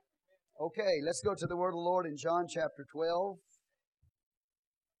Okay, let's go to the Word of the Lord in John chapter 12.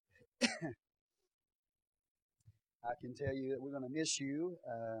 I can tell you that we're going to miss you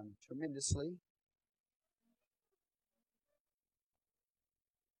tremendously.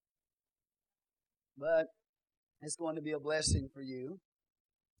 But it's going to be a blessing for you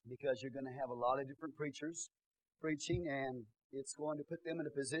because you're going to have a lot of different preachers preaching, and it's going to put them in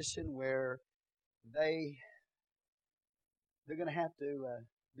a position where they're going to have to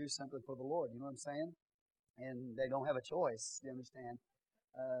do something for the Lord. You know what I'm saying? And they don't have a choice. You understand?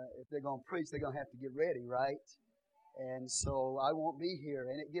 If they're going to preach, they're going to have to get ready, right? And so I won't be here.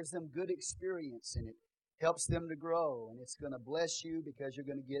 And it gives them good experience, and it helps them to grow. And it's going to bless you because you're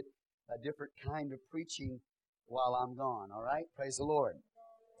going to get a different kind of preaching while I'm gone. All right? Praise the Lord.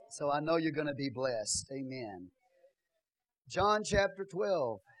 So I know you're going to be blessed. Amen. John chapter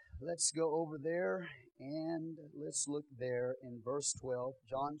 12. Let's go over there and let's look there in verse 12.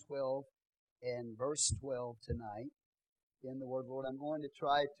 John 12 and verse 12 tonight. In the Word of the Lord, I'm going to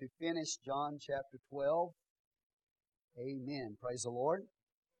try to finish John chapter 12. Amen. Praise the Lord.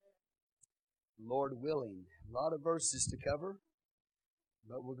 Lord willing. A lot of verses to cover,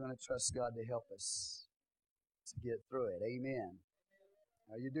 but we're going to trust God to help us to get through it. Amen.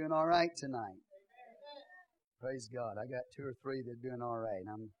 Are you doing all right tonight? Praise God. I got two or three that are doing all right.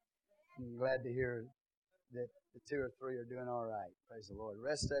 I'm glad to hear that the two or three are doing all right. Praise the Lord. The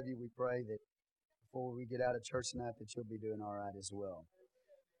rest of you, we pray that before we get out of church tonight that you'll be doing all right as well.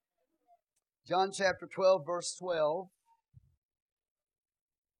 John chapter 12, verse 12.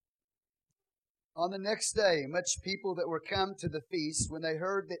 On the next day, much people that were come to the feast, when they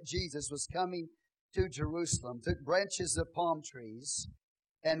heard that Jesus was coming to Jerusalem, took branches of palm trees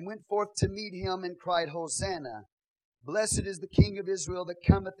and went forth to meet him and cried, Hosanna! Blessed is the King of Israel that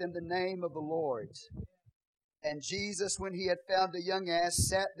cometh in the name of the Lord. And Jesus, when he had found a young ass,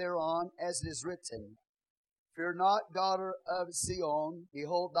 sat thereon, as it is written, Fear not, daughter of Zion,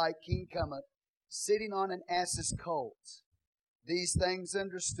 behold, thy King cometh, sitting on an ass's colt. These things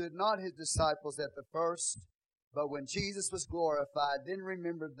understood not his disciples at the first, but when Jesus was glorified, then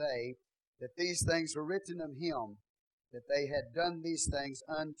remembered they that these things were written of him, that they had done these things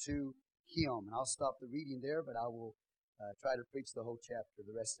unto him. And I'll stop the reading there, but I will try to preach the whole chapter,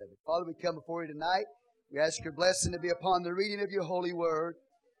 the rest of it. Father, we come before you tonight. We ask your blessing to be upon the reading of your holy word.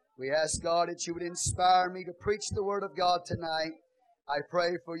 We ask, God, that you would inspire me to preach the word of God tonight. I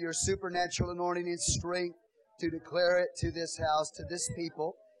pray for your supernatural anointing and strength to declare it to this house, to this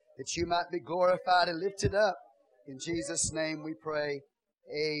people, that you might be glorified and lifted up. In Jesus' name we pray.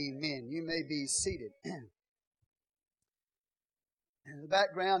 Amen. You may be seated. The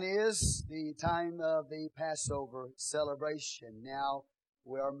background is the time of the Passover celebration. Now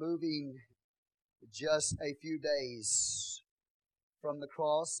we are moving just a few days from the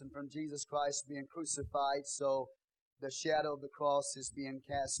cross and from Jesus Christ being crucified, so the shadow of the cross is being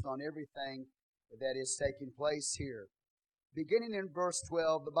cast on everything that is taking place here. Beginning in verse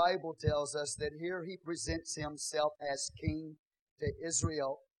 12, the Bible tells us that here he presents himself as king to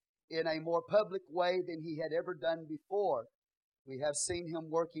Israel in a more public way than he had ever done before. We have seen him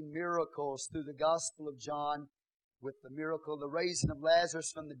working miracles through the Gospel of John with the miracle of the raising of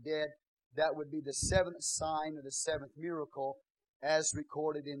Lazarus from the dead. That would be the seventh sign or the seventh miracle as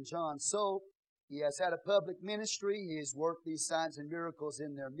recorded in John. So he has had a public ministry. He has worked these signs and miracles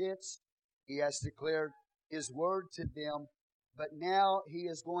in their midst. He has declared his word to them, but now he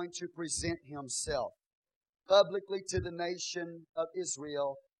is going to present himself publicly to the nation of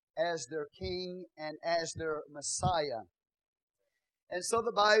Israel as their king and as their Messiah. And so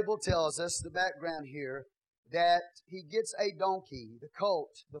the Bible tells us, the background here, that he gets a donkey, the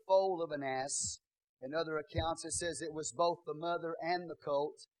colt, the foal of an ass. In other accounts it says it was both the mother and the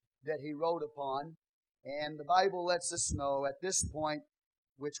colt that he rode upon. And the Bible lets us know at this point,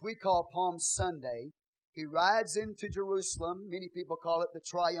 which we call Palm Sunday, he rides into Jerusalem. Many people call it the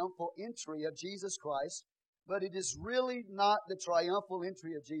triumphal entry of Jesus Christ, but it is really not the triumphal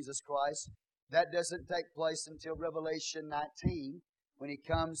entry of Jesus Christ. That doesn't take place until Revelation 19, when he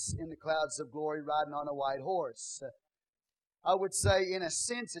comes in the clouds of glory riding on a white horse. I would say in a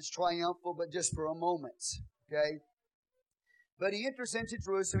sense it's triumphal, but just for a moment. Okay? But he enters into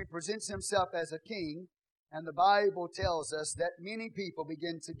Jerusalem, he presents himself as a king, and the Bible tells us that many people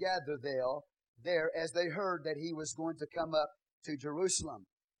begin to gather there as they heard that he was going to come up to Jerusalem.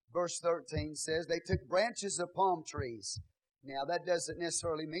 Verse 13 says they took branches of palm trees. Now that doesn't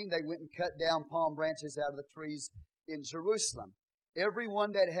necessarily mean they went and cut down palm branches out of the trees in Jerusalem.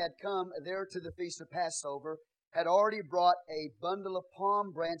 Everyone that had come there to the Feast of Passover had already brought a bundle of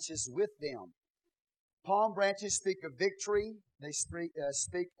palm branches with them. Palm branches speak of victory. They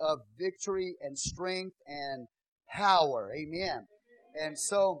speak of victory and strength and power. Amen. And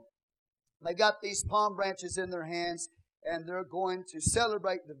so they got these palm branches in their hands, and they're going to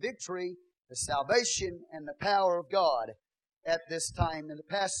celebrate the victory, the salvation, and the power of God at this time in the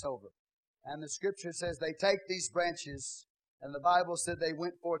Passover. And the Scripture says they take these branches, and the Bible said they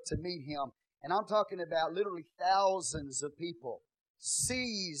went forth to meet Him. And I'm talking about literally thousands of people,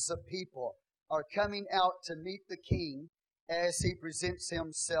 seas of people are coming out to meet the King as He presents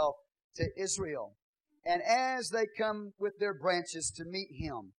Himself to Israel. And as they come with their branches to meet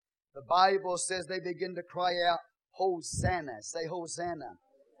Him, the Bible says they begin to cry out, Hosanna. Say Hosanna.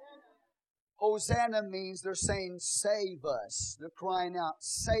 Hosanna means they're saying, save us. They're crying out,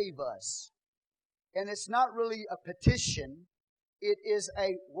 save us. And it's not really a petition. It is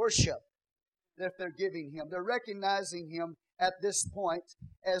a worship that they're giving Him. They're recognizing Him at this point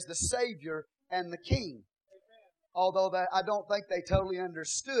as the Savior and the King. Although I don't think they totally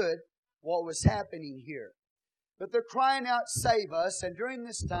understood what was happening here. But they're crying out, save us. And during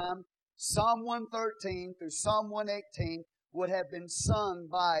this time, Psalm 113 through Psalm 118 would have been sung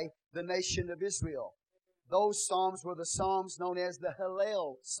by the nation of Israel. Those psalms were the psalms known as the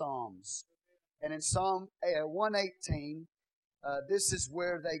Hallel Psalms. And in Psalm 118, this is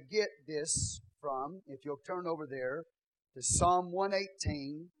where they get this from. If you'll turn over there to Psalm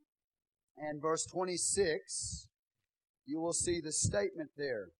 118 and verse 26, you will see the statement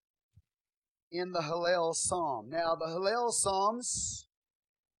there in the Hallel Psalm. Now, the Hallel Psalms,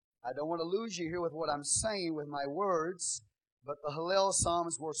 I don't want to lose you here with what I'm saying with my words, but the Hallel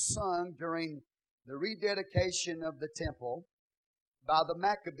Psalms were sung during the rededication of the temple by the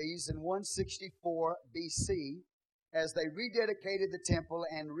Maccabees in 164 BC as they rededicated the temple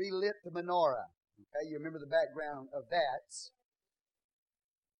and relit the menorah. Okay, you remember the background of that.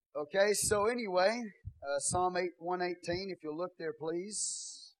 Okay, so anyway, Psalm 118, if you'll look there,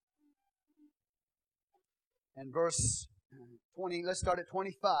 please. And verse 20, let's start at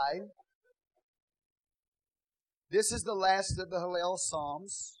 25. This is the last of the Hallel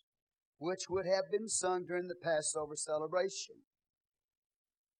Psalms, which would have been sung during the Passover celebration.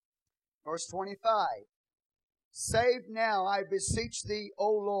 Verse 25. Save now, I beseech thee, O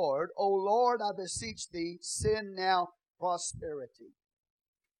Lord. O Lord, I beseech thee, send now prosperity.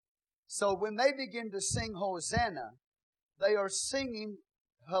 So when they begin to sing Hosanna, they are singing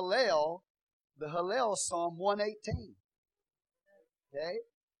Hallel, the Hallel Psalm 118. Okay?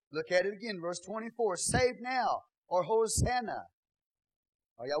 Look at it again, verse 24. Save now, or Hosanna.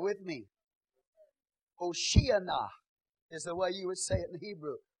 Are y'all with me? Hoshiana is the way you would say it in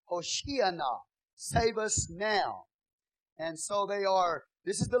Hebrew. Hoshiana. Save us now. And so they are,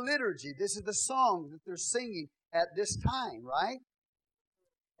 this is the liturgy, this is the song that they're singing at this time, right?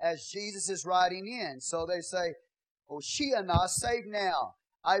 As Jesus is riding in. So they say, Hoshiana, save now.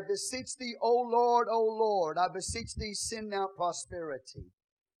 I beseech thee, O Lord, I beseech thee, send now prosperity.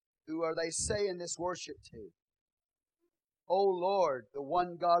 Who are they saying this worship to? O Lord, the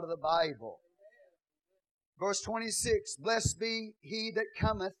one God of the Bible. Verse 26, blessed be he that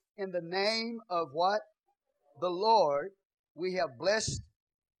cometh in the name of what? The Lord. We have blessed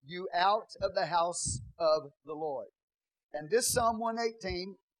you out of the house of the Lord. And this Psalm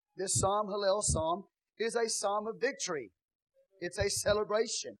 118, this Psalm, Hallel Psalm, is a psalm of victory. It's a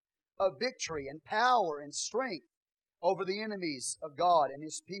celebration of victory and power and strength over the enemies of God and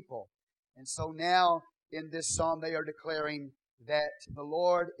His people. And so now in this psalm they are declaring that the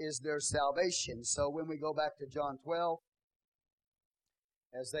Lord is their salvation. So when we go back to John 12,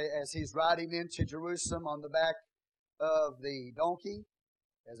 as He's riding into Jerusalem on the back of the donkey,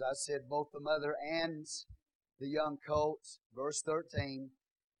 as I said, both the mother and the young colt, verse 13,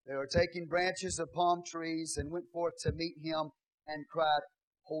 they were taking branches of palm trees and went forth to meet Him and cried,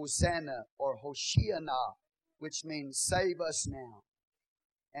 Hosanna, or Hoshiana, which means save us now.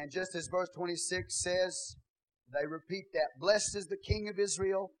 And just as verse 26 says, they repeat that, blessed is the King of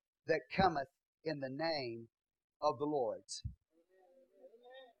Israel that cometh in the name of the Lord.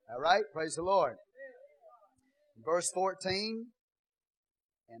 All right, praise the Lord. Verse 14,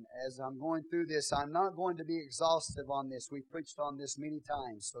 and as I'm going through this, I'm not going to be exhaustive on this. We've preached on this many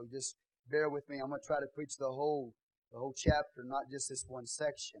times, so just bear with me. I'm going to try to preach the whole chapter, not just this one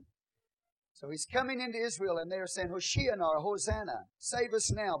section. So He's coming into Israel, and they are saying, Hoshiana, or Hosanna, save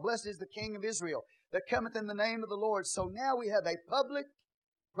us now. Blessed is the King of Israel that cometh in the name of the Lord. So now we have a public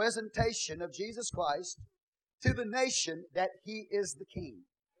presentation of Jesus Christ to the nation that He is the King.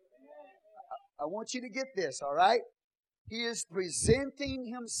 I want you to get this, all right? He is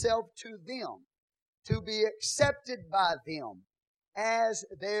presenting Himself to them to be accepted by them as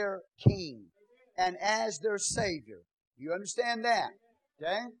their King and as their Savior. You understand that?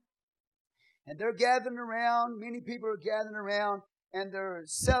 Okay? And they're gathering around. Many people are gathering around, and they're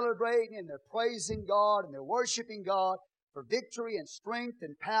celebrating and they're praising God and they're worshiping God for victory and strength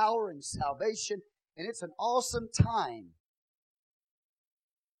and power and salvation. And it's an awesome time.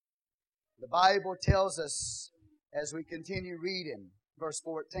 The Bible tells us as we continue reading, verse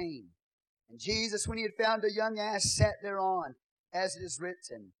 14, and Jesus, when he had found a young ass, sat thereon, as it is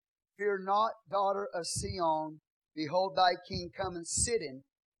written, Fear not, daughter of Sion, behold thy king cometh sitting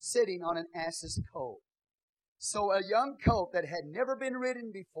on an ass's colt. So a young colt that had never been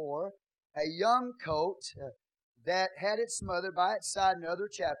ridden before, a young colt that had its mother by its side in other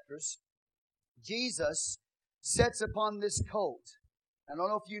chapters, Jesus sets upon this colt. I don't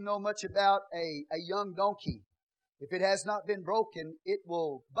know if you know much about a young donkey. If it has not been broken, it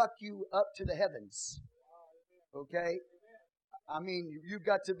will buck you up to the heavens. Okay? I mean, you've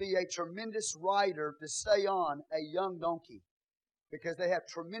got to be a tremendous rider to stay on a young donkey, because they have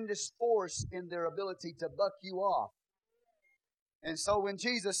tremendous force in their ability to buck you off. And so when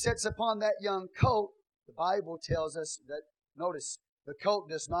Jesus sits upon that young colt, the Bible tells us that, notice, the colt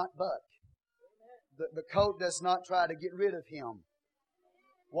does not buck. The colt does not try to get rid of him.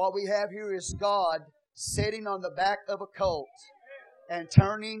 What we have here is God sitting on the back of a colt and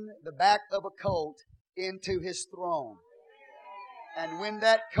turning the back of a colt into His throne. And when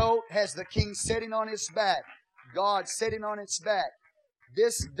that colt has the king sitting on its back, God sitting on its back,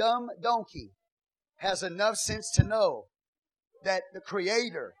 this dumb donkey has enough sense to know that the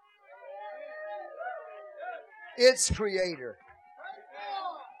Creator, its Creator,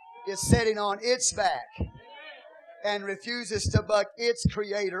 is sitting on its back and refuses to buck its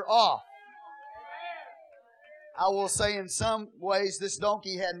Creator off. I will say in some ways this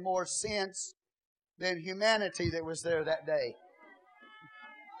donkey had more sense than humanity that was there that day.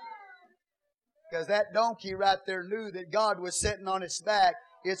 Because that donkey right there knew that God was sitting on its back,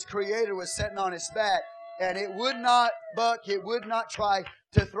 its Creator was sitting on its back, and it would not buck, it would not try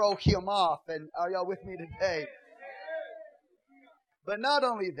to throw him off. And are y'all with me today? But not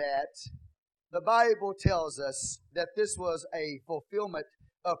only that, the Bible tells us that this was a fulfillment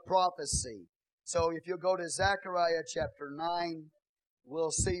of prophecy. So if you'll go to Zechariah chapter 9,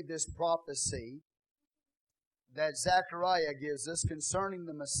 we'll see this prophecy that Zechariah gives us concerning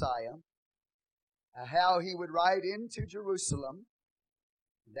the Messiah, how he would ride into Jerusalem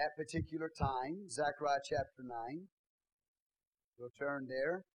that particular time. Zechariah chapter 9. We'll turn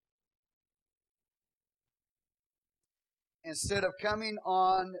there. Instead of coming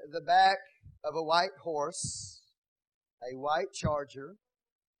on the back of a white horse, a white charger,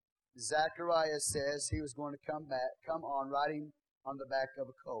 Zechariah says he was going to come on riding on the back of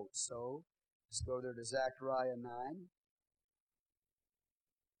a colt. So let's go there to Zechariah 9.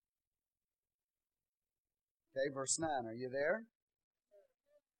 Okay, verse 9. Are you there?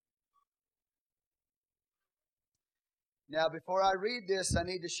 Now, before I read this, I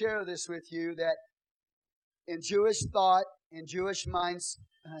need to share this with you that in Jewish thought, in Jewish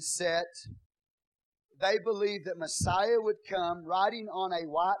mindset, they believed that Messiah would come riding on a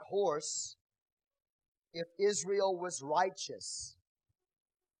white horse if Israel was righteous.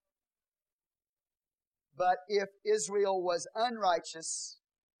 But if Israel was unrighteous,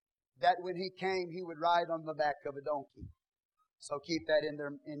 that when He came, He would ride on the back of a donkey. So keep that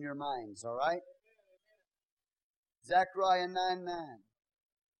in your minds, all right? Zechariah 9:9,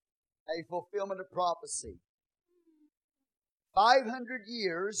 a fulfillment of prophecy. 500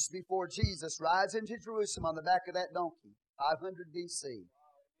 years before Jesus rides into Jerusalem on the back of that donkey, 500 BC,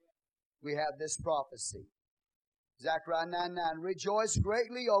 we have this prophecy. Zechariah 9:9, Rejoice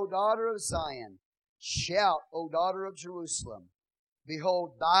greatly, O daughter of Zion. Shout, O daughter of Jerusalem.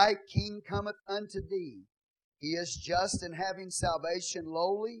 Behold, thy king cometh unto thee. He is just and having salvation,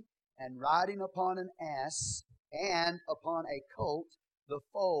 lowly, and riding upon an ass, and upon a colt, the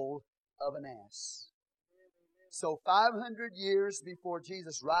foal of an ass. So 500 years before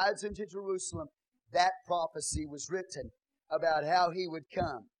Jesus rides into Jerusalem, that prophecy was written about how He would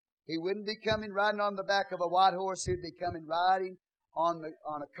come. He wouldn't be coming riding on the back of a white horse. He'd be coming riding on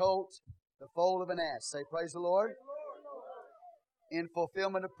a colt, the foal of an ass. Say, praise the Lord. In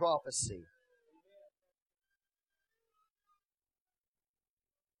fulfillment of prophecy.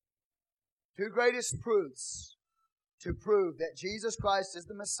 Two greatest proofs to prove that Jesus Christ is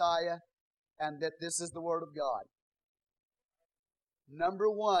the Messiah and that this is the Word of God.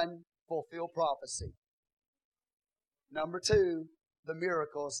 Number one, fulfill prophecy. Number two, the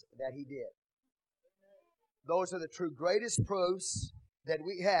miracles that He did. Those are the true greatest proofs that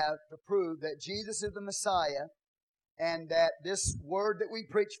we have to prove that Jesus is the Messiah and that this Word that we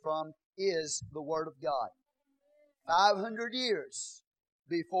preach from is the Word of God. 500 years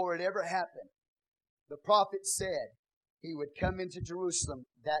before it ever happened, the prophet said He would come into Jerusalem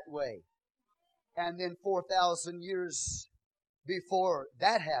that way. And then 4,000 years before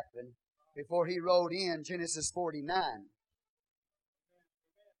that happened, before He rode in, Genesis 49,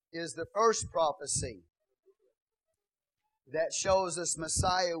 is the first prophecy that shows us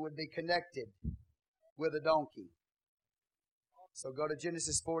Messiah would be connected with a donkey. So go to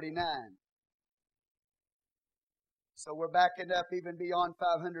Genesis 49. So we're backing up even beyond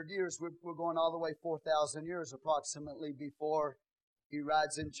 500 years. We're going all the way 4,000 years approximately before He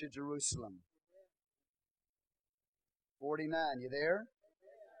rides into Jerusalem. 49, you there?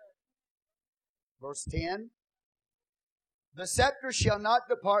 Verse 10. The scepter shall not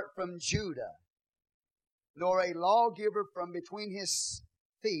depart from Judah, nor a lawgiver from between his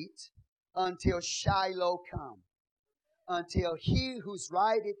feet, until Shiloh come, until He whose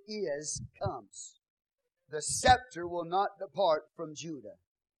right it is comes. The scepter will not depart from Judah.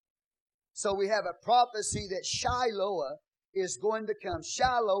 So we have a prophecy that Shiloh is going to come.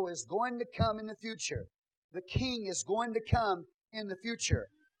 Shiloh is going to come in the future. The king is going to come in the future.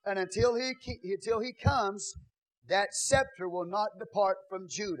 And until he comes, that scepter will not depart from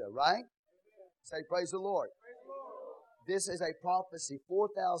Judah, right? Say, praise the Lord. This is a prophecy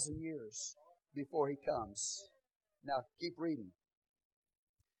 4,000 years before He comes. Now, keep reading.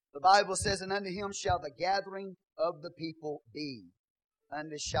 The Bible says, and unto Him shall the gathering of the people be,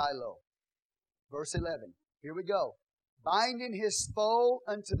 unto Shiloh. Verse 11. Here we go. Binding his foal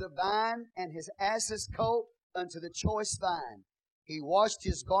unto the vine, and his ass's colt unto the choice vine. He washed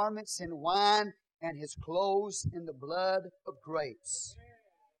his garments in wine, and his clothes in the blood of grapes.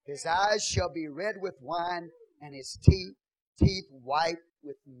 His eyes shall be red with wine, and his teeth white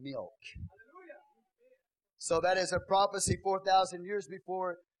with milk. So that is a prophecy 4,000 years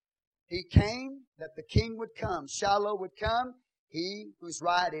before He came, that the king would come. Shiloh would come. He whose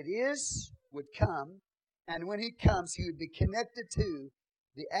right it is would come. And when He comes, He would be connected to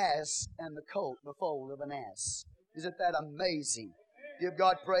the ass and the colt, the foal of an ass. Isn't that amazing? Give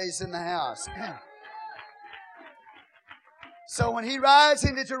God praise in the house. So when He rides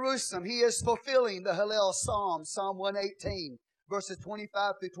into Jerusalem, He is fulfilling the Hallel Psalm, Psalm 118, verses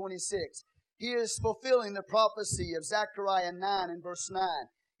 25 through 26. He is fulfilling the prophecy of Zechariah 9 and verse 9.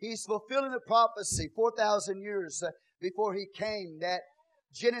 He's fulfilling the prophecy 4,000 years before He came that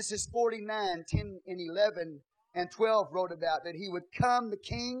Genesis 49, 10 and 11 and 12 wrote about, that He would come, the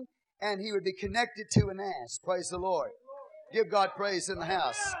King, and He would be connected to an ass. Praise the Lord. Give God praise in the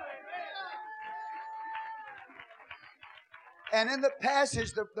house. And in the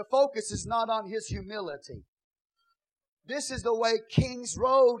passage, the focus is not on His humility. This is the way kings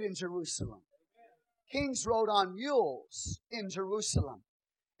rode in Jerusalem. Kings rode on mules in Jerusalem.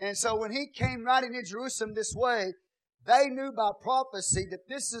 And so when He came riding in Jerusalem this way, they knew by prophecy that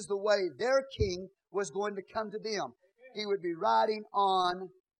this is the way their king was going to come to them. He would be riding on,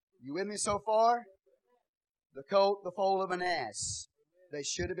 you with me so far? The colt, the foal of an ass. They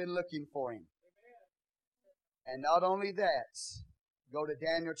should have been looking for Him. And not only that, go to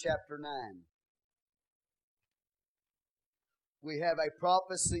Daniel chapter 9. We have a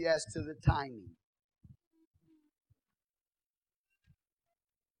prophecy as to the timing.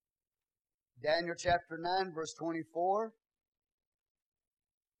 Daniel chapter 9, verse 24.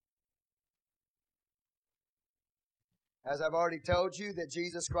 As I've already told you, that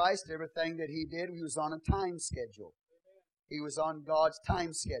Jesus Christ, everything that He did, He was on a time schedule. He was on God's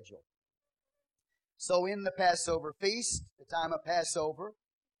time schedule. So in the Passover feast, the time of Passover,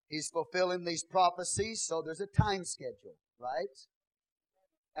 He's fulfilling these prophecies, so there's a time schedule, right?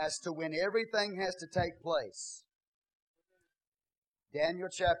 As to when everything has to take place. Daniel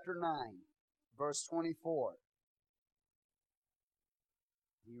chapter 9, verse 24.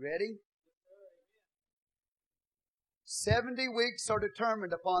 You ready? 70 weeks are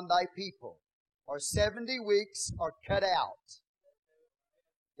determined upon thy people, or 70 weeks are cut out.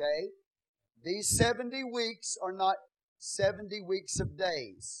 Okay? These 70 weeks are not 70 weeks of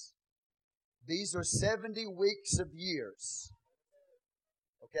days. These are 70 weeks of years.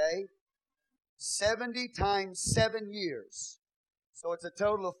 Okay? 70 times 7 years. So it's a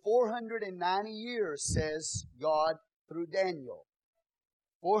total of 490 years, says God through Daniel.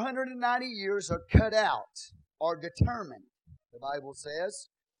 490 years are cut out, or determined, the Bible says.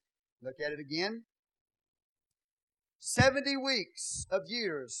 Look at it again. 70 weeks of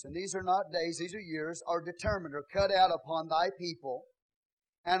years, and these are not days, these are years, are determined, or cut out upon thy people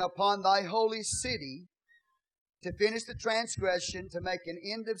and upon thy holy city, to finish the transgression, to make an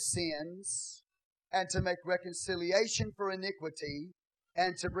end of sins, and to make reconciliation for iniquity,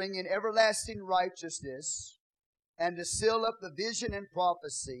 and to bring in everlasting righteousness, and to seal up the vision and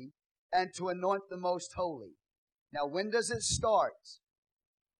prophecy, and to anoint the most holy. Now, when does it start?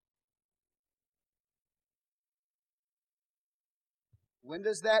 When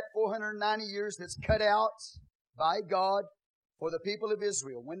does that 490 years that's cut out by God for the people of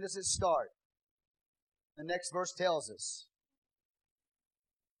Israel, when does it start? The next verse tells us.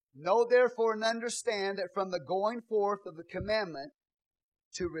 Know therefore and understand that from the going forth of the commandment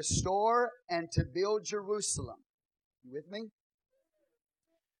to restore and to build Jerusalem. You with me?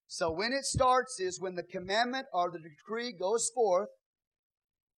 So when it starts is when the commandment or the decree goes forth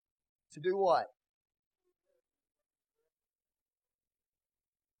to do what?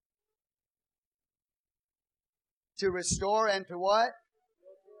 To restore and to what?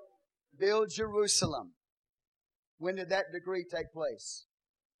 Build Jerusalem. When did that decree take place?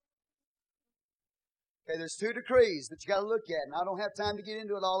 Okay, there's two decrees that you got to look at, and I don't have time to get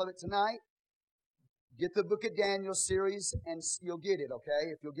into all of it tonight. Get the Book of Daniel series, and you'll get it,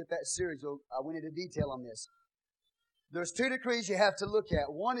 okay? If you'll get that series, I went into detail on this. There's two decrees you have to look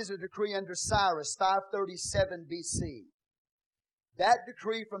at. One is a decree under Cyrus, 537 BC. That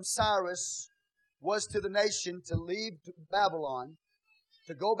decree from Cyrus was to the nation to leave Babylon,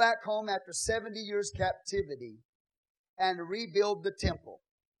 to go back home after 70 years captivity, and rebuild the temple.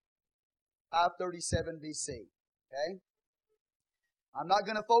 537 BC. Okay? I'm not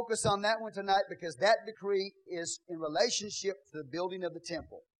going to focus on that one tonight because that decree is in relationship to the building of the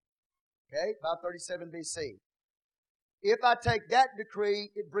temple. Okay? 537 BC. If I take that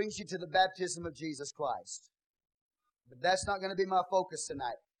decree, it brings you to the baptism of Jesus Christ. But that's not going to be my focus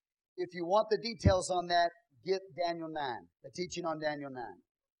tonight. If you want the details on that, get Daniel 9, the teaching on Daniel 9.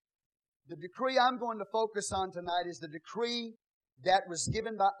 The decree I'm going to focus on tonight is the decree that was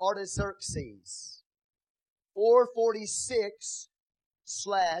given by Artaxerxes,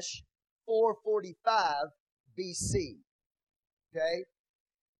 446/445 BC. Okay?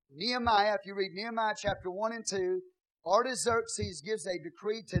 Nehemiah, if you read Nehemiah chapter 1 and 2, Artaxerxes gives a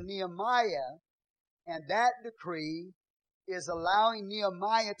decree to Nehemiah, and that decree is allowing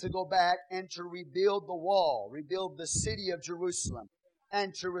Nehemiah to go back and to rebuild the wall, rebuild the city of Jerusalem,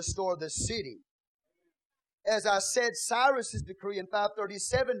 and to restore the city. As I said, Cyrus' decree in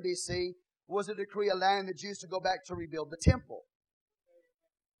 537 BC was a decree allowing the Jews to go back to rebuild the temple.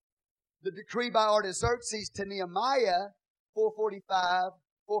 The decree by Artaxerxes to Nehemiah,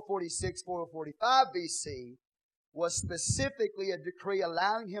 446, 445 BC, was specifically a decree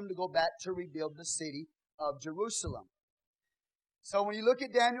allowing him to go back to rebuild the city of Jerusalem. So when you look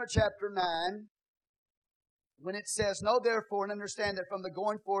at Daniel chapter 9, when it says, know therefore and understand that from the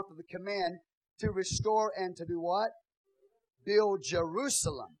going forth of the command to restore and to do what? Build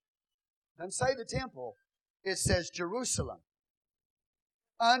Jerusalem. It doesn't say the temple. It says Jerusalem.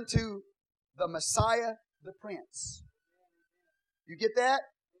 Unto the Messiah, the Prince. You get that?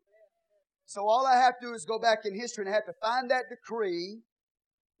 So all I have to do is go back in history and I have to find that decree.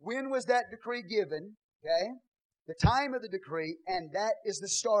 When was that decree given? Okay? The time of the decree, and that is the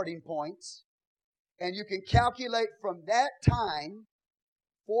starting point. And you can calculate from that time,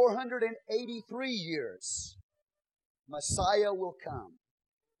 483 years, Messiah will come.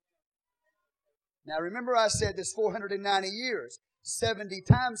 Now remember I said this 490 years, 70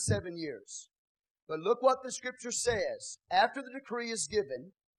 times 7 years. But look what the Scripture says. After the decree is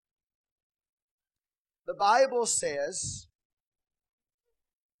given, the Bible says,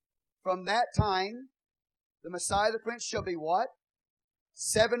 from that time, the Messiah, the Prince, shall be what?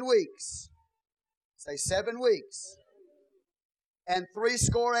 7 weeks. Say 7 weeks. And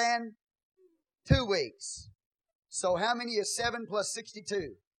 62 weeks. So how many is 7 plus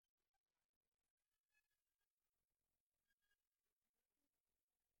 62?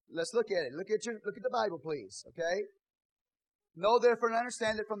 Let's look at it. Look at the Bible, please. Okay? Know therefore and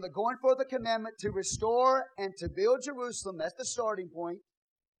understand that from the going forth of the commandment to restore and to build Jerusalem, that's the starting point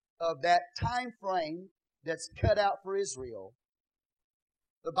of that time frame that's cut out for Israel.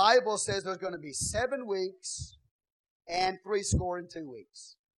 The Bible says there's going to be 7 weeks and 62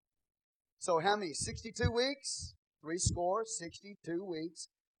 weeks. So how many? 62 weeks, 62 weeks,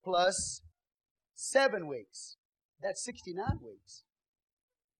 plus 7 weeks. That's 69 weeks.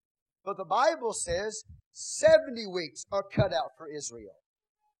 But the Bible says 70 weeks are cut out for Israel.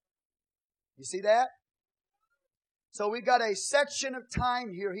 You see that? So we got a section of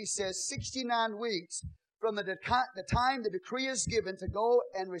time here. He says 69 weeks from the time the decree is given to go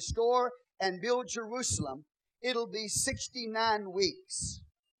and restore and build Jerusalem. It'll be 69 weeks.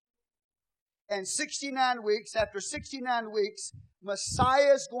 And 69 weeks, after 69 weeks,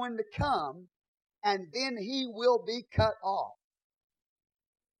 Messiah is going to come, and then He will be cut off.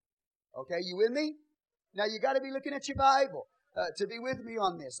 Okay, you with me? Now you got to be looking at your Bible to be with me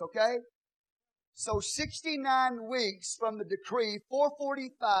on this, okay? So 69 weeks from the decree,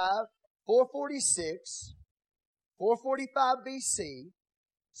 445, 446, 445 BC,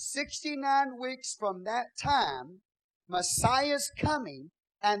 69 weeks from that time, Messiah's coming,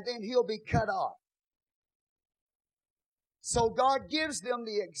 and then He'll be cut off. So God gives them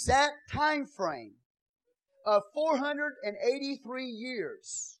the exact time frame of 483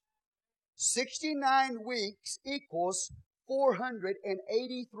 years. 69 weeks equals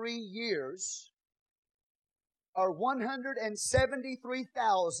 483 years, or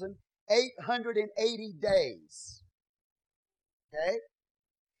 173,880 days. Okay?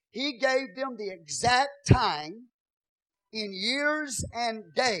 He gave them the exact time in years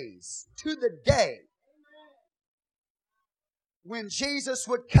and days to the day when Jesus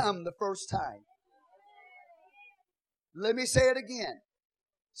would come the first time. Let me say it again.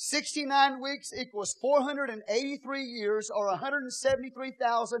 69 weeks equals 483 years, or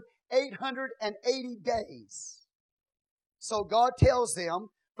 173,880 days. So God tells them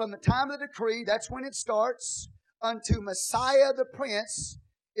from the time of the decree, that's when it starts, unto Messiah the Prince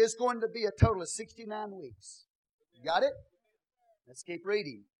is going to be a total of 69 weeks. Got it? Let's keep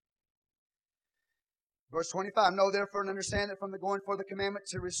reading. Verse 25, know therefore and understand that from the going forth the commandment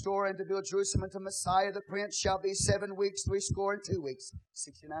to restore and to build Jerusalem unto Messiah the Prince shall be 7 weeks, 62 weeks,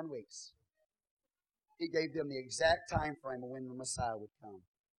 69 weeks. He gave them the exact time frame of when the Messiah would come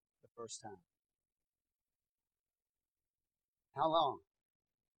the first time. How long?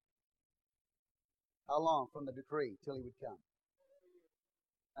 How long from the decree till He would come?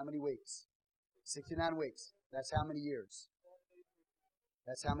 How many weeks? 69 weeks. That's how many years?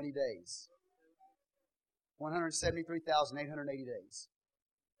 That's how many days? 173,880 days.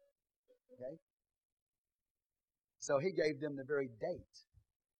 Okay? So He gave them the very date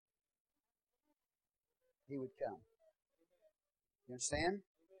He would come. You understand?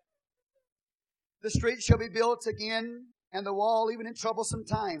 The street shall be built again, and the wall even in troublesome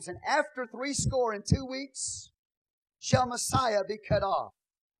times. And after 62 weeks shall Messiah be cut off.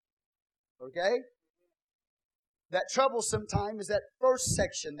 Okay? That troublesome time is that first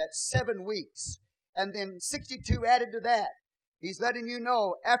section, that's 7 weeks. And then 62 added to that. He's letting you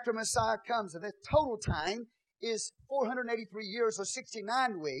know after Messiah comes, that the total time is 483 years or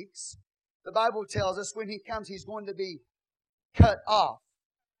 69 weeks. The Bible tells us when He comes, He's going to be cut off.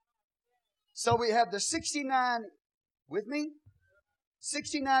 So we have the 69, with me?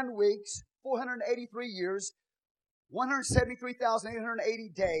 69 weeks, 483 years, 173,880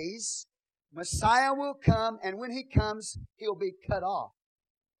 days. Messiah will come, and when He comes, He'll be cut off.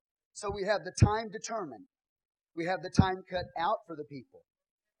 So we have the time determined. We have the time cut out for the people.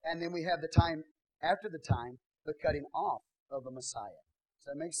 And then we have the time, after the time, the cutting off of the Messiah. Does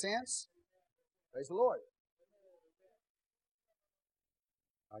that make sense? Praise the Lord.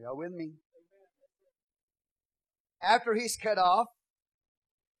 Are y'all with me? After He's cut off,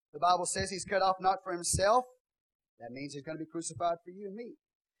 the Bible says He's cut off not for Himself. That means He's going to be crucified for you and me.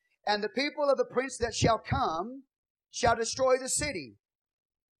 And the people of the prince that shall come shall destroy the city.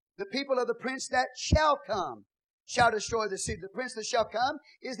 The people of the prince that shall come shall destroy the city. The prince that shall come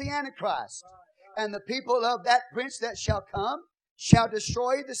is the Antichrist. And the people of that prince that shall come shall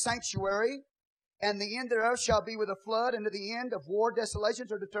destroy the sanctuary, and the end thereof shall be with a flood, and to the end of war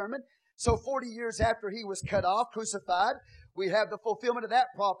desolations are determined. So 40 years after He was cut off, crucified, we have the fulfillment of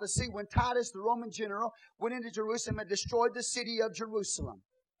that prophecy when Titus, the Roman general, went into Jerusalem and destroyed the city of Jerusalem.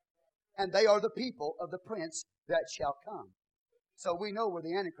 And they are the people of the prince that shall come. So we know where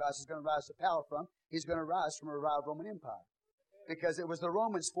the Antichrist is going to rise to power from. He's going to rise from a revived Roman Empire. Because it was the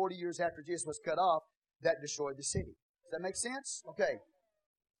Romans 40 years after Jesus was cut off that destroyed the city. Does that make sense? Okay.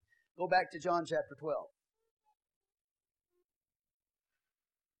 Go back to John chapter 12.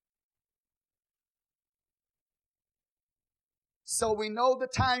 So we know the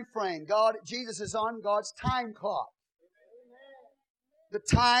time frame. Jesus is on God's time clock. The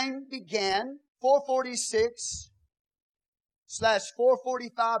time began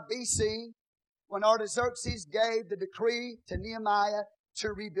 446/445 BC when Artaxerxes gave the decree to Nehemiah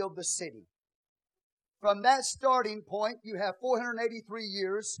to rebuild the city. From that starting point, you have 483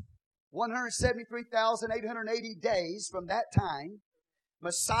 years, 173,880 days from that time.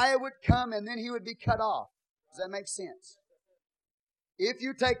 Messiah would come and then He would be cut off. Does that make sense? If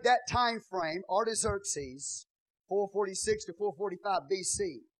you take that time frame, Artaxerxes, 446 to 445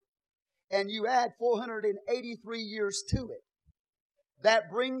 BC, and you add 483 years to it,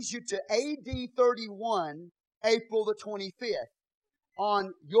 that brings you to AD 31, April the 25th,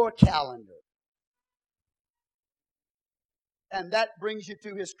 on your calendar. And that brings you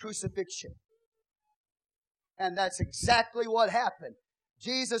to His crucifixion. And that's exactly what happened.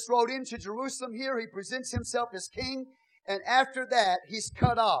 Jesus rode into Jerusalem here. He presents himself as king. And after that, he's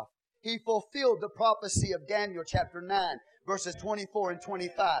cut off. He fulfilled the prophecy of Daniel chapter 9, verses 24 and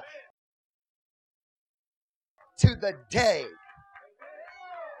 25. To the day.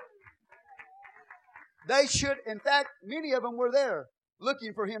 They should, in fact, many of them were there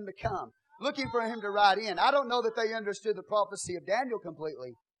looking for him to come, looking for him to ride in. I don't know that they understood the prophecy of Daniel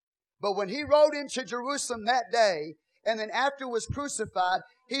completely. But when he rode into Jerusalem that day, and then after was crucified,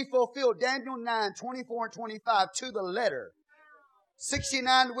 he fulfilled Daniel 9, 24 and 25 to the letter.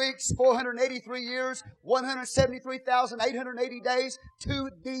 69 weeks, 483 years, 173,880 days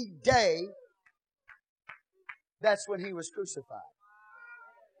to the day. That's when he was crucified.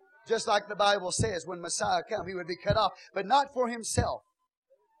 Just like the Bible says, when Messiah come, he would be cut off. But not for himself.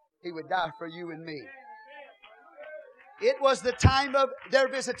 He would die for you and me. It was the time of their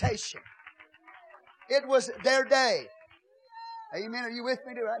visitation. It was their day. Amen. Are you with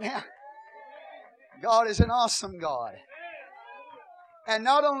me right now? God is an awesome God. And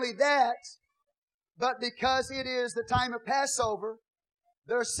not only that, but because it is the time of Passover,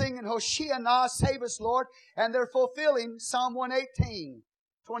 they're singing Hoshiana, save us, Lord, and they're fulfilling Psalm 118,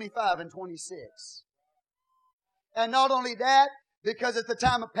 25 and 26. And not only that, because at the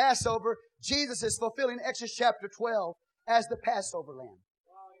time of Passover, Jesus is fulfilling Exodus chapter 12 as the Passover lamb.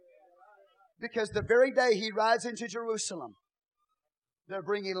 Because the very day he rides into Jerusalem, they're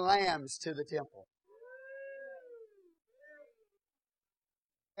bringing lambs to the temple.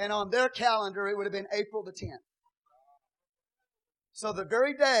 And on their calendar, it would have been April the 10th. So the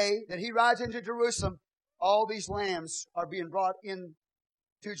very day that he rides into Jerusalem, all these lambs are being brought in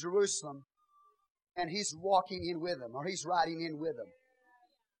to Jerusalem, and he's walking in with them, or he's riding in with them.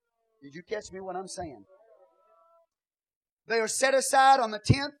 Did you catch me what I'm saying? They are set aside on the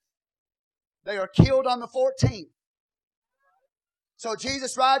 10th. They are killed on the 14th. So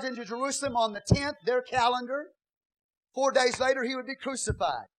Jesus rides into Jerusalem on the 10th, their calendar. 4 days later, he would be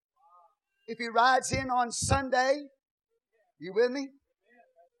crucified. If he rides in on Sunday, you with me?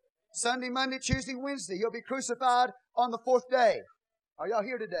 Sunday, Monday, Tuesday, Wednesday, he'll be crucified on the 4th day. Are y'all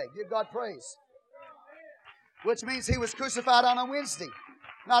here today? Give God praise. Which means he was crucified on a Wednesday,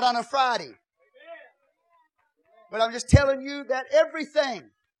 not on a Friday. But I'm just telling you that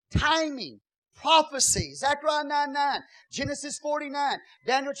everything, timing, prophecy, Zechariah 9:9, Genesis 49,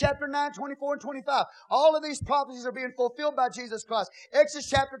 Daniel chapter 9, 24 and 25. All of these prophecies are being fulfilled by Jesus Christ. Exodus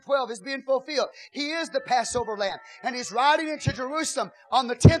chapter 12 is being fulfilled. He is the Passover lamb. And he's riding into Jerusalem on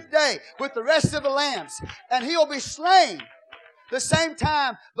the 10th day with the rest of the lambs. And he'll be slain. The same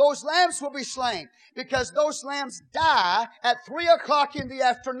time, those lambs will be slain because those lambs die at 3 o'clock in the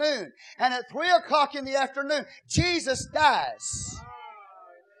afternoon. And at 3 o'clock in the afternoon, Jesus dies.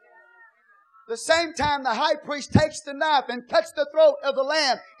 The same time the high priest takes the knife and cuts the throat of the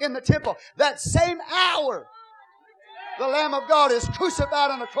lamb in the temple, that same hour, the Lamb of God is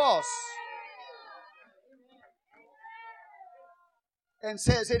crucified on the cross. And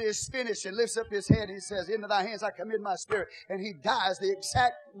says, it is finished, and lifts up his head and he says, into thy hands I commit my spirit. And he dies the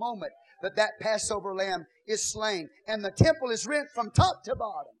exact moment that that Passover lamb is slain. And the temple is rent from top to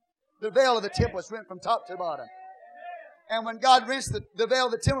bottom. The veil of the temple is rent from top to bottom. And when God rents the veil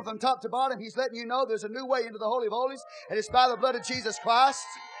of the temple from top to bottom, he's letting you know there's a new way into the Holy of Holies, and it's by the blood of Jesus Christ.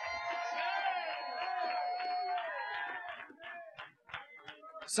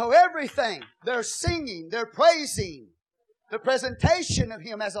 So everything, they're singing, they're praising, the presentation of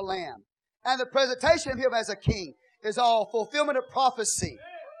him as a lamb and the presentation of him as a king is all fulfillment of prophecy.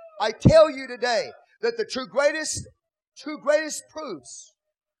 I tell you today that the two greatest proofs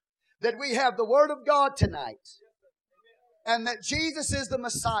that we have the Word of God tonight and that Jesus is the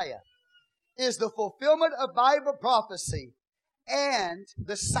Messiah is the fulfillment of Bible prophecy and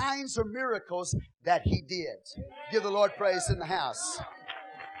the signs or miracles that he did. Give the Lord praise in the house.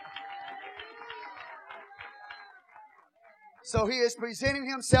 So he is presenting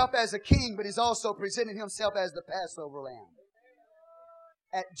himself as a king, but he's also presenting himself as the Passover lamb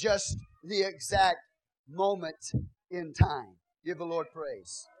at just the exact moment in time. Give the Lord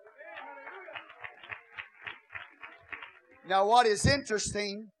praise. Now, what is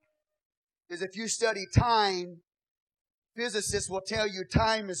interesting is if you study time, physicists will tell you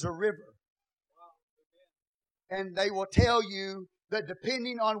time is a river. And they will tell you that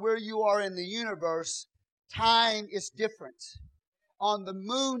depending on where you are in the universe, time is different. On the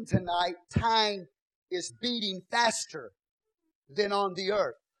moon tonight, time is beating faster than on the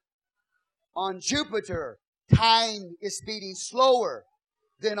earth. On Jupiter, time is beating slower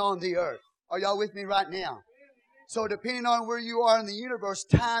than on the earth. Are y'all with me right now? So depending on where you are in the universe,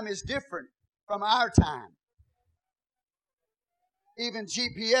 time is different from our time. Even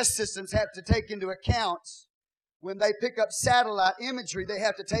GPS systems have to take into account when they pick up satellite imagery, they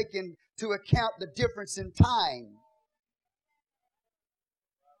have to take into account the difference in time.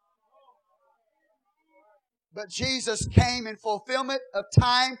 But Jesus came in fulfillment of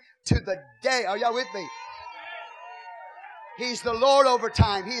time to the day. Are y'all with me? He's the Lord over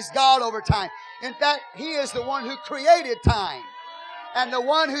time. He's God over time. In fact, He is the one who created time. And the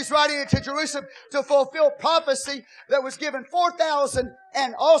one who's riding into Jerusalem to fulfill prophecy that was given 4,000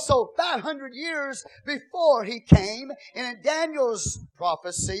 and also 500 years before He came. And in Daniel's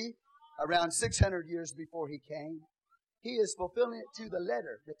prophecy, around 600 years before He came, He is fulfilling it to the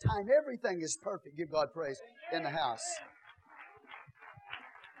letter. The time, everything is perfect. Give God praise in the house.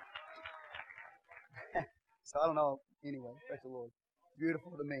 So I don't know. Anyway, praise the Lord.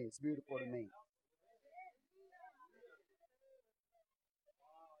 Beautiful to me. It's beautiful to me.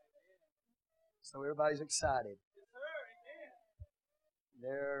 So everybody's excited.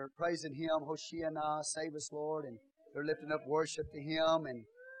 They're praising Him, Hoshiana, save us, Lord, and they're lifting up worship to Him and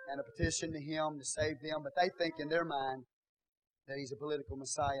a petition to Him to save them. But they think in their mind that He's a political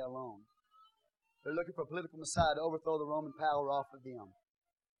Messiah alone. They're looking for a political Messiah to overthrow the Roman power off of them.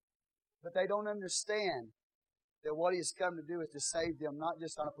 But they don't understand that what He has come to do is to save them, not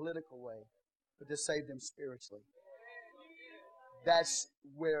just on a political way, but to save them spiritually. That's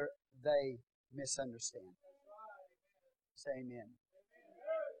where they misunderstand. Say amen.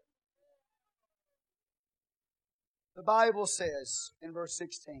 The Bible says in verse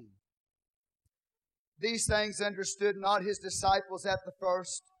 16, these things understood not His disciples at the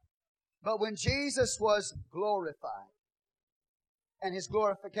first, but when Jesus was glorified, and His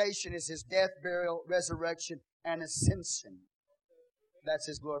glorification is His death, burial, resurrection, and ascension. That's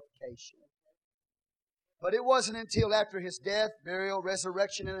His glorification. But it wasn't until after His death, burial,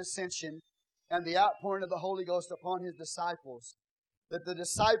 resurrection, and ascension, and the outpouring of the Holy Ghost upon His disciples, that the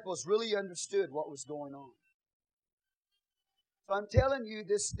disciples really understood what was going on. So I'm telling you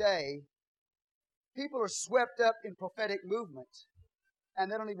this day, people are swept up in prophetic movement,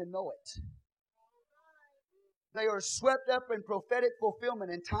 and they don't even know it. They are swept up in prophetic fulfillment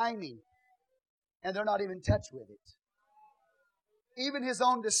and timing, and they're not even in touch with it. Even His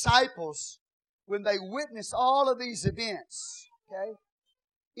own disciples, when they witness all of these events, okay,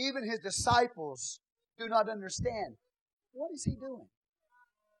 even His disciples do not understand. What is He doing?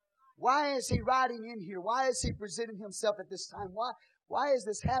 Why is He riding in here? Why is He presenting Himself at this time? Why is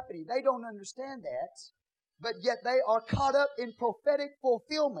this happening? They don't understand that. But yet they are caught up in prophetic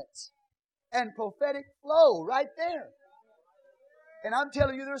fulfillment and prophetic flow right there. And I'm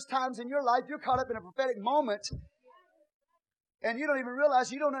telling you, there's times in your life you're caught up in a prophetic moment and you don't even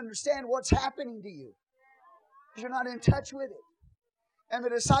realize, you don't understand what's happening to you because you're not in touch with it. And the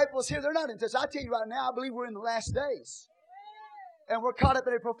disciples here, they're not in touch. I tell you right now, I believe we're in the last days. And we're caught up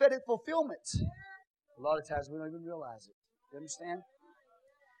in a prophetic fulfillment. A lot of times we don't even realize it. You understand?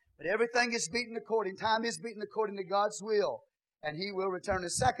 But everything is beaten according. Time is beaten according to God's will. And He will return a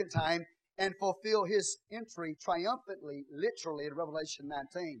second time and fulfill His entry triumphantly, literally, in Revelation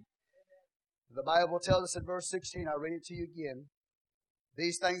 19. The Bible tells us in verse 16, I'll read it to you again.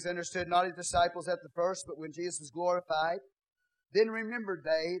 These things understood not His disciples at the first, but when Jesus was glorified, then remembered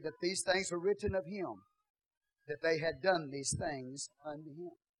they that these things were written of Him, that they had done these things unto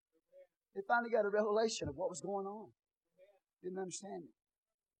Him. They finally got a revelation of what was going on. Didn't understand it.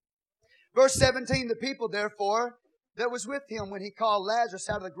 Verse 17, the people therefore that was with Him when He called Lazarus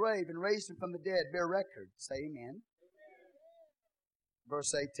out of the grave and raised him from the dead bear record. Say amen.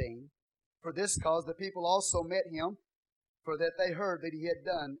 Verse 18, for this cause the people also met Him, for that they heard that He had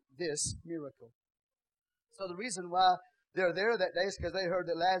done this miracle. So the reason why they're there that day is because they heard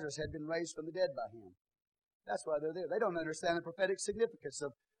that Lazarus had been raised from the dead by Him. That's why they're there. They don't understand the prophetic significance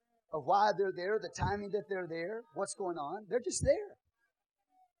of why they're there, the timing that they're there, what's going on. They're just there.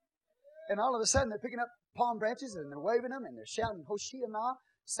 And all of a sudden, they're picking up palm branches and they're waving them and they're shouting, Hoshiana,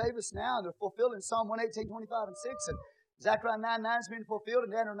 save us now. And they're fulfilling Psalm 118, 25 and 6. And Zechariah 9, 9 is being fulfilled.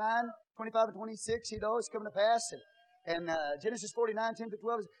 And Daniel 9, 25 and 26, it's coming to pass. And Genesis 49, 10 to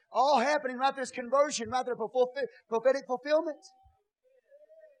 12 is all happening right there. This conversion right there for prophetic fulfillment.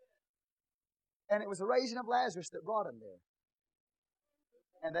 And it was the raising of Lazarus that brought them there.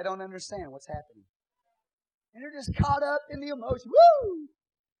 And they don't understand what's happening. And they're just caught up in the emotion. Woo!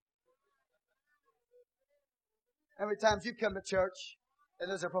 How many times you've come to church and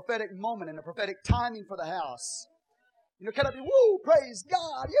there's a prophetic moment and a prophetic timing for the house. You're caught up in, woo, praise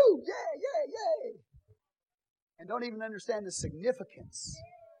God, you, yeah. And don't even understand the significance.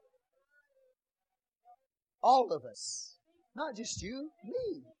 All of us, not just you,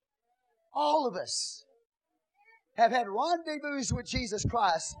 me, all of us have had rendezvous with Jesus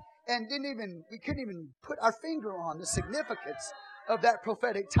Christ and we couldn't even put our finger on the significance of that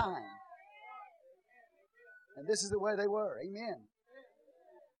prophetic time. And this is the way they were. Amen.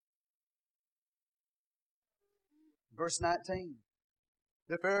 Verse 19.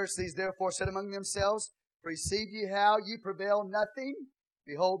 The Pharisees therefore said among themselves, perceive ye how ye prevail nothing?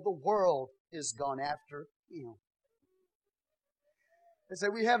 Behold, the world is gone after him. They said,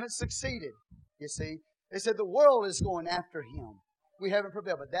 we haven't succeeded, you see. They said, the world is going after him. We haven't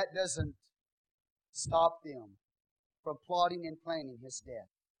prevailed. But that doesn't stop them from plotting and planning his death.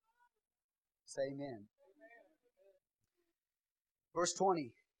 Say amen. Verse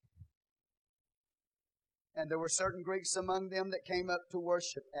 20. And there were certain Greeks among them that came up to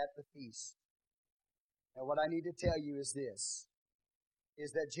worship at the feast. Now what I need to tell you is this,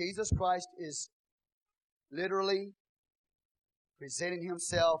 is that Jesus Christ is literally presenting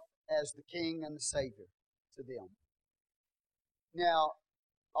himself as the King and the Savior to them. Now,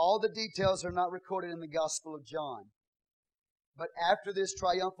 all the details are not recorded in the Gospel of John. But after this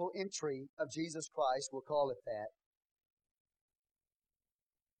triumphal entry of Jesus Christ, we'll call it that,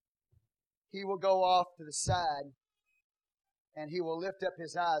 he will go off to the side and he will lift up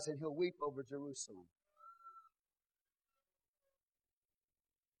his eyes and he'll weep over Jerusalem.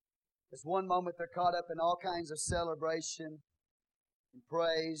 There's one moment they're caught up in all kinds of celebration and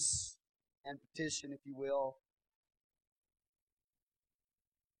praise and petition, if you will.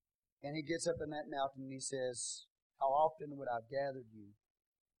 And he gets up in that mountain and he says, how often would I have gathered you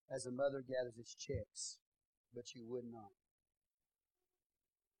as a mother gathers its chicks, but you would not.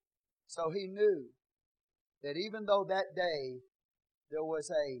 So he knew that even though that day there was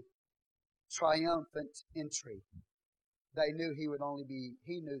a triumphant entry, he knew that he would only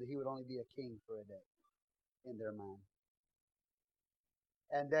be a king for a day in their mind.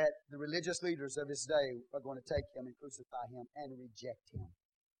 And that the religious leaders of his day are going to take him and crucify him and reject him.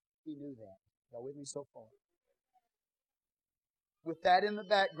 He knew that. Y'all with me so far? With that in the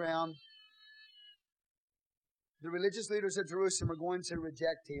background, the religious leaders of Jerusalem are going to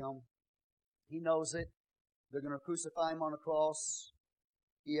reject him. He knows it. They're going to crucify him on a cross.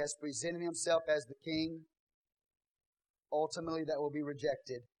 He has presented himself as the king. Ultimately, that will be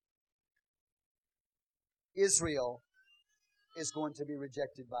rejected. Israel is going to be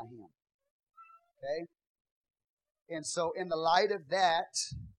rejected by him. Okay? And so, in the light of that,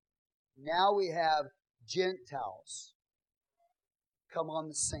 now we have Gentiles come on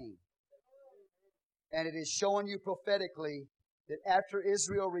the scene. And it is showing you prophetically that after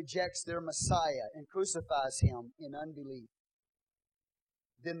Israel rejects their Messiah and crucifies him in unbelief,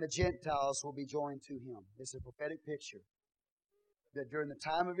 then the Gentiles will be joined to him. This is a prophetic picture. That during the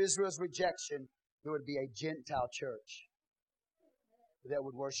time of Israel's rejection, there would be a Gentile church that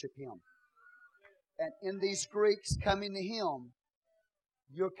would worship him. And in these Greeks coming to him,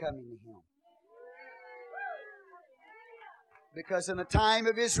 you're coming to him. Because in the time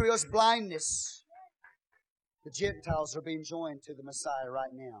of Israel's blindness, the Gentiles are being joined to the Messiah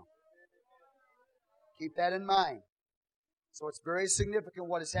right now. Keep that in mind. So it's very significant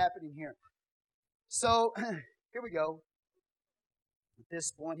what is happening here. So, here we go. At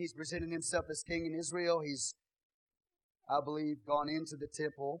this point, he's presenting himself as king in Israel. He's, I believe, gone into the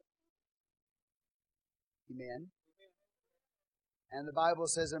temple. Amen. And the Bible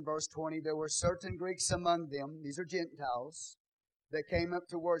says in verse 20, there were certain Greeks among them, these are Gentiles, that came up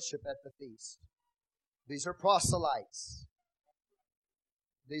to worship at the feast. These are proselytes.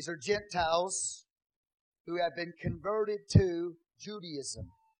 These are Gentiles who have been converted to Judaism.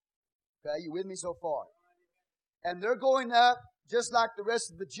 Okay, you with me so far? And they're going up, just like the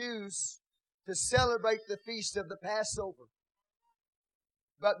rest of the Jews, to celebrate the feast of the Passover.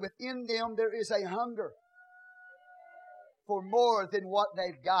 But within them there is a hunger for more than what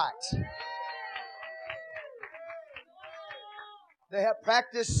they've got. They have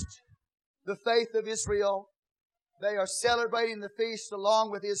practiced the faith of Israel. They are celebrating the feast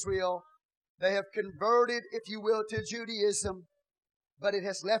along with Israel. They have converted, if you will, to Judaism, but it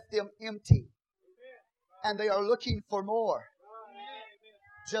has left them empty. And they are looking for more.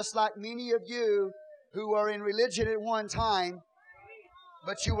 Just like many of you who were in religion at one time,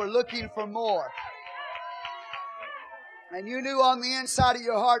 but you were looking for more. And you knew on the inside of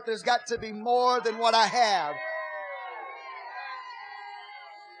your heart there's got to be more than what I have.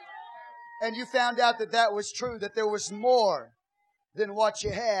 And you found out that that was true, that there was more than what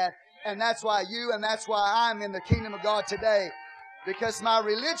you had. And that's why I'm in the kingdom of God today. Because my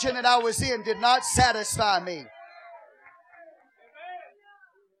religion that I was in did not satisfy me.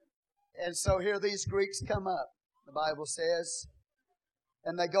 And so here these Greeks come up, the Bible says,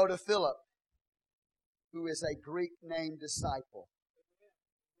 and they go to Philip. who is a Greek name disciple.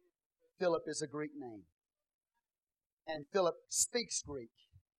 Philip is a Greek name. And Philip speaks Greek.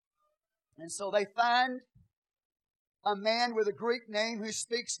 And so they find a man with a Greek name who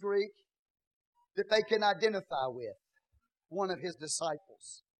speaks Greek that they can identify with, one of his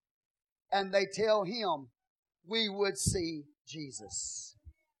disciples. And they tell him, we would see Jesus.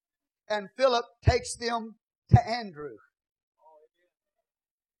 And Philip takes them to Andrew.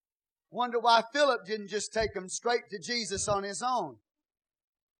 Wonder why Philip didn't just take them straight to Jesus on his own.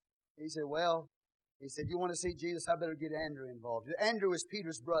 He said, you want to see Jesus? I better get Andrew involved. Andrew is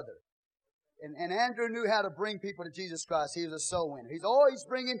Peter's brother. And Andrew knew how to bring people to Jesus Christ. He was a soul winner. He's always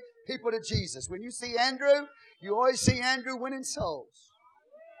bringing people to Jesus. When you see Andrew, you always see Andrew winning souls.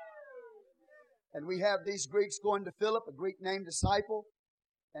 And we have these Greeks going to Philip, a Greek named disciple.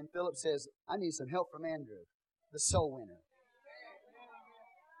 And Philip says, I need some help from Andrew, the soul winner.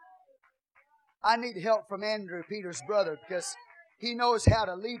 I need help from Andrew, Peter's brother, because he knows how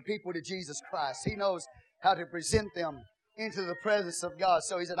to lead people to Jesus Christ. He knows how to present them into the presence of God.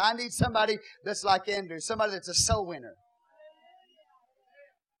 So he said, I need somebody that's like Andrew, somebody that's a soul winner.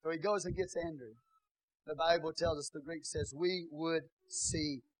 So he goes and gets Andrew. The Bible tells us, the Greek says, we would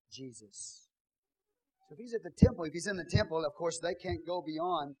see Jesus. So if he's at the temple, if he's in the temple, of course, they can't go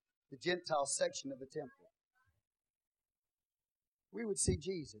beyond the Gentile section of the temple. We would see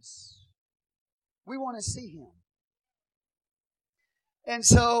Jesus. We want to see Him. And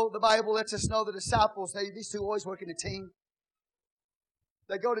so the Bible lets us know the disciples, these two always work in a team.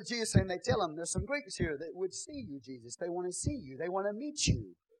 They go to Jesus and they tell him, there's some Greeks here that would see you, Jesus. They want to see you. They want to meet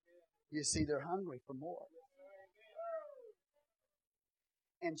you. You see, they're hungry for more.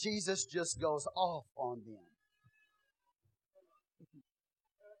 And Jesus just goes off on them.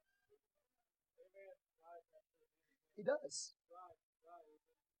 He does.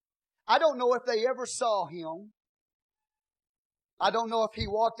 I don't know if they ever saw Him. I don't know if He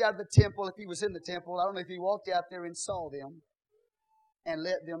walked out of the temple, if He was in the temple. I don't know if He walked out there and saw them and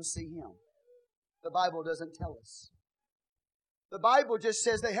let them see Him. The Bible doesn't tell us. The Bible just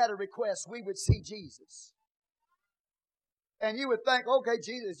says they had a request. We would see Jesus. And you would think, okay,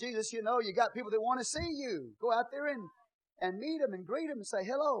 Jesus, you know, you got people that want to see you. Go out there and meet them and greet them and say,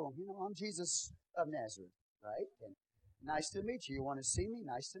 hello, you know, I'm Jesus of Nazareth, right? And nice to meet you. You want to see me?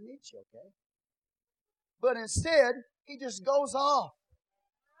 Nice to meet you, okay? But instead, He just goes off.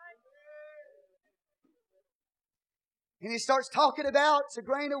 And He starts talking about it's a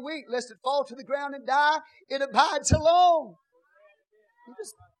grain of wheat, lest it fall to the ground and die. It abides alone.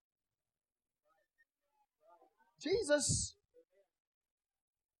 Jesus,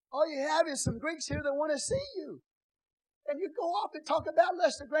 all you have is some Greeks here that want to see you. And you go off and talk about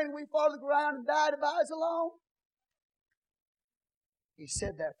lest the grain of wheat fall to the ground and die, it abides alone. He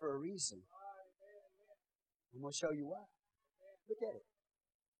said that for a reason. I'm going to show you why. Look at it.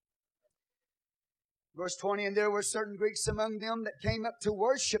 Verse 20, and there were certain Greeks among them that came up to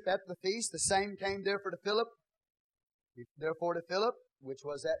worship at the feast. The same came therefore to Philip, which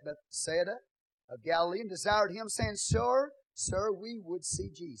was at Bethsaida of Galilee, and desired him, saying, Sir, we would see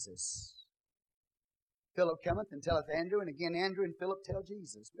Jesus. Philip cometh and telleth Andrew, and again Andrew and Philip tell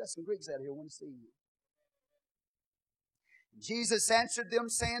Jesus. We've got some Greeks out here who want to see you. Jesus answered them,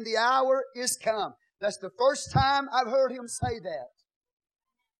 saying, the hour is come. That's the first time I've heard Him say that.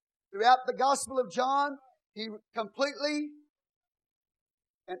 Throughout the Gospel of John, He completely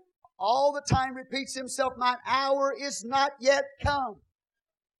and all the time repeats Himself, mine hour is not yet come.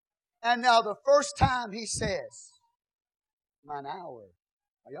 And now the first time He says, mine hour,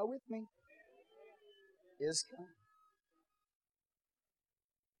 are y'all with me? Is come.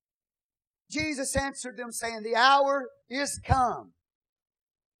 Jesus answered them, saying, the hour is come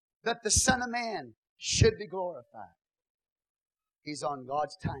that the Son of Man should be glorified. He's on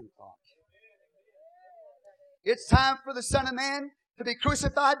God's time clock. It's time for the Son of Man to be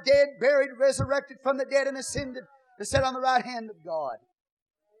crucified, dead, buried, resurrected from the dead, and ascended to sit on the right hand of God.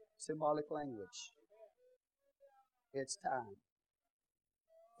 Symbolic language. It's time.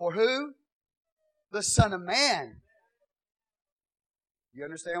 For who? The Son of Man. You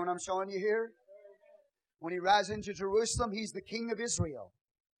understand what I'm showing you here? When He rises into Jerusalem, He's the King of Israel.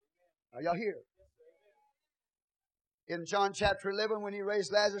 Are y'all here? In John chapter 11, when He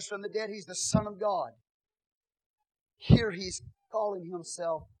raised Lazarus from the dead, He's the Son of God. Here He's calling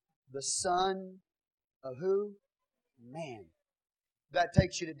Himself the Son of who? Man. That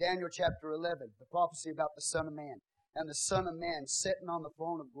takes you to Daniel chapter 11, the prophecy about the Son of Man. And the Son of Man sitting on the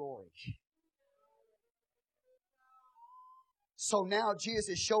throne of glory. So now Jesus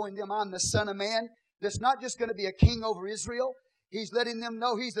is showing them, I'm the Son of Man. That's not just going to be a king over Israel. He's letting them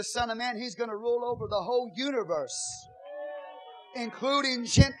know He's the Son of Man. He's going to rule over the whole universe, including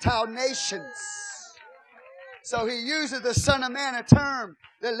Gentile nations. So He uses the Son of Man, a term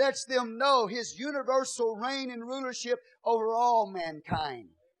that lets them know His universal reign and rulership over all mankind.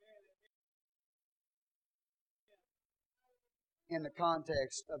 In the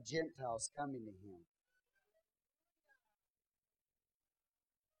context of Gentiles coming to Him.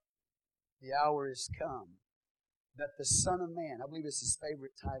 The hour is come that the Son of Man, I believe it's His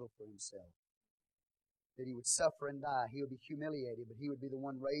favorite title for Himself, that He would suffer and die. He would be humiliated, but He would be the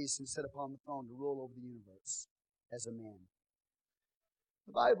one raised and set upon the throne to rule over the universe as a man.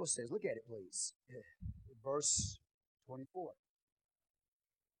 The Bible says, look at it please, verse 24.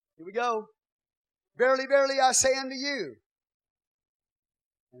 Here we go. Verily, verily, I say unto you.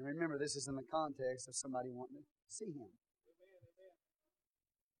 And remember, this is in the context of somebody wanting to see Him.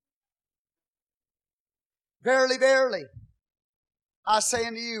 Verily, verily, I say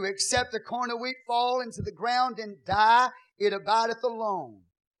unto you, except a corn of wheat fall into the ground and die, it abideth alone.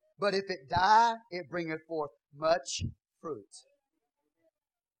 But if it die, it bringeth forth much fruit.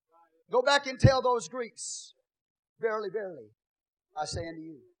 Go back and tell those Greeks, verily, verily, I say unto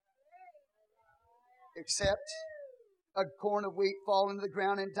you, except a corn of wheat fall into the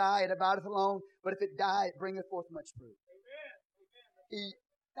ground and die, it abideth alone. But if it die, it bringeth forth much fruit.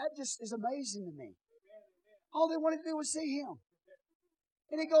 That just is amazing to me. All they wanted to do was see Him.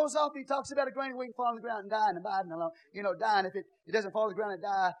 And He goes off and He talks about a grain of wheat falling on the ground and dying and abiding alone. You know, dying, if it doesn't fall on the ground and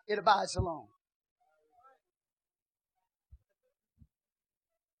die, it abides alone.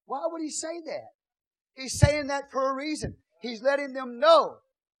 Why would He say that? He's saying that for a reason. He's letting them know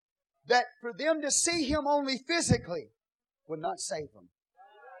that for them to see Him only physically would not save them.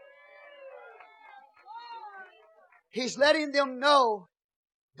 He's letting them know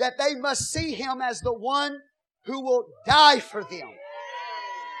that they must see Him as the one who will die for them.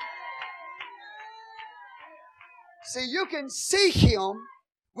 See, you can see Him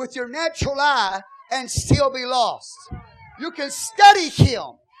with your natural eye and still be lost. You can study Him.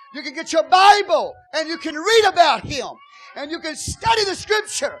 You can get your Bible and you can read about Him. And you can study the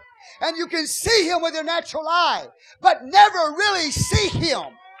Scripture. And you can see Him with your natural eye, but never really see Him.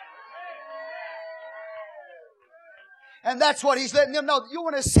 And that's what He's letting them know. You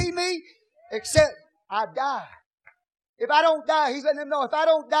want to see me? Except I die. If I don't die, He's letting them know, if I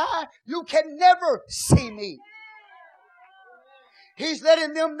don't die, you can never see me. He's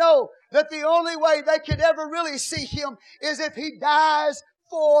letting them know that the only way they could ever really see Him is if He dies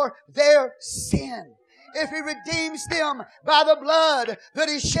for their sin. If He redeems them by the blood that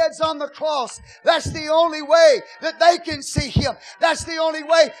He sheds on the cross, that's the only way that they can see Him. That's the only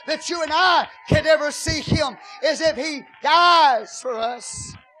way that you and I can ever see Him, is if He dies for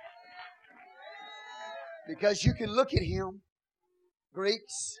us. Because you can look at Him,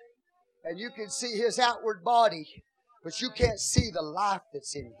 Greeks, and you can see His outward body, but you can't see the life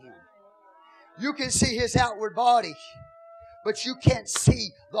that's in Him. You can see His outward body, but you can't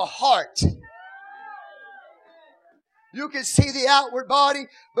see the heart. You can see the outward body,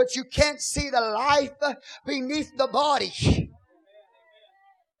 but you can't see the life beneath the body.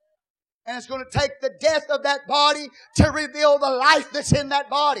 And it's going to take the death of that body to reveal the life that's in that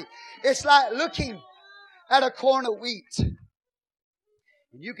body. It's like looking at a corn of wheat. And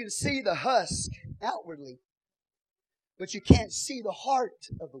you can see the husk outwardly, but you can't see the heart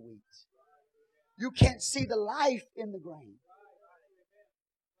of the wheat. You can't see the life in the grain.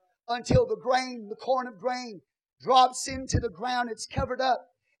 Until the grain, the corn of grain, drops into the ground, it's covered up,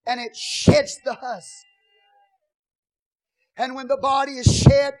 and it sheds the husk. And when the body is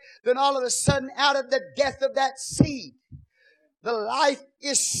shed, then all of a sudden, out of the death of that seed, the life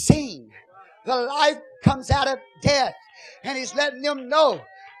is seen. The life comes out of death. And He's letting them know,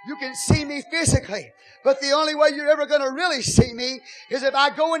 you can see me physically, but the only way you're ever going to really see me is if I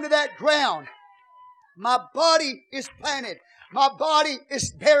go into that ground. My body is planted. My body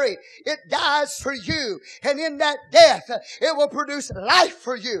is buried. It dies for you. And in that death, it will produce life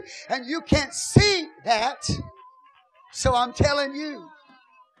for you. And you can't see that. So I'm telling you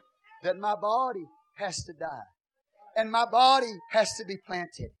that my body has to die. And my body has to be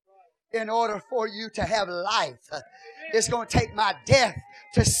planted in order for you to have life. It's going to take my death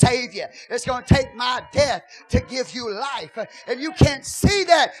to save you. It's going to take my death to give you life. And you can't see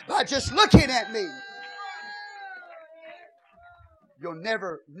that by just looking at me. You'll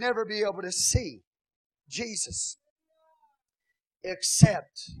never be able to see Jesus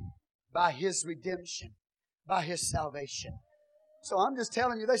except by His redemption, by His salvation. So I'm just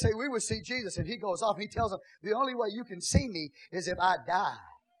telling you, they say we will see Jesus, and He goes off and He tells them, the only way you can see me is if I die.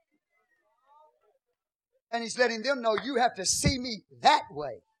 And He's letting them know you have to see me that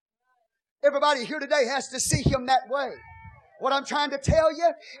way. Everybody here today has to see Him that way. What I'm trying to tell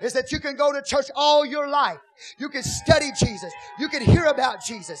you is that you can go to church all your life. You can study Jesus. You can hear about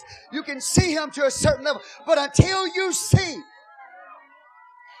Jesus. You can see Him to a certain level. But until you see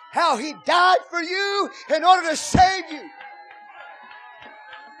how He died for you in order to save you,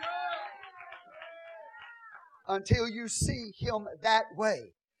 until you see Him that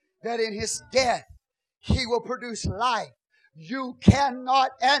way, that in His death He will produce life, you cannot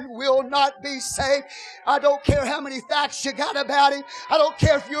and will not be saved. I don't care how many facts you got about Him. I don't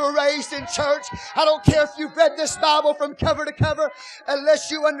care if you were raised in church. I don't care if you've read this Bible from cover to cover.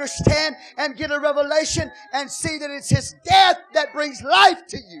 Unless you understand and get a revelation and see that it's His death that brings life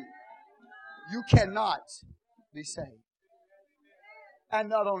to you, you cannot be saved. And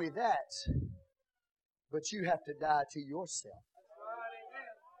not only that, but you have to die to yourself.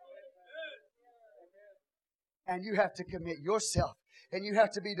 And you have to commit yourself. And you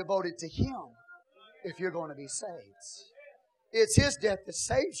have to be devoted to Him if you're going to be saved. It's His death that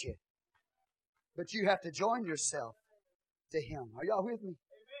saves you. But you have to join yourself to Him. Are y'all with me?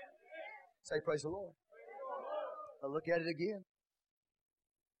 Say praise the Lord. I'll look at it again.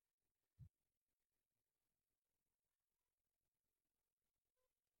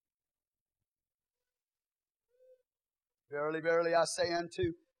 Verily, verily, I say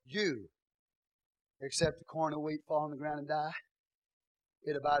unto you, except the corn of wheat fall on the ground and die,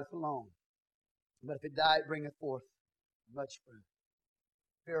 it abideth alone. But if it die, it bringeth forth much fruit.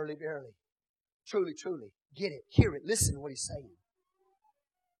 Verily, verily. Truly, truly. Get it. Hear it. Listen to what He's saying.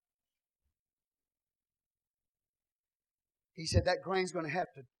 He said that grain's going to have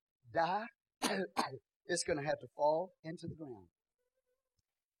to die. It's going to have to fall into the ground.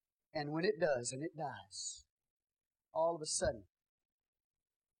 And when it does, and it dies, all of a sudden,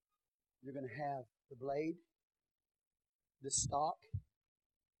 you're going to have the blade, the stalk,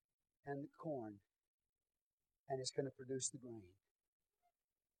 and the corn. And it's going to produce the grain.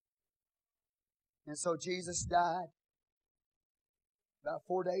 And so Jesus died. About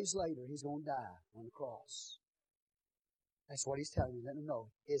 4 days later, He's going to die on the cross. That's what He's telling you. Let them know.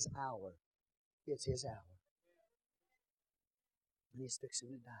 His hour. It's His hour. And He's fixing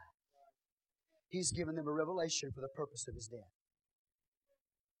to die. He's given them a revelation for the purpose of His death.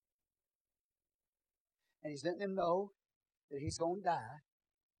 And He's letting them know that He's going to die,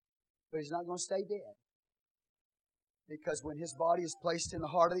 but He's not going to stay dead. Because when His body is placed in the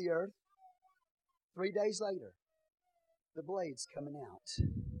heart of the earth, 3 days later, the blade's coming out.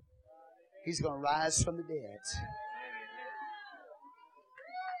 He's going to rise from the dead.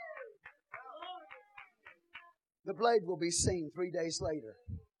 The blade will be seen 3 days later.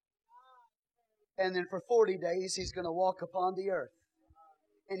 And then for 40 days, He's going to walk upon the earth.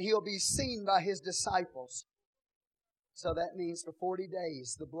 And He'll be seen by His disciples. So that means for 40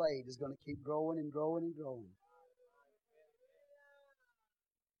 days, the blade is going to keep growing and growing and growing.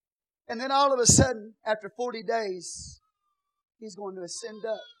 And then all of a sudden, after 40 days, He's going to ascend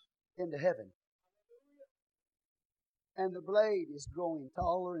up into heaven. And the blade is growing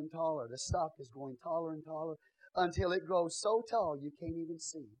taller and taller. The stalk is growing taller and taller until it grows so tall you can't even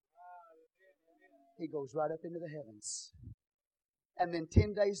see. He goes right up into the heavens. And then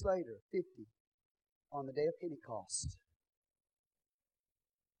 10 days later, 50, on the day of Pentecost,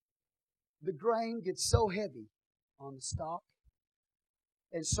 the grain gets so heavy on the stalk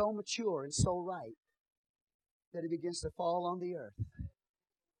and so mature and so ripe that it begins to fall on the earth.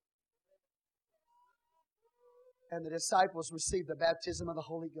 And the disciples received the baptism of the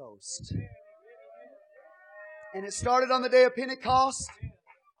Holy Ghost. And it started on the day of Pentecost.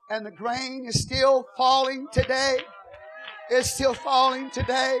 And the grain is still falling today. It's still falling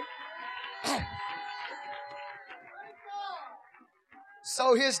today.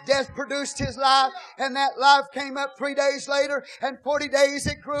 So His death produced His life, and that life came up 3 days later, and 40 days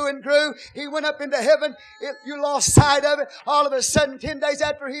it grew and grew. He went up into heaven. You lost sight of it. All of a sudden, 10 days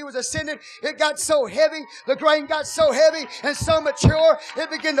after He was ascended, it got so heavy, the grain got so heavy and so mature,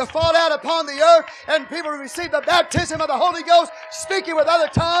 it began to fall out upon the earth, and people received the baptism of the Holy Ghost, speaking with other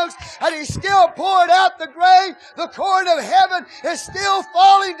tongues, and He still poured out the grain. The corn of heaven is still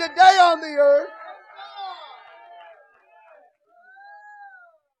falling today on the earth.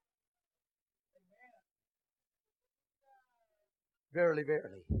 Verily,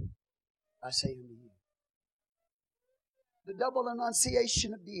 verily, I say unto you. The double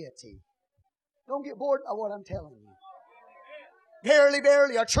enunciation of deity. Don't get bored by what I'm telling you. Verily,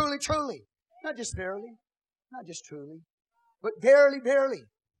 verily, or truly, truly. Not just verily, not just truly, but verily, verily.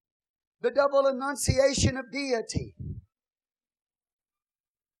 The double enunciation of deity.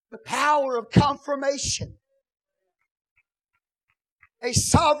 The power of confirmation A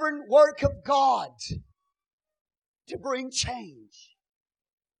sovereign work of God to bring change.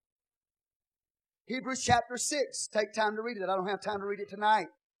 Hebrews chapter 6. Take time to read it. I don't have time to read it tonight.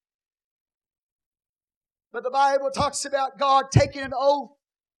 But the Bible talks about God taking an oath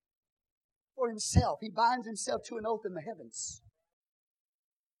for Himself. He binds Himself to an oath in the heavens.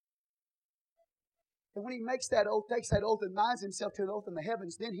 And when He makes that oath, takes that oath and binds Himself to an oath in the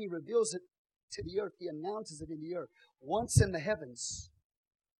heavens, then He reveals it to the earth. He announces it in the earth. Once in the heavens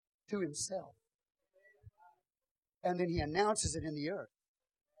to Himself. And then He announces it in the earth.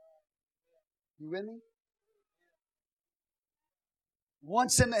 You with me?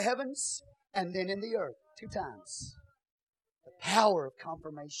 Once in the heavens and then in the earth. 2 times. The power of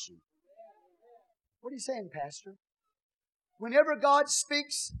confirmation. What are you saying, Pastor? Whenever God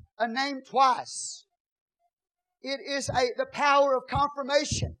speaks a name twice, it is the power of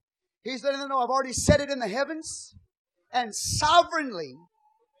confirmation. He's letting them know, I've already said it in the heavens, and sovereignly,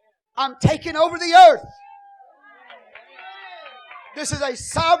 I'm taking over the earth. This is a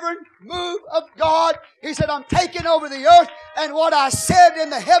sovereign move of God. He said, I'm taking over the earth, and what I said in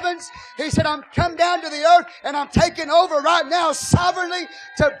the heavens, He said, I'm come down to the earth, and I'm taking over right now sovereignly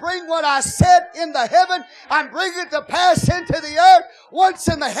to bring what I said in the heaven. I'm bringing it to pass into the earth, once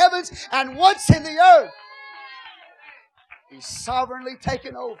in the heavens and once in the earth. He's sovereignly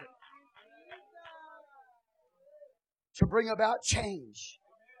taken over to bring about change.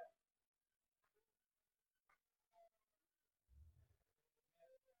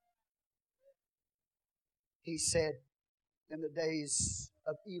 He said in the days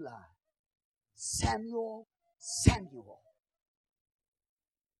of Eli, Samuel, Samuel.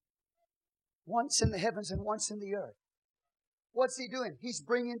 Once in the heavens and once in the earth. What's He doing? He's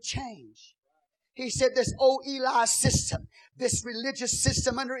bringing change. He said this old Eli system, this religious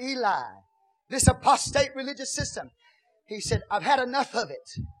system under Eli, this apostate religious system, He said, I've had enough of it.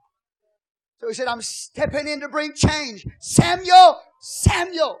 So He said, I'm stepping in to bring change. Samuel,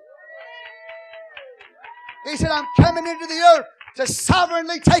 Samuel. He said, I'm coming into the earth to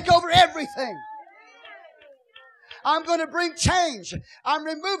sovereignly take over everything. I'm going to bring change. I'm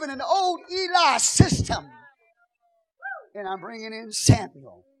removing an old Eli system. And I'm bringing in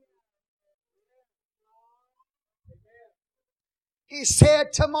Samuel. He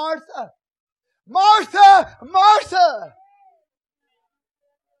said to Martha, Martha, Martha.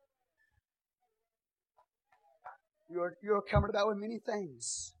 You're cumbered about with many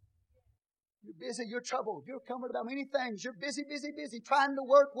things. You're busy, you're troubled, you're cumbered about many things. You're busy, busy, busy, trying to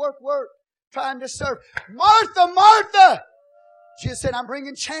work, trying to serve. Martha, Martha! Jesus said, I'm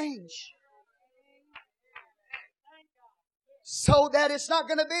bringing change. So that it's not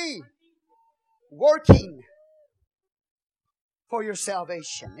going to be working for your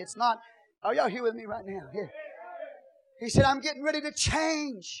salvation. It's not, are y'all here with me right now? Here. He said, I'm getting ready to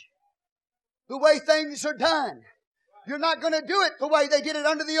change the way things are done. You're not going to do it the way they did it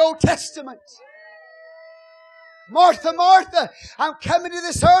under the Old Testament. Martha, Martha, I'm coming to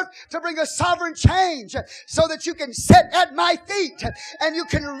this earth to bring a sovereign change so that you can sit at my feet and you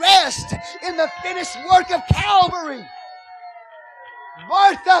can rest in the finished work of Calvary.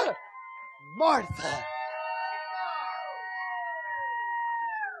 Martha, Martha.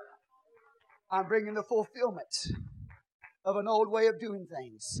 I'm bringing the fulfillment of an old way of doing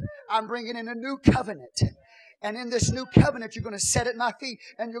things. I'm bringing in a new covenant. And in this new covenant, you're going to sit at my feet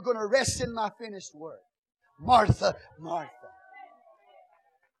and you're going to rest in my finished work. Martha, Martha.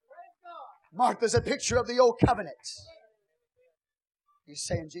 Martha's a picture of the old covenant. He's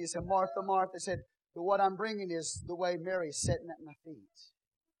saying, Jesus said, Martha, Martha. Said, but what I'm bringing is the way Mary's sitting at my feet.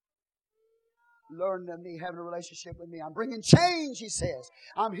 Learn of me, having a relationship with me. I'm bringing change, He says.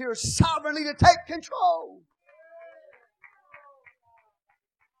 I'm here sovereignly to take control.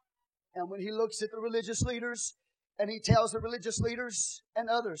 And when He looks at the religious leaders and He tells the religious leaders and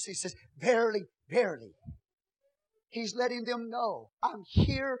others, He says, verily, verily. He's letting them know, I'm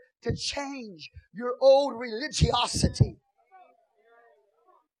here to change your old religiosity.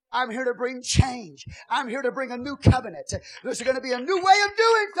 I'm here to bring change. I'm here to bring a new covenant. There's going to be a new way of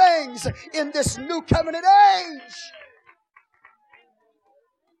doing things in this new covenant age.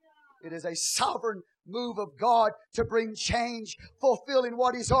 It is a sovereign move of God to bring change, fulfilling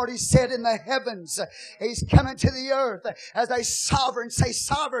what He's already said in the heavens. He's coming to the earth as a sovereign, say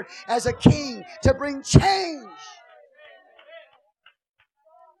sovereign, as a king to bring change.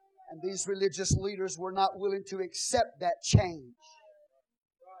 And these religious leaders were not willing to accept that change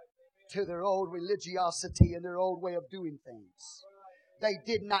to their old religiosity and their old way of doing things. They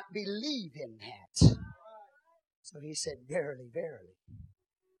did not believe in that. So He said, verily, verily,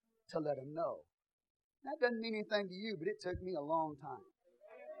 to let them know. That doesn't mean anything to you, but it took me a long time.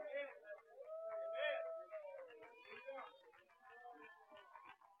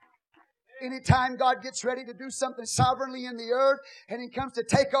 Anytime God gets ready to do something sovereignly in the earth, and He comes to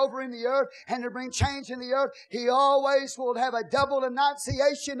take over in the earth and to bring change in the earth, He always will have a double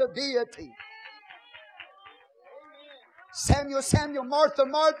enunciation of deity. Samuel, Samuel, Martha,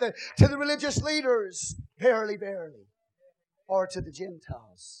 Martha, to the religious leaders, verily, verily. Or to the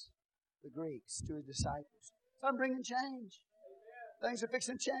Gentiles, the Greeks, to His disciples. So I'm bringing change. Things are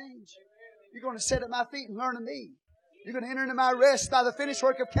fixing to change. You're going to sit at my feet and learn of me. You're going to enter into my rest by the finished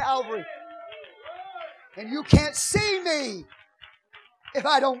work of Calvary. And you can't see me if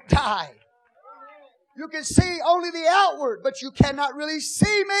I don't die. You can see only the outward, but you cannot really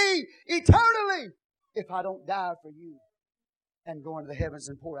see me eternally if I don't die for you and go into the heavens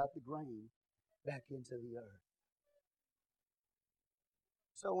and pour out the grain back into the earth.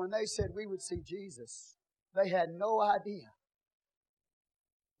 So when they said we would see Jesus, they had no idea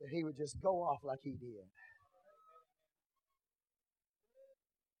that He would just go off like He did.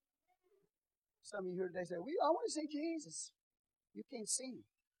 Some of you here today say, I want to see Jesus. You can't see Him.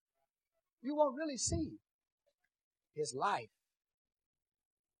 You won't really see His life.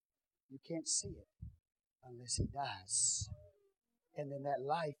 You can't see it unless He dies. And then that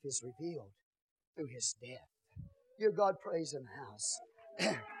life is revealed through His death. Give God praise in the house.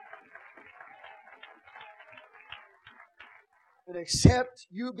 But except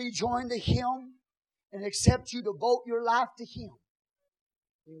you be joined to Him, and except you devote your life to Him,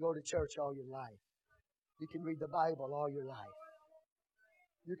 you can go to church all your life. You can read the Bible all your life.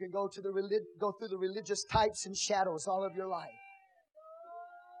 You can go through the religious types and shadows all of your life.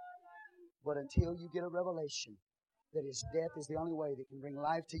 But until you get a revelation that His death is the only way that can bring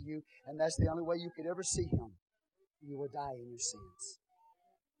life to you, and that's the only way you could ever see Him, you will die in your sins.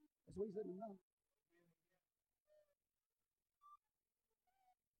 That's what He's letting them know.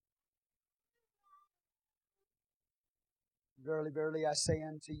 Verily, verily, I say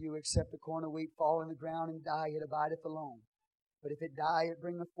unto you, except the corn of wheat fall in the ground and die, it abideth alone. But if it die, it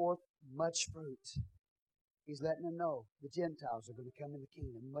bringeth forth much fruit. He's letting them know the Gentiles are going to come in the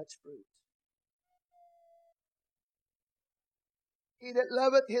kingdom, much fruit. He that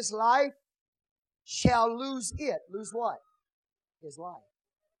loveth his life shall lose it. Lose what? His life.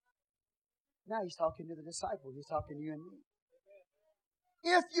 Now He's talking to the disciples. He's talking to you and me.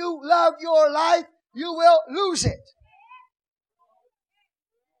 If you love your life, you will lose it.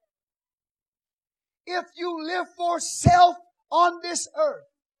 If you live for self on this earth,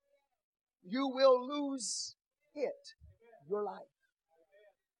 you will lose it, your life.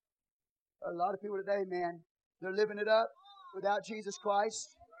 A lot of people today, man, they're living it up without Jesus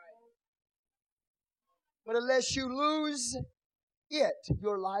Christ. But unless you lose it,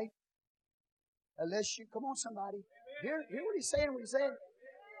 your life, come on somebody, hear what He's saying,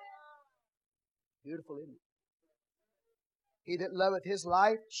 Beautiful, isn't it? He that loveth his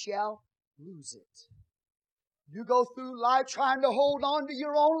life shall lose it. You go through life trying to hold on to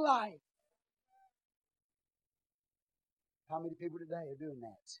your own life. How many people today are doing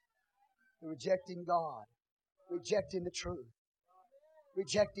that? They're rejecting God, rejecting the truth,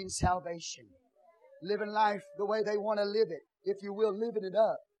 rejecting salvation, living life the way they want to live it, if you will, living it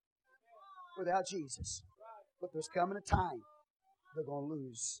up without Jesus. But there's coming a time they're going to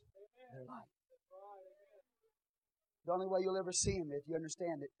lose their life. The only way you'll ever see Him if you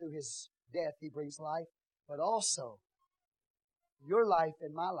understand that through His death He brings life, but also your life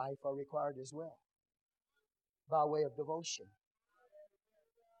and my life are required as well by way of devotion.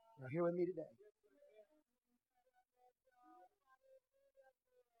 Now hear with me today.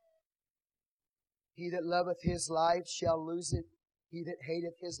 He that loveth his life shall lose it. He that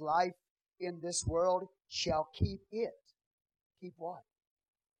hateth his life in this world shall keep it. Keep what?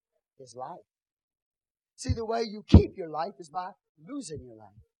 His life. See, the way you keep your life is by losing your life.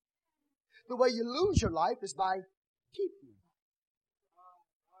 The way you lose your life is by keeping your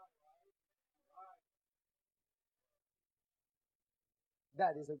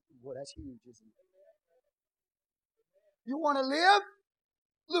life. That's huge, isn't it? You want to live?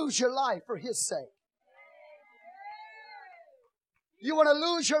 Lose your life for His sake. You want to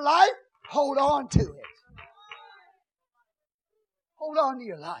lose your life? Hold on to it. Hold on to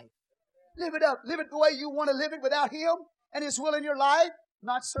your life. Live it up. Live it the way you want to live it without Him and His will in your life,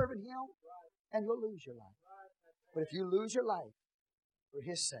 not serving Him, and you'll lose your life. But if you lose your life for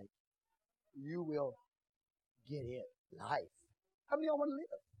His sake, you will get it. Life. How many of y'all want to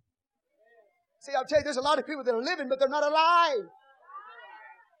live? See, I'll tell you, there's a lot of people that are living, but they're not alive.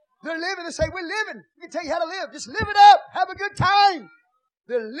 They're living. They say, we're living. We can tell you how to live. Just live it up. Have a good time.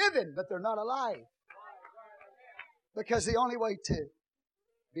 They're living, but they're not alive. Because the only way to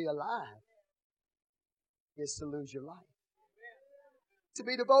be alive is to lose your life. to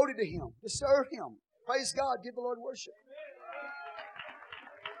be devoted to Him, to serve Him. Praise God. Give the Lord worship.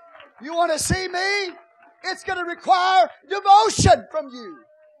 You want to see me? It's going to require devotion from you.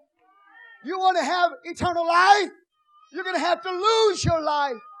 You want to have eternal life? You're going to have to lose your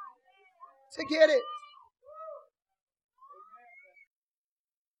life to get it.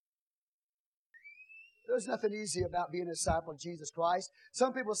 There's nothing easy about being a disciple of Jesus Christ.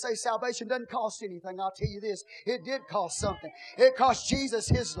 Some people say salvation doesn't cost anything. I'll tell you this. It did cost something. It cost Jesus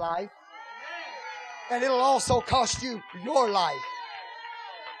His life. And it'll also cost you your life.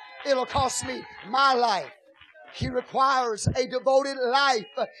 It'll cost me my life. He requires a devoted life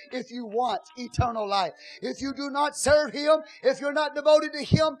if you want eternal life. If you do not serve Him, if you're not devoted to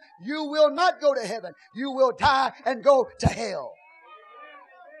Him, you will not go to heaven. You will die and go to hell.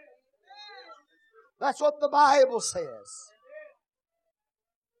 That's what the Bible says.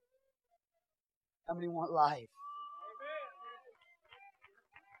 How many want life?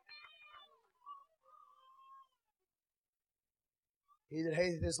 He that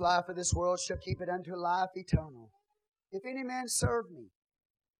hateth his life of this world shall keep it unto life eternal. If any man serve me,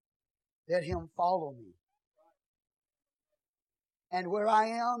 let him follow me. And where I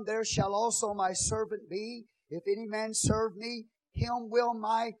am, there shall also my servant be. If any man serve me, him will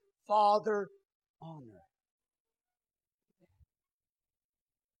my Father honor.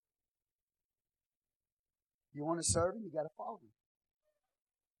 You want to serve Him, you got to follow Him.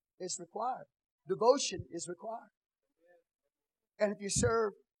 It's required. Devotion is required. And if you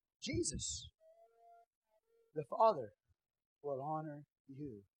serve Jesus, the Father will honor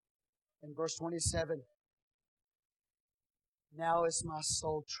you. In verse 27, now is my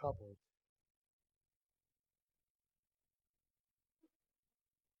soul troubled.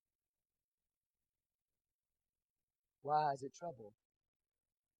 Why is it troubled?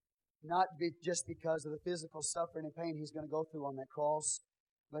 Not just because of the physical suffering and pain He's going to go through on that cross,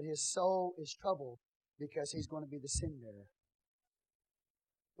 but His soul is troubled because He's going to be the sin bearer.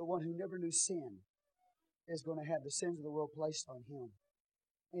 The one who never knew sin is going to have the sins of the world placed on Him.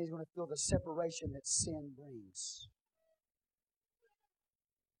 And He's going to feel the separation that sin brings.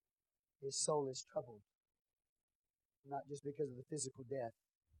 His soul is troubled. Not just because of the physical death,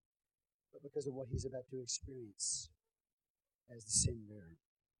 but because of what He's about to experience as the sin bearer.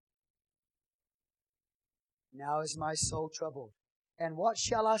 Now is my soul troubled. And what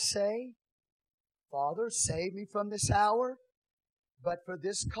shall I say? Father, save me from this hour. But for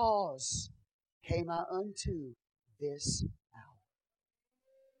this cause came I unto this hour.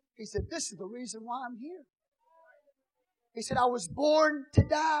 He said, this is the reason why I'm here. He said, I was born to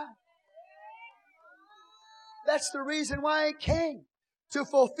die. That's the reason why I came. To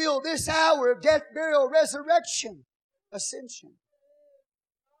fulfill this hour of death, burial, resurrection, ascension.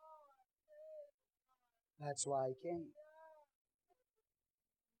 That's why He came.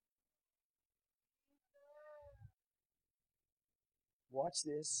 Watch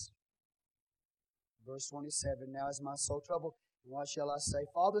this. Verse 27, now is my soul troubled. And what shall I say?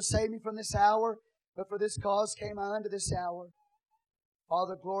 Father, save me from this hour. But for this cause came I unto this hour.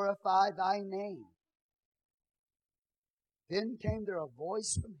 Father, glorify Thy name. Then came there a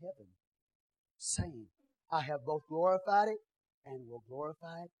voice from heaven, saying, I have both glorified it and will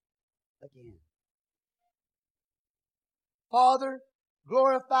glorify it again. Father,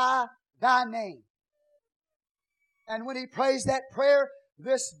 glorify Thy name. And when he prays that prayer,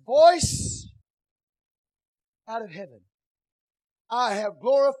 this voice out of heaven, I have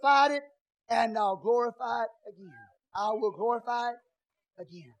glorified it and I'll glorify it again. I will glorify it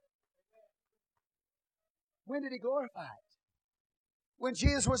again. When did He glorify it? When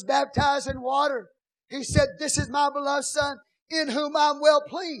Jesus was baptized in water, He said, this is my beloved Son in whom I'm well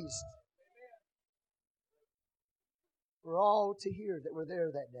pleased. We're all to hear that were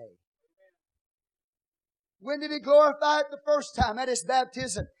there that day. When did He glorify it? The first time at His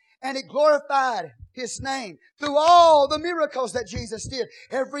baptism. And He glorified His name through all the miracles that Jesus did.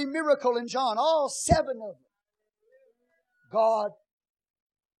 Every miracle in John, all 7 of them. God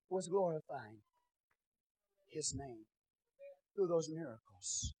was glorifying His name through those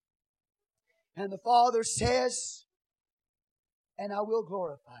miracles. And the Father says, and I will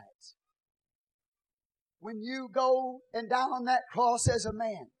glorify it. When you go and die on that cross as a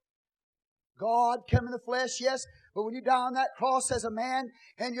man, God come in the flesh, yes, but when you die on that cross as a man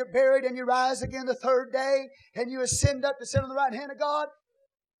and you're buried and you rise again the third day and you ascend up to sit on the right hand of God,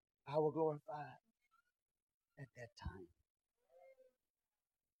 I will glorify it at that time.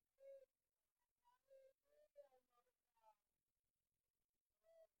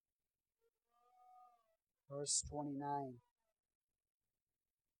 Verse 29.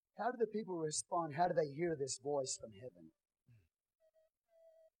 How do the people respond? How do they hear this voice from heaven?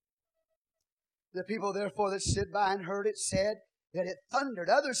 The people therefore that stood by and heard it said that it thundered.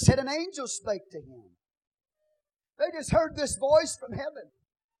 Others said an angel spake to him. They just heard this voice from heaven.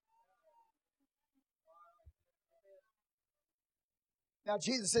 Now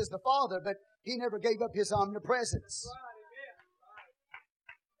Jesus is the Father, but He never gave up His omnipresence.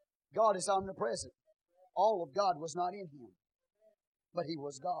 God is omnipresent. All of God was not in Him, but He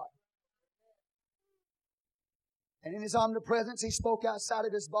was God. And in His omnipresence, He spoke outside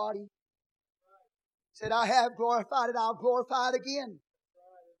of His body. Said, I have glorified it, I'll glorify it again.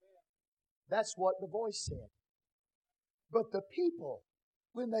 That's what the voice said. But the people,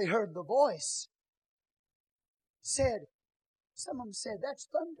 when they heard the voice, said, some of them said, that's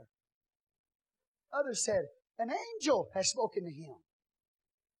thunder. Others said, an angel has spoken to him.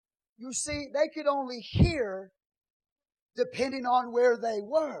 You see, they could only hear depending on where they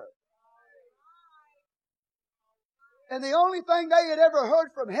were. And the only thing they had ever heard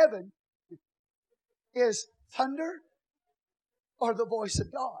from heaven is thunder or the voice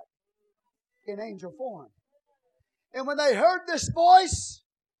of God in angel form. And when they heard this voice,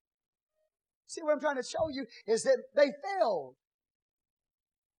 see what I'm trying to show you is that they failed.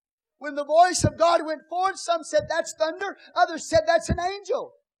 When the voice of God went forth, some said that's thunder, others said that's an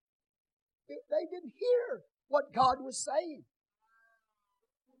angel. They didn't hear what God was saying.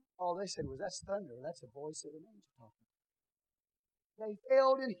 All they said was, that's thunder, that's the voice of an angel talking. They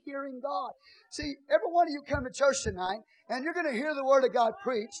failed in hearing God. See, every one of you come to church tonight, and you're going to hear the Word of God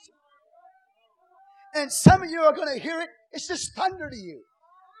preached. And some of you are going to hear it, it's just thunder to you.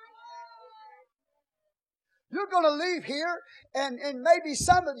 You're going to leave here, and maybe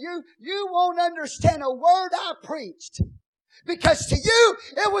some of you, you won't understand a word I preached. Because to you,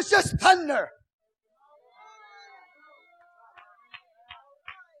 it was just thunder.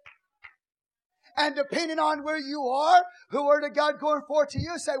 And depending on where you are, the Word of God going forth to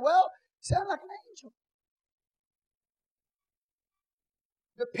you, say, well, sound like an angel.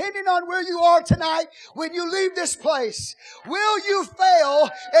 Depending on where you are tonight, when you leave this place, will you fail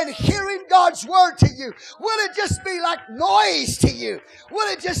in hearing God's Word to you? Will it just be like noise to you?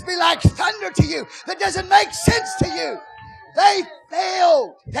 Will it just be like thunder to you that doesn't make sense to you? They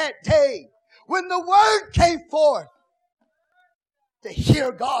failed that day when the Word came forth to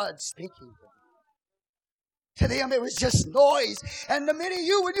hear God speaking. To them, it was just noise. And to many of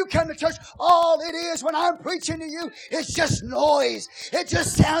you, when you come to church, all it is when I'm preaching to you is just noise. It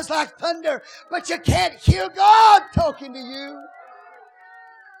just sounds like thunder. But you can't hear God talking to you.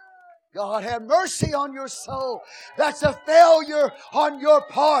 God have mercy on your soul. That's a failure on your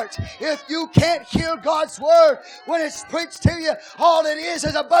part. If you can't hear God's Word when it's preached to you, all it is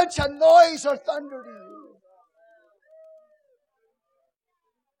a bunch of noise or thunder to you.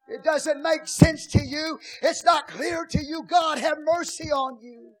 It doesn't make sense to you. It's not clear to you. God have mercy on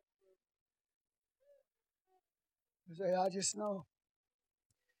you. You say, I just know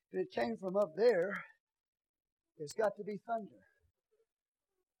if it came from up there, it's got to be thunder.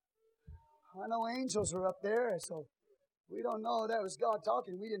 I know angels are up there, so we don't know that was God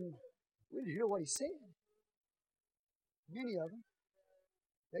talking. We didn't hear what He said. Many of them,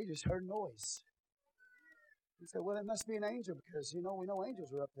 they just heard noise. He said, well, it must be an angel because, we know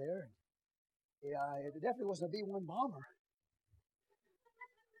angels are up there. Yeah, it definitely wasn't a B-1 bomber.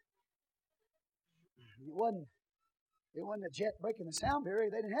 It wasn't a jet breaking the sound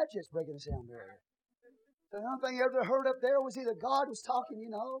barrier. They didn't have jets breaking the sound barrier. The only thing you ever heard up there was either God was talking,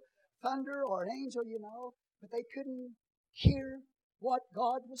 thunder or an angel, but they couldn't hear what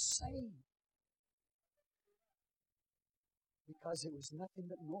God was saying. Because it was nothing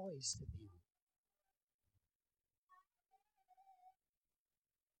but noise to them.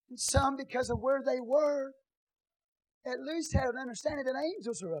 And some, because of where they were, at least had an understanding that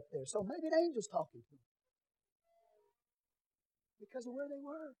angels are up there. So maybe an angel's talking to them. Because of where they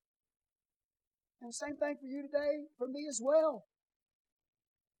were. And the same thing for you today, for me as well.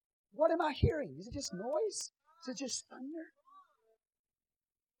 What am I hearing? Is it just noise? Is it just thunder?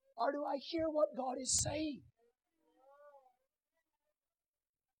 Or do I hear what God is saying?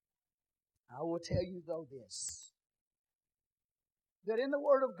 I will tell you, though, this. That in the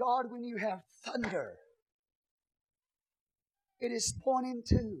Word of God, when you have thunder, it is pointing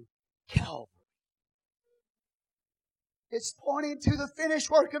to Calvary. It's pointing to the finished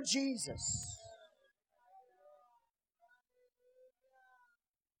work of Jesus.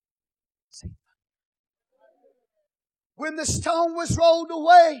 When the stone was rolled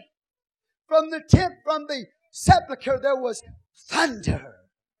away from the sepulchre, there was thunder.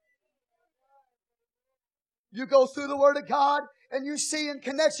 You go through the Word of God, and you see in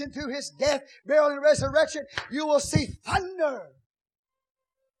connection to His death, burial, and resurrection, you will see thunder.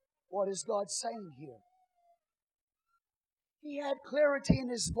 What is God saying here? He had clarity in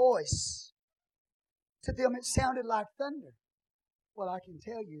His voice. To them it sounded like thunder. Well, I can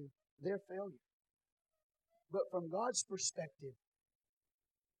tell you, they're failure. But from God's perspective,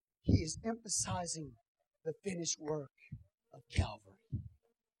 He is emphasizing the finished work of Calvary.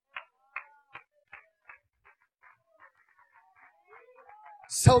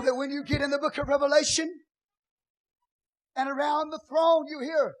 So that when you get in the book of Revelation, and around the throne you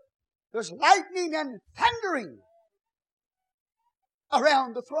hear there's lightning and thundering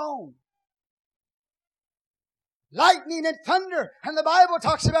around the throne. Lightning and thunder. And the Bible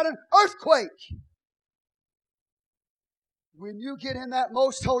talks about an earthquake. When you get in that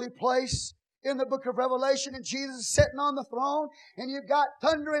most holy place in the book of Revelation and Jesus is sitting on the throne and you've got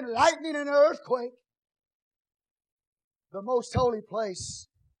thunder and lightning and an earthquake, the most holy place,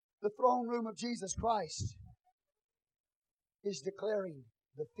 the throne room of Jesus Christ, is declaring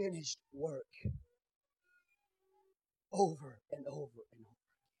the finished work over and over and over.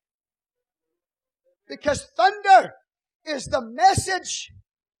 Because thunder is the message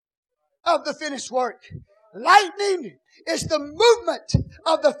of the finished work. Lightning is the movement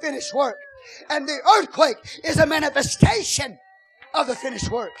of the finished work. And the earthquake is a manifestation of the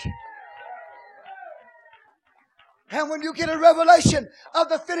finished work. And when you get a revelation of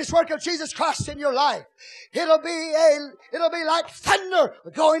the finished work of Jesus Christ in your life, it'll be like thunder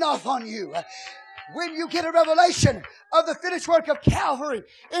going off on you. When you get a revelation of the finished work of Calvary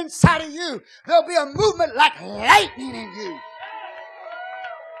inside of you, there'll be a movement like lightning in you.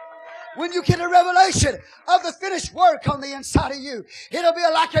 When you get a revelation of the finished work on the inside of you, it'll be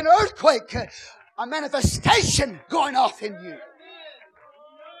like an earthquake, a manifestation going off in you.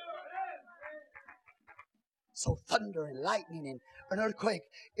 So thunder and lightning and an earthquake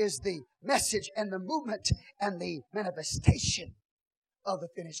is the message and the movement and the manifestation of the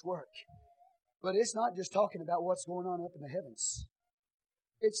finished work. But it's not just talking about what's going on up in the heavens.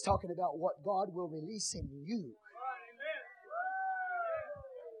 It's talking about what God will release in you.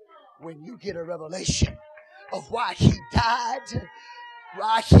 When you get a revelation of why He died,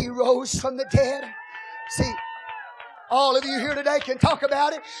 why He rose from the dead. See, all of you here today can talk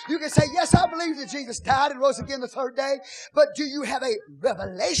about it. You can say, yes, I believe that Jesus died and rose again the third day. But do you have a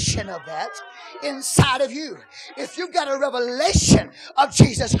revelation of that inside of you? If you've got a revelation of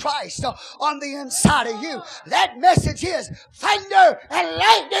Jesus Christ on the inside of you, that message is thunder and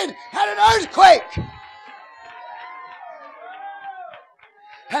lightning and an earthquake.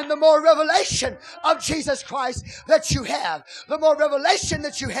 And the more revelation of Jesus Christ that you have, the more revelation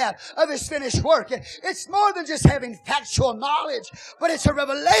that you have of His finished work. It's more than just having factual knowledge, but it's a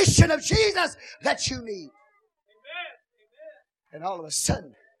revelation of Jesus that you need. And all of a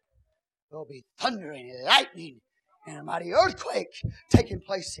sudden, there'll be thundering and lightning and a mighty earthquake taking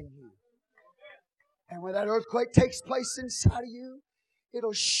place in you. And when that earthquake takes place inside of you,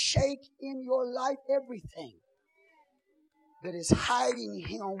 it'll shake in your life everything that is hiding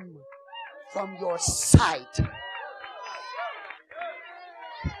Him from your sight.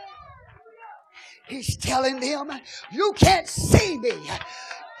 He's telling them, you can't see me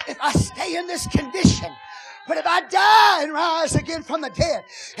if I stay in this condition. But if I die and rise again from the dead,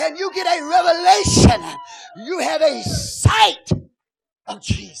 and you get a revelation, you have a sight of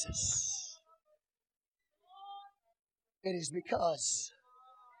Jesus. It is because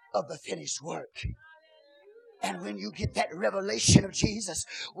of the finished work. And when you get that revelation of Jesus,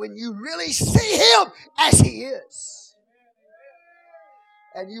 when you really see Him as He is,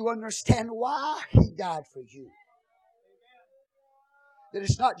 and you understand why He died for you, that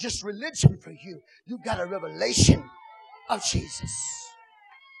it's not just religion for you, you've got a revelation of Jesus.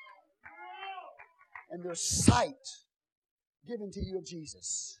 And there's sight given to you of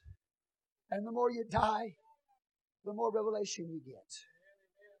Jesus. And the more you die, the more revelation you get.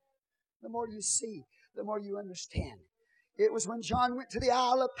 The more you see, the more you understand. It was when John went to the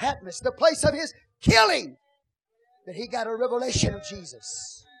Isle of Patmos, the place of his killing, that he got a revelation of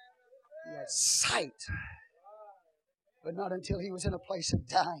Jesus. He had sight, but not until he was in a place of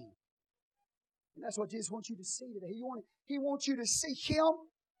dying. And that's what Jesus wants you to see today. He wants you to see Him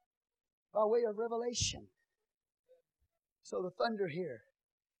by way of revelation. So the thunder here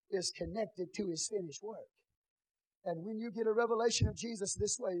is connected to His finished work. And when you get a revelation of Jesus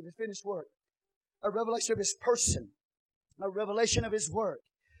this way, the finished work, a revelation of His person, a revelation of His work,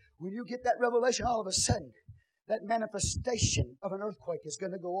 when you get that revelation, all of a sudden, that manifestation of an earthquake is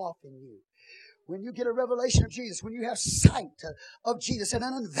going to go off in you. When you get a revelation of Jesus, when you have sight of Jesus and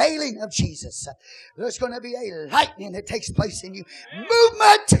an unveiling of Jesus, there's going to be a lightning that takes place in you.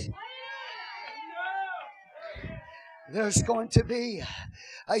 Movement! There's going to be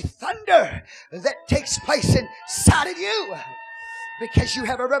a thunder that takes place inside of you because you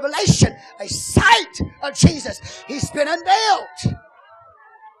have a revelation, a sight of Jesus. He's been unveiled.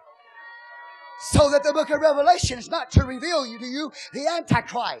 So that the book of Revelation is not to reveal you to you the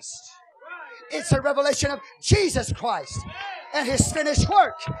Antichrist. It's a revelation of Jesus Christ and His finished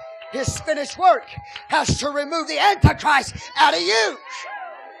work. His finished work has to remove the Antichrist out of you.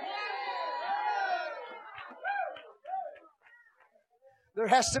 There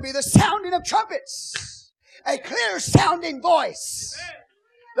has to be the sounding of trumpets. A clear sounding voice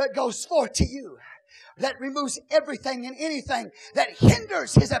that goes forth to you. That removes everything and anything that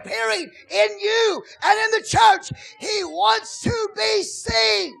hinders His appearing in you and in the church. He wants to be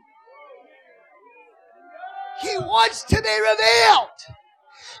seen. He wants to be revealed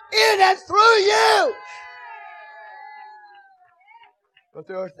in and through you. But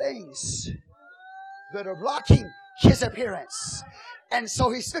there are things that are blocking His appearance. And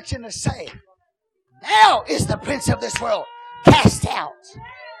so He's fixing to say, now is the prince of this world cast out.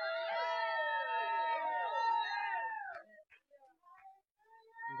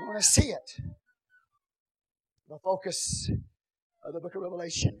 You're going to see it. The focus of the book of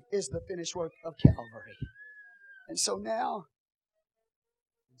Revelation is the finished work of Calvary. And so now,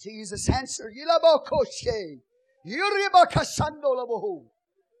 Jesus answered,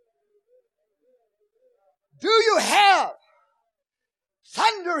 do you have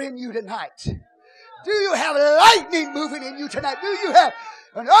thunder in you tonight? Do you have lightning moving in you tonight? Do you have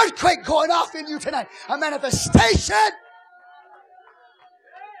an earthquake going off in you tonight? A manifestation?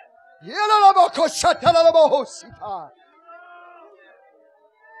 He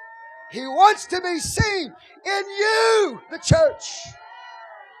wants to be seen in you, the church.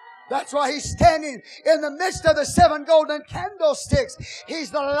 That's why He's standing in the midst of the 7 golden candlesticks.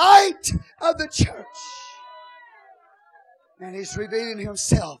 He's the light of the church. And He's revealing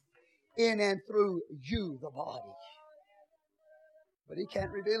Himself in and through you, the body. But He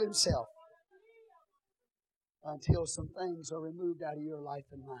can't reveal Himself until some things are removed out of your life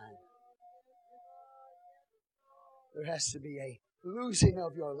and mine. There has to be a losing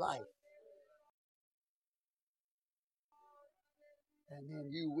of your life. And then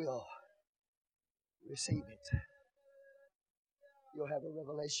you will receive it. You'll have a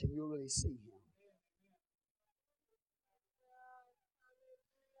revelation. You'll really see Him.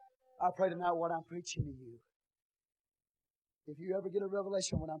 I pray tonight what I'm preaching to you. If you ever get a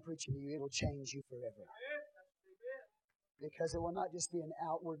revelation when I'm preaching to you, it'll change you forever. Because it will not just be an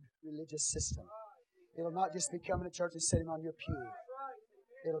outward religious system. It'll not just be coming to church and sitting on your pew.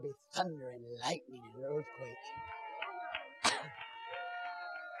 It'll be thunder and lightning and an earthquake.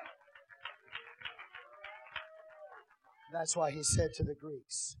 That's why He said to the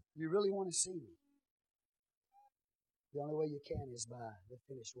Greeks, you really want to see me? The only way you can is by the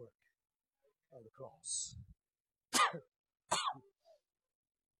finished work of the cross.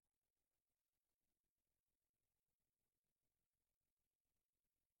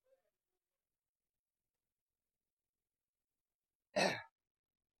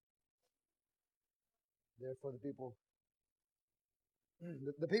 Therefore the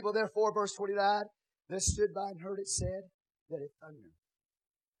people therefore, verse 49, they stood by and heard it said that it thundered.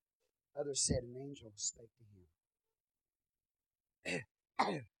 Others said an angel spake to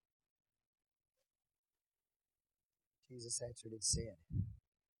him. Jesus answered and said,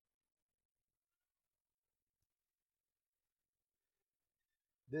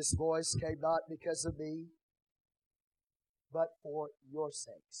 this voice came not because of me, but for your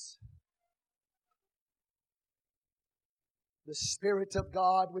sakes. The Spirit of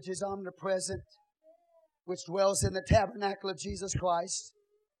God, which is omnipresent, which dwells in the tabernacle of Jesus Christ,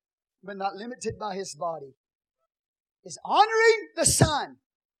 but not limited by His body, is honoring the Son.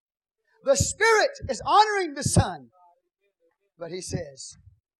 The Spirit is honoring the Son. But He says,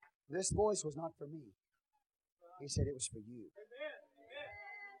 this voice was not for me. He said it was for you.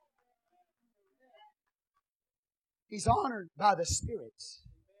 He's honored by the Spirit.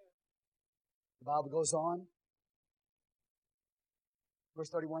 The Bible goes on. Verse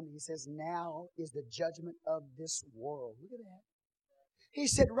 31, He says, now is the judgment of this world. Look at that. He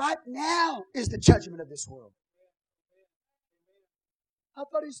said, right now is the judgment of this world. I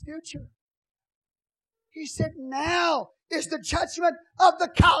thought His future. He said, now is the judgment of the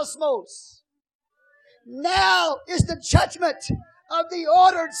cosmos. Now is the judgment of the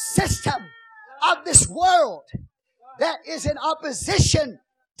ordered system of this world that is in opposition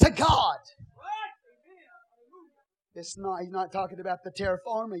to God. He's not talking about the terra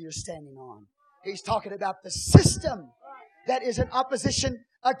firma you're standing on. He's talking about the system that is in opposition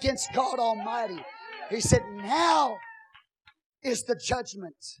against God Almighty. He said, now is the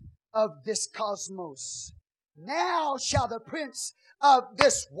judgment of this cosmos. Now shall the prince of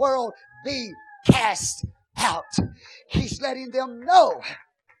this world be cast out. He's letting them know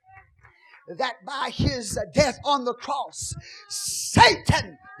that by His death on the cross,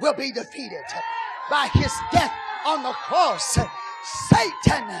 Satan will be defeated. By His death on the cross,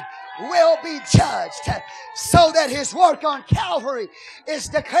 Satan will be judged, so that His work on Calvary is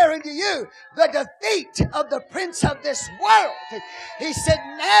declaring to you the defeat of the prince of this world. He said,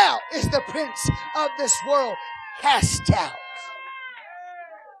 now is the prince of this world cast out.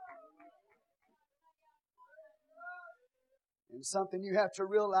 And something you have to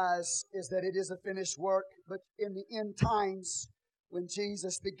realize is that it is a finished work, but in the end times, when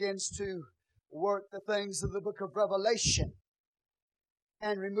Jesus begins to work the things of the book of Revelation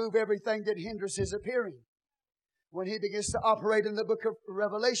and remove everything that hinders His appearing, when He begins to operate in the book of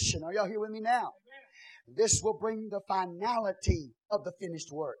Revelation, are y'all here with me now? This will bring the finality of the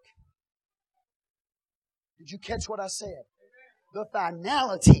finished work. Did you catch what I said? The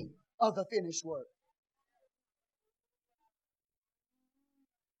finality of the finished work.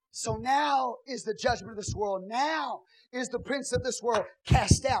 So now is the judgment of this world. Now is the prince of this world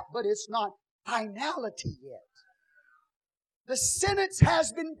cast out. But it's not finality yet. The sentence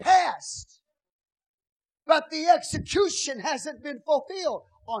has been passed, but the execution hasn't been fulfilled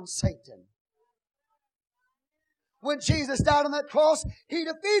on Satan. When Jesus died on that cross, He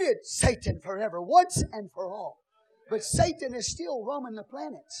defeated Satan forever, once and for all. But Satan is still roaming the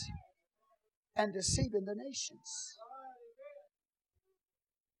planets and deceiving the nations.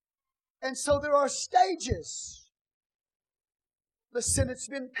 And so there are stages. The sentence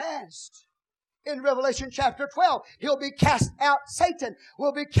has been passed. In Revelation chapter 12, he'll be cast out. Satan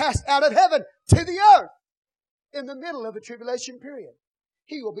will be cast out of heaven to the earth in the middle of the tribulation period.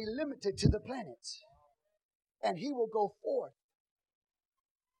 He will be limited to the planets. And he will go forth,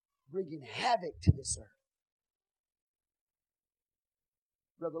 bringing havoc to this earth.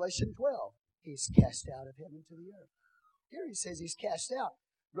 Revelation 12, he's cast out of heaven to the earth. Here he says he's cast out.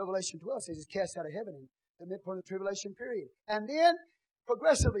 Revelation 12 says he's cast out of heaven in the midpoint of the tribulation period. And then,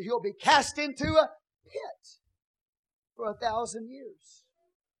 progressively, he'll be cast into a pit for 1,000 years.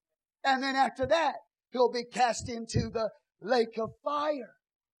 And then after that, he'll be cast into the lake of fire.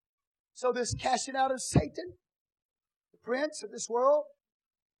 So this casting out of Satan, the prince of this world,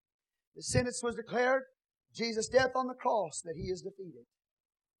 the sentence was declared, Jesus' death on the cross, that He is defeated.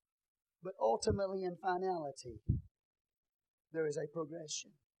 But ultimately, in finality, there is a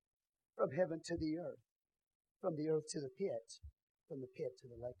progression from heaven to the earth, from the earth to the pit, from the pit to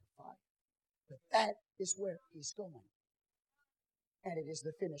the lake of fire. But that is where He's going. And it is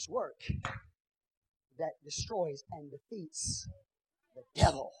the finished work that destroys and defeats the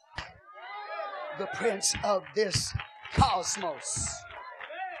devil, the prince of this cosmos,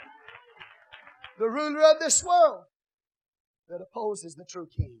 the ruler of this world that opposes the true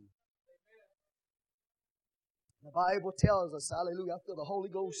King. The Bible tells us, hallelujah, I feel the Holy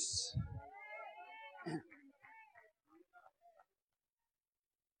Ghost.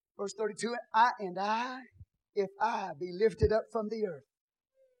 Verse 32, if I be lifted up from the earth.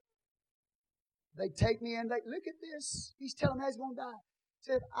 They take me and they, look at this. He's telling me he's going to die.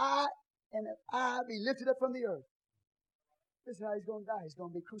 He said, if I be lifted up from the earth. This is how He's going to die. He's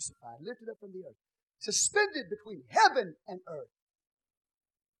going to be crucified, lifted up from the earth. Suspended between heaven and earth.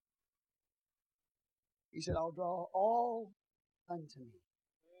 He said, I'll draw all unto me.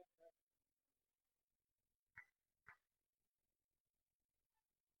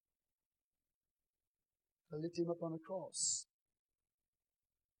 I lift Him up on a cross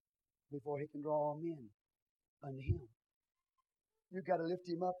before He can draw all men unto Him. You've got to lift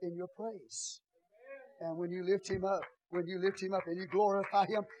Him up in your praise. And when you lift Him up, and you glorify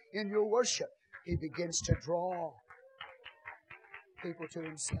Him in your worship, He begins to draw people to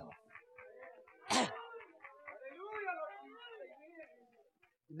Himself.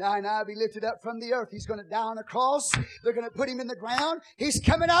 Now and I be lifted up from the earth. He's going to die on a cross. They're going to put Him in the ground. He's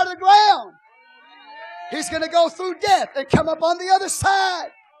coming out of the ground. He's going to go through death and come up on the other side.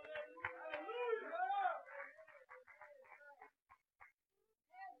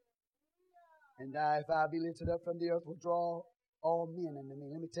 And if I be lifted up from the earth, will draw all men unto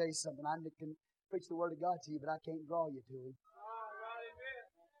me. Let me tell you something. I can preach the Word of God to you, but I can't draw you to Him.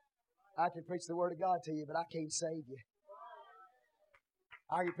 I can preach the Word of God to you, but I can't save you.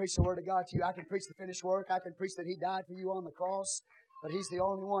 I can preach the Word of God to you. I can preach the finished work. I can preach that He died for you on the cross, but He's the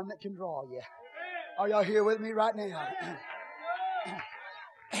only one that can draw you. Are y'all here with me right now?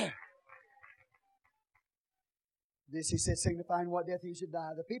 This He said, signifying what death He should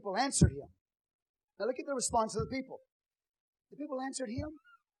die. The people answered Him. Now look at the response of the people. The people answered him,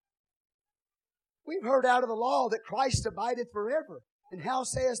 we've heard out of the law that Christ abideth forever. And how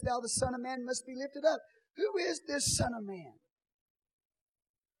sayest thou the Son of Man must be lifted up? Who is this Son of Man?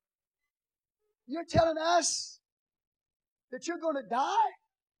 You're telling us that you're going to die?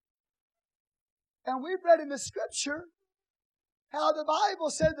 And we've read in the Scripture how the Bible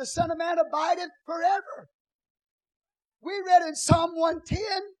said the Son of Man abideth forever. We read in Psalm 110,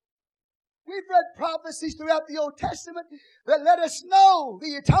 we've read prophecies throughout the Old Testament that let us know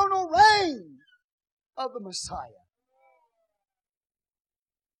the eternal reign of the Messiah.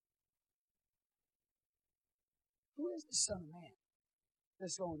 Who is the Son of Man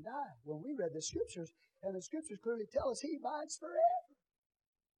that's going to die? When we read the Scriptures, and the Scriptures clearly tell us He abides forever.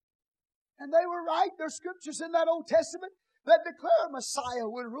 And they were right. There's Scriptures in that Old Testament that declare Messiah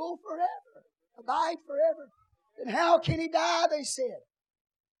would rule forever, abide forever. And how can He die, they said.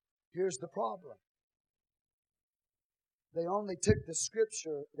 Here's the problem. They only took the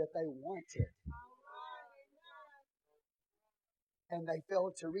Scripture that they wanted. And they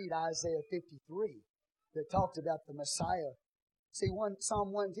failed to read Isaiah 53 that talked about the Messiah. See,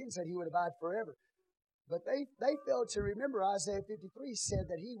 Psalm 110 said He would abide forever. But they failed to remember Isaiah 53 said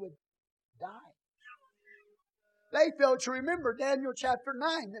that He would die. They failed to remember Daniel chapter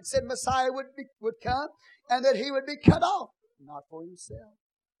 9 that said Messiah would come and that He would be cut off. Not for Himself.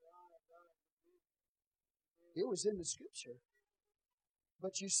 It was in the Scripture.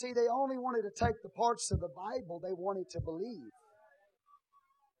 But you see, they only wanted to take the parts of the Bible they wanted to believe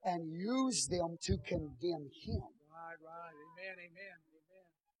and use them to condemn Him. Right. Amen.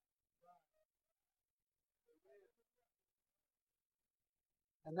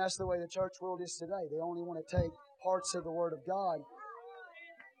 And that's the way the church world is today. They only want to take parts of the Word of God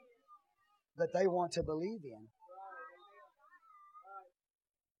that they want to believe in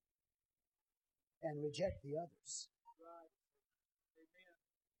and reject the others.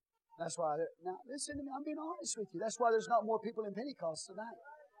 That's why, now listen to me, I'm being honest with you. That's why there's not more people in Pentecost tonight.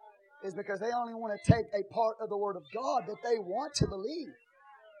 Is because they only want to take a part of the Word of God that they want to believe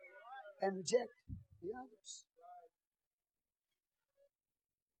and reject the others.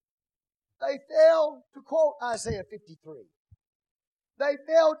 They failed to quote Isaiah 53. They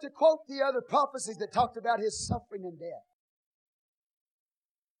failed to quote the other prophecies that talked about His suffering and death.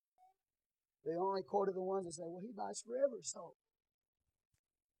 They only quoted the ones that say, well, He abides forever, so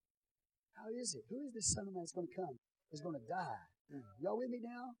how is it? Who is this Son of Man that's going to come? He's going to die. Y'all with me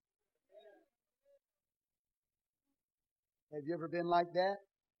now? Have you ever been like that?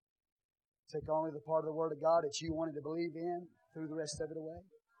 Took only the part of the Word of God that you wanted to believe in, threw the rest of it away?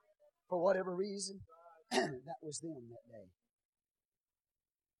 For whatever reason, that was them that day.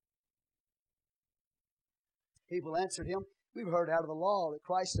 People answered Him, we've heard out of the law that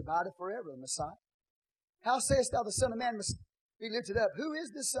Christ abideth forever, the Messiah. How sayest thou the Son of Man must be lifted up? Who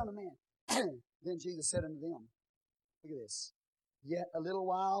is this Son of Man? Then Jesus said unto them, look at this. Yet a little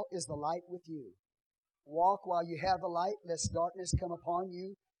while is the light with you. Walk while you have the light, lest darkness come upon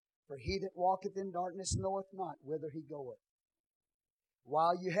you. For he that walketh in darkness knoweth not whither he goeth.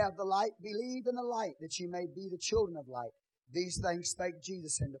 While you have the light, believe in the light, that you may be the children of light. These things spake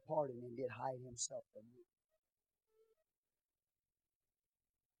Jesus, and departed, and did hide Himself from you.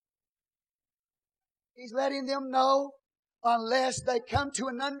 He's letting them know, unless they come to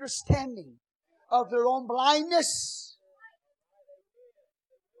an understanding of their own blindness,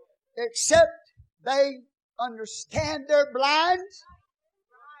 except they understand they're blind,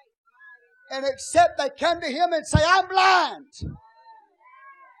 and except they come to Him and say, I'm blind,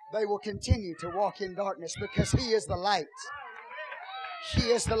 they will continue to walk in darkness because He is the light. He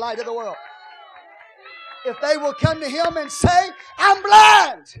is the light of the world. If they will come to Him and say, I'm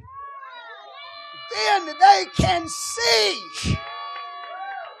blind, then they can see.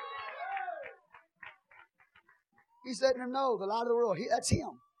 He's letting them know the light of the world. That's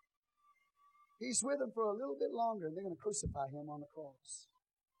Him. He's with them for a little bit longer, and they're going to crucify Him on the cross.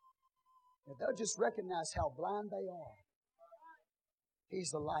 If they'll just recognize how blind they are,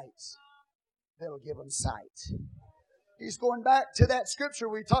 He's the light that'll give them sight. He's going back to that scripture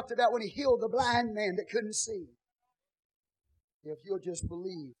we talked about when He healed the blind man that couldn't see. If you'll just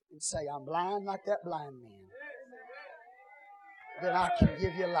believe and say, I'm blind like that blind man, then I can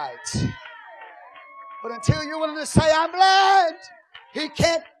give you light. But until you're willing to say, I'm blind, He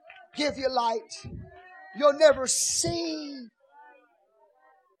can't give you light. You'll never see.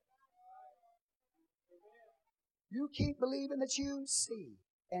 You keep believing that you see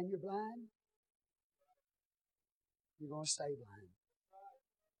and you're blind, you're going to stay blind.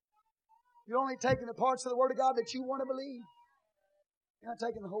 You're only taking the parts of the Word of God that you want to believe. You're not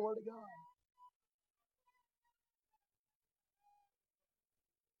taking the whole Word of God.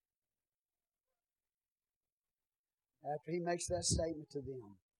 After He makes that statement to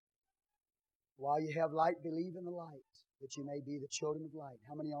them, while you have light, believe in the light, that you may be the children of light.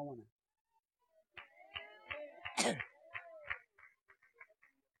 How many of y'all want to?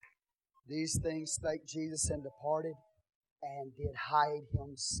 These things spake Jesus and departed, and did hide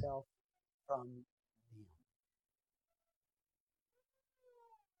Himself from them.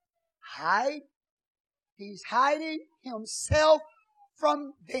 Hide? He's hiding Himself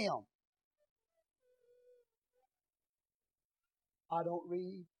from them. I don't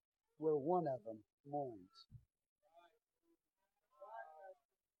read where one of them mourns.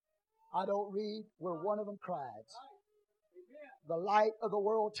 I don't read where one of them cries. The light of the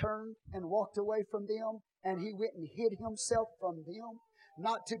world turned and walked away from them, and He went and hid Himself from them,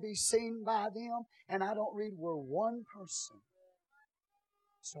 not to be seen by them. And I don't read where one person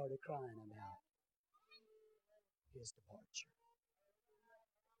started crying about His departure.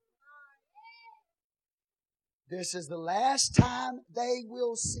 This is the last time they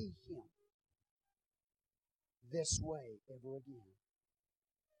will see Him this way ever again.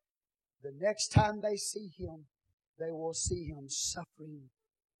 The next time they see Him, they will see Him suffering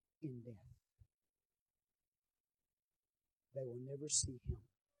in death. They will never see Him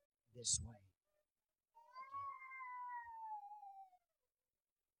this way.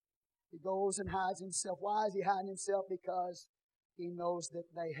 He goes and hides Himself. Why is He hiding Himself? Because He knows that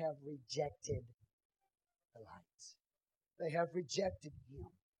they have rejected the light. They have rejected Him.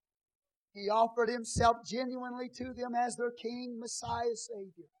 He offered Himself genuinely to them as their King, Messiah,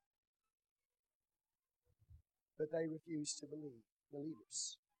 Savior. But they refused to believe.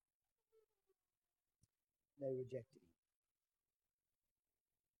 Believers. They rejected Him.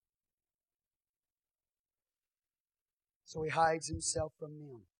 So He hides Himself from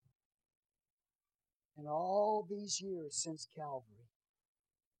them. And all these years since Calvary,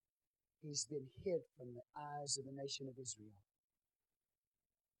 He's been hid from the eyes of the nation of Israel.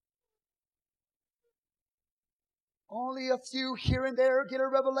 Only a few here and there get a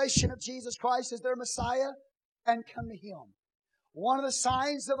revelation of Jesus Christ as their Messiah and come to Him. One of the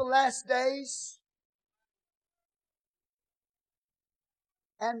signs of the last days,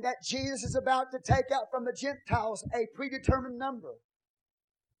 and that Jesus is about to take out from the Gentiles a predetermined number,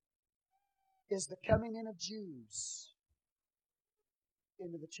 is the coming in of Jews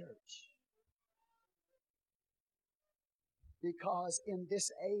into the church. Because in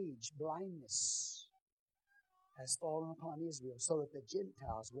this age, blindness has fallen upon Israel, so that the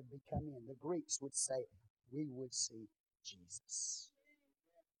Gentiles would become in. The Greeks would say, we would see Jesus.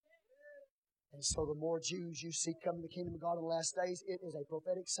 And so the more Jews you see come to the kingdom of God in the last days, it is a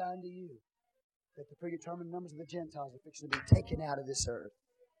prophetic sign to you that the predetermined numbers of the Gentiles are fixing to be taken out of this earth.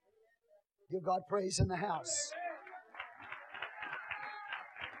 Give God praise in the house.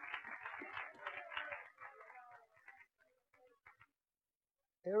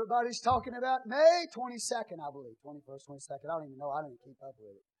 Everybody's talking about May 22nd, I believe. 21st, 22nd. I don't even know. I don't even keep up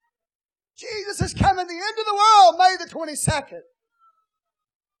with it. Jesus is coming, the end of the world, May the 22nd.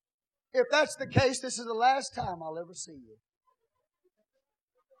 If that's the case, this is the last time I'll ever see you.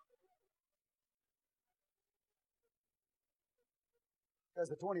 Because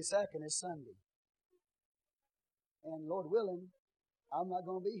the 22nd is Sunday. And Lord willing, I'm not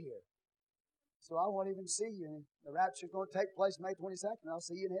going to be here. So I won't even see you. And the rapture is going to take place May 22nd. I'll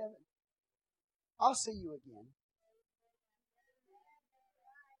see you in heaven. I'll see you again.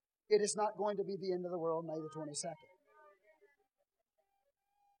 It is not going to be the end of the world May the 22nd.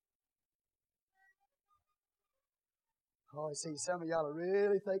 Oh, I see, some of y'all are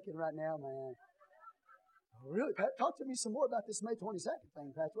really thinking right now, man. Really, Pat, talk to me some more about this May 22nd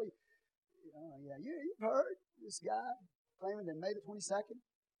thing, Pat. You've heard this guy claiming that May the 22nd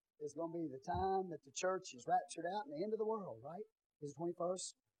is going to be the time that the church is raptured out and the end of the world, right? Is it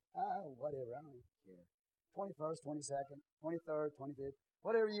 21st? Whatever, I don't care. 21st, 22nd, 23rd, 25th,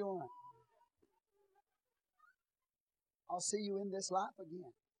 whatever you want. I'll see you in this life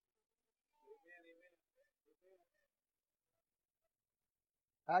again.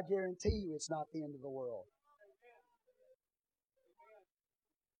 I guarantee you it's not the end of the world.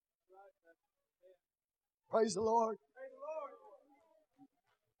 Praise the Lord.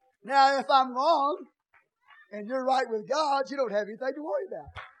 Now, if I'm wrong and you're right with God, you don't have anything to worry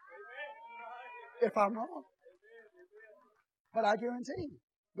about. If I'm wrong. But I guarantee you.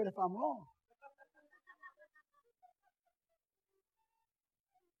 But if I'm wrong.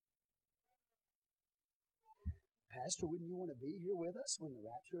 Pastor, wouldn't you want to be here with us when the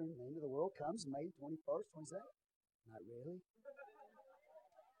rapture and the end of the world comes, May 21st, 22nd? Not really.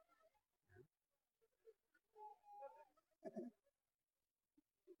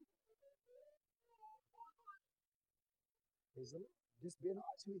 Praise the Lord. Just being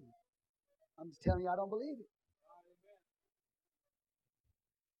honest with you. I'm just telling you I don't believe it.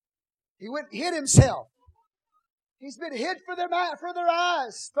 He went and hid himself. He's been hid from their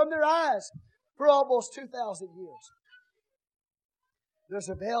eyes, for almost 2,000 years. There's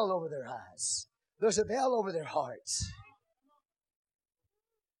a veil over their eyes. There's a veil over their hearts.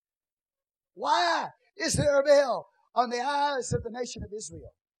 Why is there a veil on the eyes of the nation of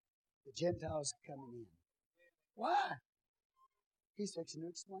Israel? The Gentiles coming in. Why? He's fixing to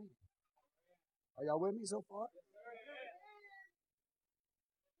explain. Are y'all with me so far?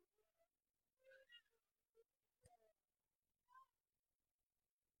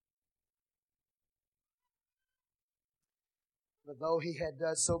 But though he had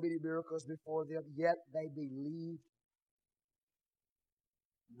done so many miracles before them, yet they believed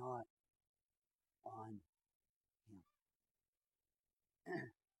not on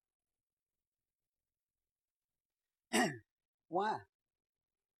him. Why?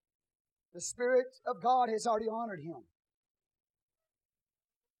 The Spirit of God has already honored him.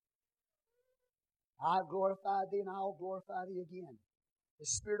 I've glorified thee and I'll glorify thee again. The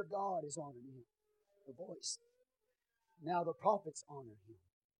Spirit of God is honoring him. The voice. Now the prophets honor him.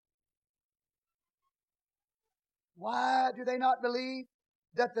 Why do they not believe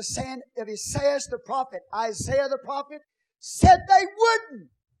that the saying of Isaiah the prophet, Isaiah the prophet, said they wouldn't?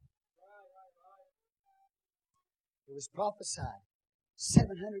 It was prophesied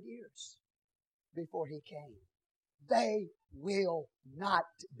 700 years before he came. They will not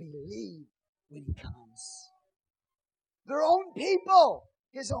believe when he comes. Their own people,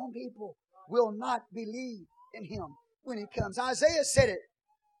 his own people, will not believe in him when he comes. Isaiah said it.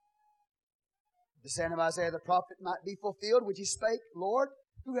 The saying of Isaiah the prophet might be fulfilled, which he spake, Lord,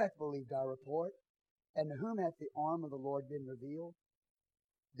 who hath believed our report? And to whom hath the arm of the Lord been revealed?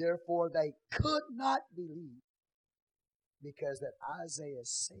 Therefore they could not believe, because that Isaiah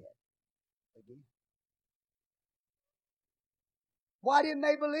said again. Why didn't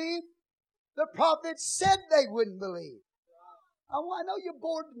they believe? The prophets said they wouldn't believe. I know you're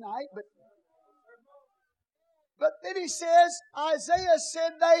bored tonight, but then he says, Isaiah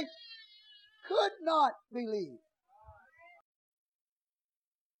said they could not believe.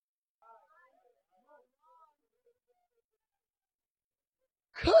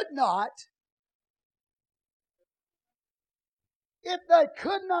 Could not. If they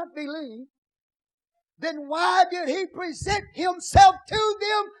could not believe, then why did he present himself to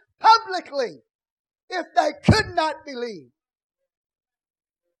them publicly if they could not believe?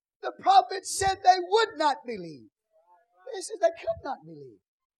 The prophets said they would not believe. They said they could not believe.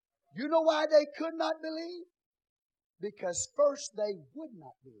 You know why they could not believe? Because first they would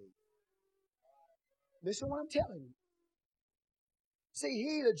not believe. Listen to what I'm telling you. See,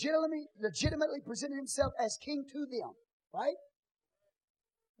 he legitimately presented himself as king to them, right?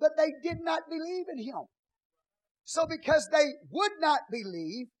 But they did not believe in him. So because they would not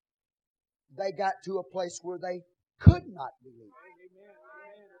believe, they got to a place where they could not believe.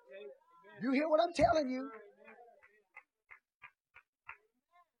 You hear what I'm telling you?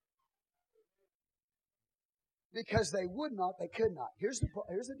 Because they would not, they could not. Here's the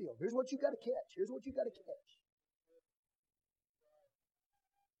deal. Here's what you got to catch. Here's what you got to catch.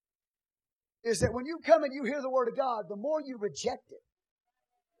 Is that when you come and you hear the Word of God, the more you reject it,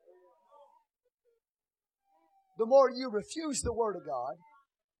 the more you refuse the Word of God,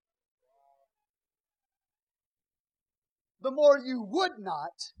 the more you would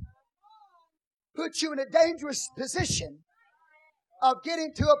not, put you in a dangerous position of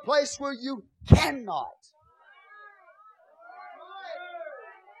getting to a place where you cannot.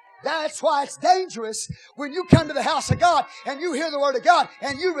 That's why it's dangerous when you come to the house of God and you hear the Word of God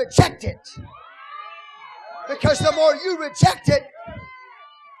and you reject it. Because the more you reject it,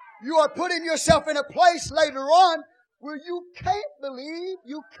 you are putting yourself in a place later on where you can't believe,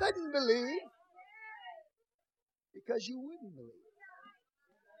 you couldn't believe, because you wouldn't believe.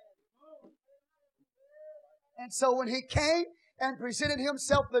 And so when he came and presented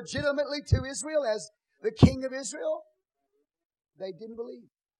himself legitimately to Israel as the king of Israel, they didn't believe.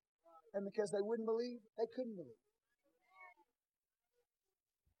 And because they wouldn't believe, they couldn't believe.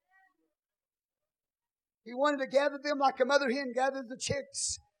 He wanted to gather them like a mother hen gathers the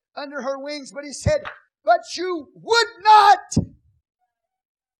chicks under her wings, but he said, but you would not.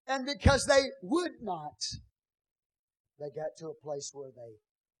 And because they would not, they got to a place where they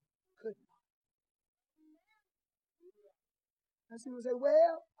could not. And some people say,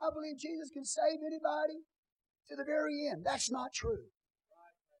 well, I believe Jesus can save anybody to the very end. That's not true.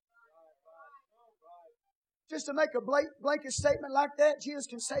 Just to make a blanket statement like that, Jesus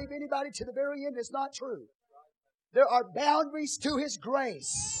can save anybody to the very end, is not true. There are boundaries to His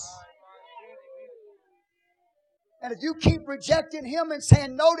grace. And if you keep rejecting Him and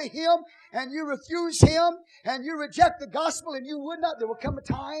saying no to Him, and you refuse Him, and you reject the gospel, and you would not, there will come a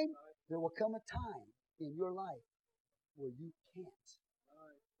time in your life where you can't.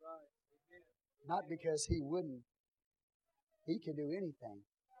 Not because He wouldn't. He can do anything.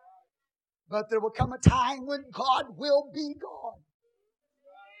 But there will come a time when God will be God.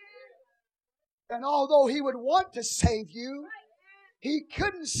 And although He would want to save you, He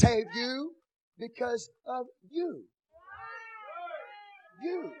couldn't save you because of you.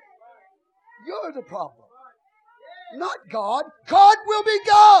 You're the problem. Not God. God will be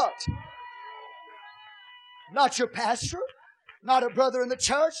God. Not your pastor. Not a brother in the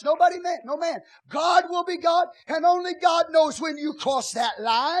church. No man. God will be God. And only God knows when you cross that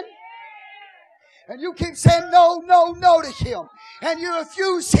line. And you keep saying no to Him. And you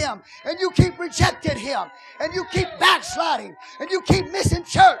refuse Him. And you keep rejecting Him. And you keep backsliding. And you keep missing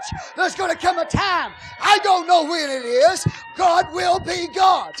church. There's going to come a time. I don't know when it is. God will be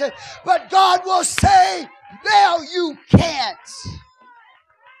God. But God will say, no, you can't.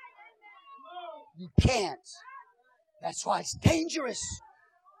 You can't. That's why it's dangerous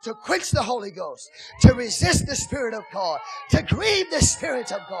to quench the Holy Ghost. To resist the Spirit of God. To grieve the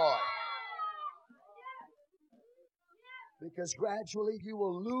Spirit of God. Because gradually you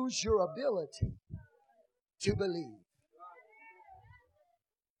will lose your ability to believe.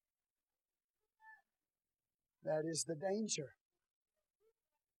 That is the danger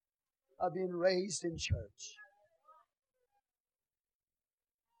of being raised in church.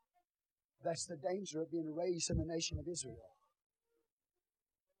 That's the danger of being raised in the nation of Israel.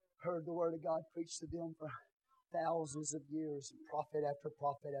 Heard the Word of God preached to them for thousands of years. Prophet after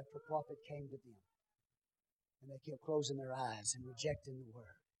prophet after prophet came to them. And they kept closing their eyes and rejecting the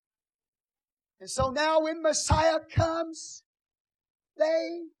Word. And so now when Messiah comes,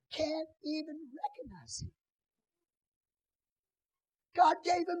 they can't even recognize Him. God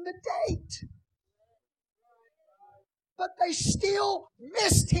gave them the date. But they still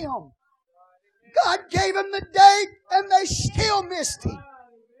missed Him. God gave them the date and they still missed Him.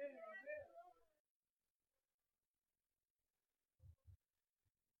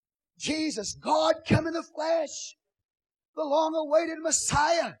 Jesus, God come in the flesh, the long-awaited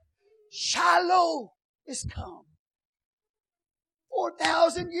Messiah, Shiloh, is come.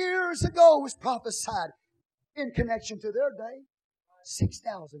 4,000 years ago was prophesied in connection to their day.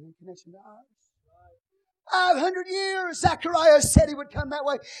 6,000 in connection to ours. 500 years, Zechariah said He would come that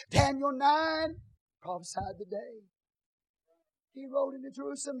way. Daniel 9 prophesied the day. He rode into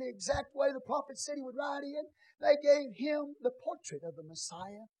Jerusalem the exact way the prophet said He would ride in. They gave Him the portrait of the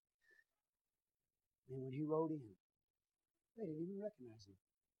Messiah. And when He rode in, they didn't even recognize Him.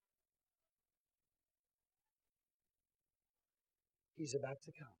 He's about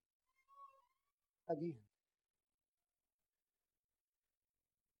to come again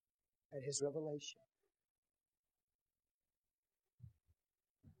at His revelation.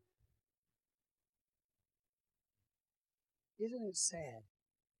 Isn't it sad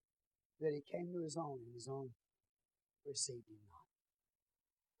that He came to His own and His own received Him not?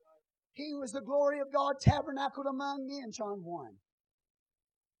 He was the glory of God tabernacled among men, John 1.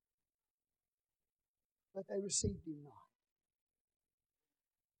 But they received Him not.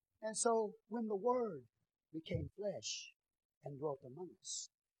 And so when the Word became flesh and dwelt among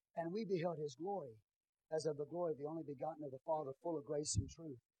us, and we beheld His glory as of the glory of the only begotten of the Father, full of grace and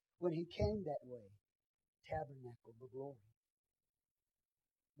truth, when He came that way, tabernacled the glory.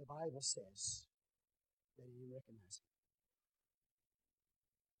 The Bible says that He didn't recognize Him.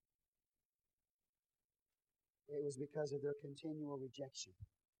 It was because of their continual rejection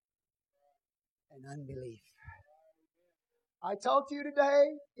and unbelief. I talk to you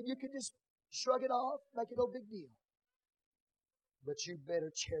today, if you could just shrug it off, make it no big deal. But you better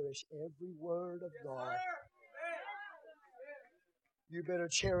cherish every word of God. You better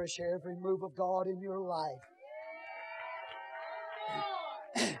cherish every move of God in your life.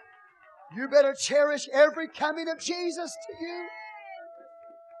 You better cherish every coming of Jesus to you.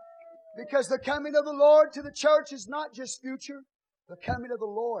 Because the coming of the Lord to the church is not just future. The coming of the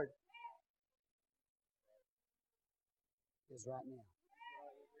Lord is right now.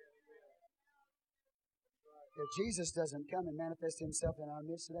 If Jesus doesn't come and manifest Himself in our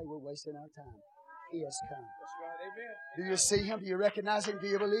midst today, we're wasting our time. He has come. That's right. Amen. Do you see Him? Do you recognize Him? Do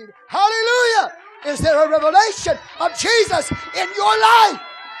you believe Him? Hallelujah! Is there a revelation of Jesus in your life,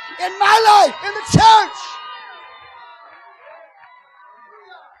 in my life, in the church?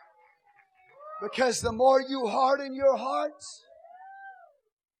 Because the more you harden your hearts,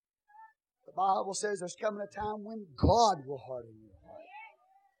 The Bible says there's coming a time when God will harden your heart.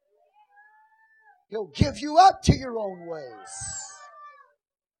 He'll give you up to your own ways.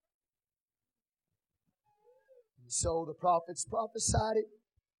 And so the prophets prophesied it.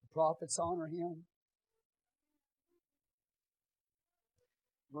 The prophets honor Him.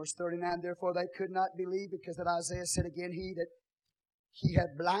 Verse 39, therefore they could not believe, because that Isaiah said again, He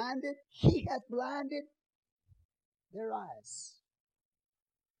hath blinded their eyes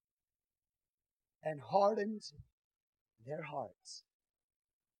and hardened their hearts,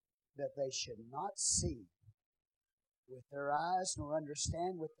 that they should not see with their eyes, nor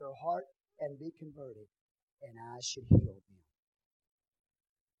understand with their heart, and be converted, and I should heal them.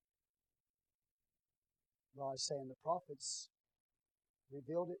 God's saying the prophets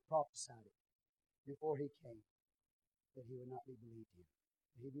revealed it, prophesied it before He came, that He would not be believed in,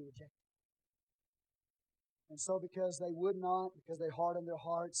 that He'd be rejected. And so because they would not, because they hardened their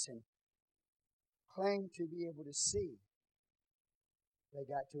hearts and claimed to be able to see, they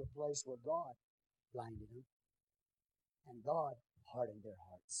got to a place where God blinded them and God hardened their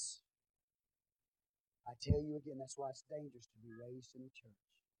hearts. I tell you again, that's why it's dangerous to be raised in the church.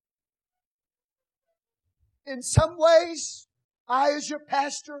 In some ways, I as your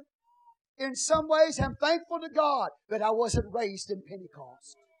pastor, in some ways am thankful to God that I wasn't raised in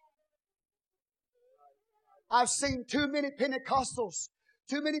Pentecost. I've seen too many Pentecostals,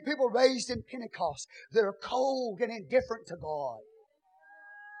 too many people raised in Pentecost that are cold and indifferent to God.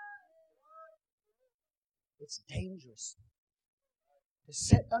 It's dangerous to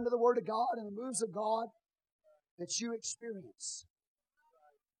sit under the Word of God and the moves of God that you experience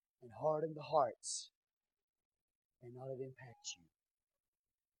and harden the hearts and not let it impact you.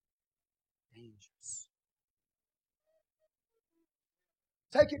 Dangerous.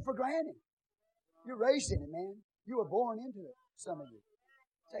 Take it for granted. You're raised in it, man. You were born into it, some of you.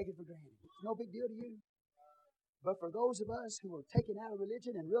 Take it for granted. It's no big deal to you. But for those of us who were taken out of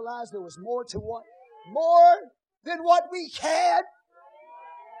religion and realized there was more than what we had,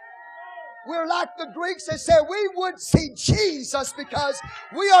 we're like the Greeks that said we would see Jesus because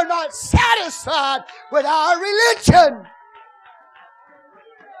we are not satisfied with our religion.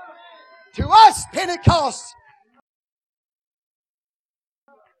 To us, Pentecost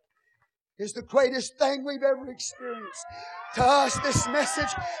is the greatest thing we've ever experienced. To us, this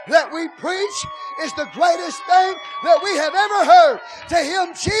message that we preach is the greatest thing that we have ever heard. To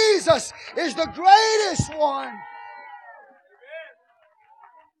Him, Jesus is the greatest one.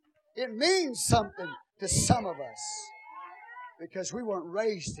 It means something to some of us because we weren't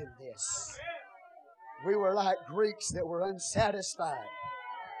raised in this. We were like Greeks that were unsatisfied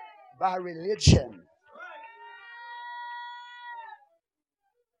by religion.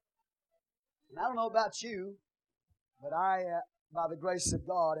 And I don't know about you, but I, by the grace of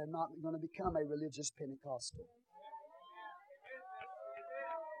God, am not going to become a religious Pentecostal.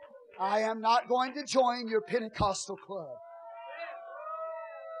 I am not going to join your Pentecostal club.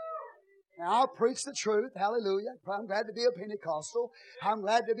 Now, I'll preach the truth. Hallelujah. I'm glad to be a Pentecostal. I'm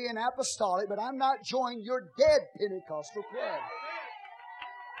glad to be an apostolic, but I'm not joining your dead Pentecostal club.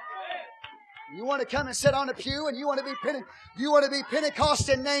 You want to come and sit on a pew and you want to be Pentecost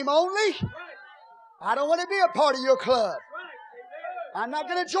in name only? I don't want to be a part of your club. I'm not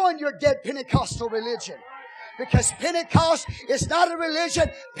going to join your dead Pentecostal religion. Because Pentecost is not a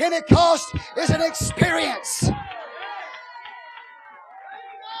religion. Pentecost is an experience.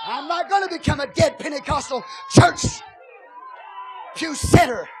 I'm not going to become a dead Pentecostal church pew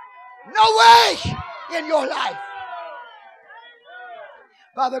sitter. No way in your life.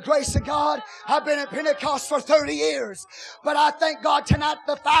 By the grace of God, I've been in Pentecost for 30 years. But I thank God tonight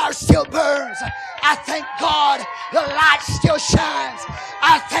the fire still burns. I thank God the light still shines.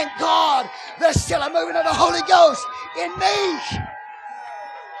 I thank God there's still a movement of the Holy Ghost in me.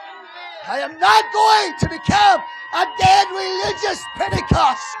 I am not going to become a dead religious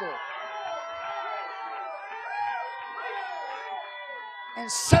Pentecostal. And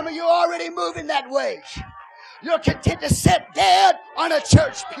some of you are already moving that way. You're content to sit dead on a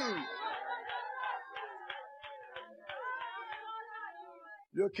church pew.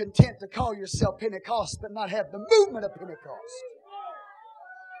 You're content to call yourself Pentecost but not have the movement of Pentecost.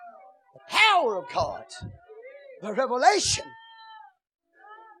 The power of God. The revelation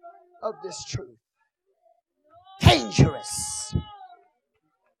of this truth. Dangerous.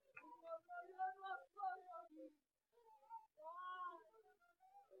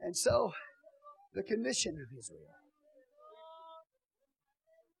 And so, the condition of Israel.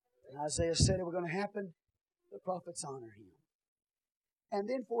 And Isaiah said it was going to happen. The prophets honor him. And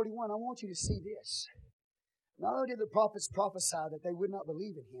then 41, I want you to see this. Not only did the prophets prophesy that they would not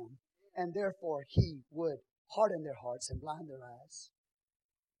believe in him, And therefore He would harden their hearts and blind their eyes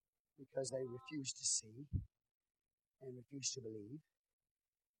because they refused to see and refused to believe.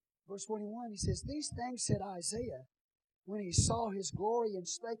 Verse 41, he says, these things said Isaiah when he saw His glory and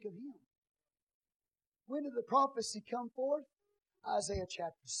spake of Him. When did the prophecy come forth? Isaiah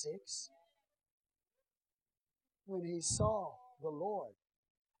chapter 6. When he saw the Lord,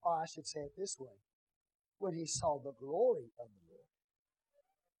 or I should say it this way, when he saw the glory of the Lord.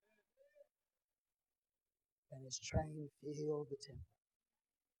 And His train filled the temple.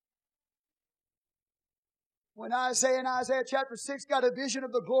 When Isaiah in Isaiah chapter 6 got a vision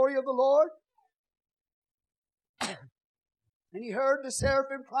of the glory of the Lord, and he heard the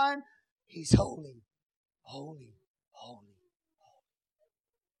seraphim crying, He's holy, holy, holy, holy.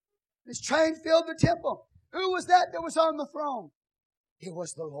 His train filled the temple. Who was that was on the throne? It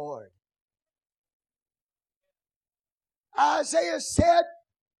was the Lord. Isaiah said,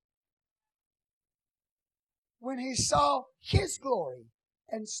 when he saw His glory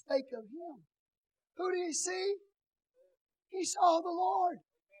and spake of Him. Who did he see? He saw the Lord.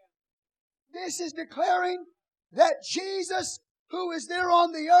 This is declaring that Jesus, who is there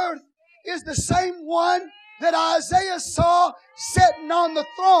on the earth, is the same one that Isaiah saw sitting on the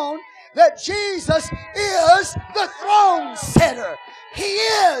throne, that Jesus is the throne setter. He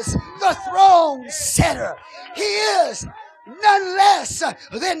is the throne setter. He is none less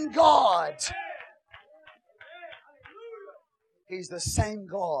than God. He's the same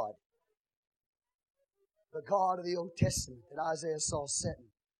God. The God of the Old Testament that Isaiah saw sitting,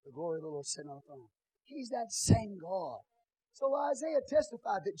 the glory of the Lord sitting on the throne. He's that same God. So Isaiah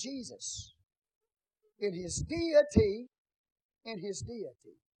testified that Jesus, in His deity,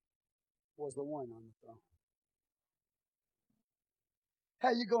 was the one on the throne. How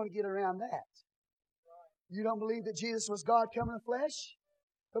are you going to get around that? You don't believe that Jesus was God come in the flesh?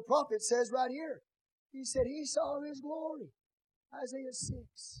 The prophet says right here, he said he saw His glory. Isaiah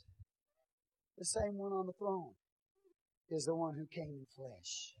 6. The same one on the throne is the one who came in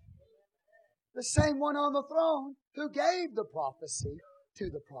flesh. The same one on the throne who gave the prophecy to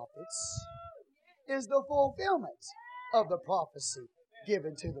the prophets is the fulfillment of the prophecy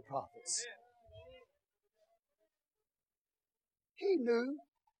given to the prophets. He knew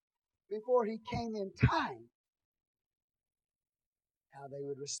before He came in time how they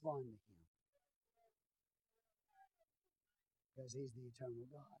would respond to Him. Because He's the eternal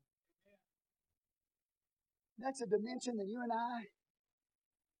God. That's a dimension that you and I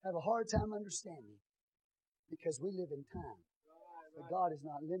have a hard time understanding because we live in time. But God is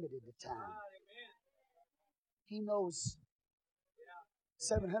not limited to time. He knows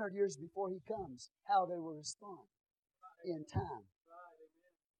 700 years before He comes how they will respond in time.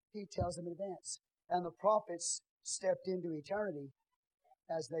 He tells them in advance. And the prophets stepped into eternity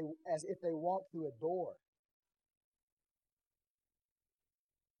as if they walked through a door.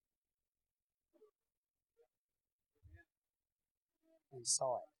 And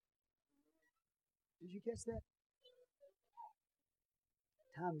saw it. Did you catch that?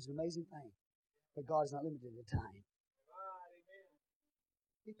 Time is an amazing thing, but God is not limited to time.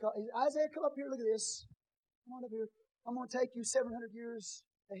 Isaiah, come up here, look at this. Come on up here. I'm going to take you 700 years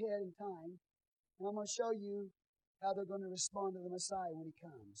ahead in time, and I'm going to show you how they're going to respond to the Messiah when He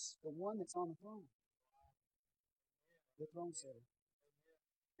comes. The one that's on the throne. The throne setter.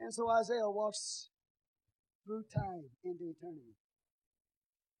 And so Isaiah walks through time into eternity.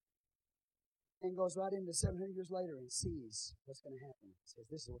 And goes right into 700 years later and sees what's going to happen. Says,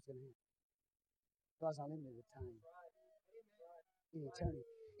 this is what's going to happen. God's not limited to time. In eternity.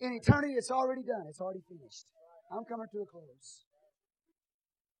 In eternity, it's already done. It's already finished. I'm coming to a close.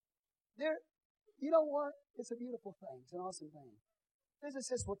 You know what? It's a beautiful thing. It's an awesome thing.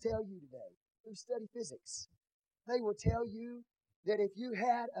 Physicists will tell you today, who study physics, they will tell you that if you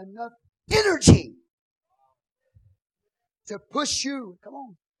had enough energy to push you,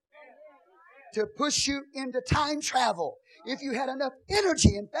 to push you into time travel. If you had enough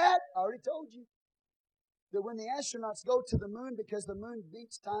energy. In fact, I already told you that when the astronauts go to the moon, because the moon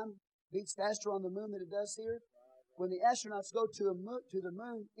beats faster on the moon than it does here. When the astronauts go to the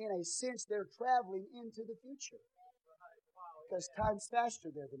moon, in a sense, they're traveling into the future. Because time's faster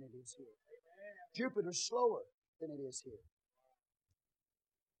there than it is here. Jupiter's slower than it is here.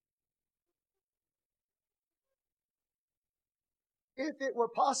 If it were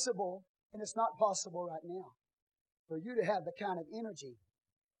possible, and it's not possible right now, for you to have the kind of energy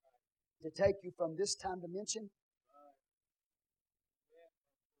to take you from this time dimension,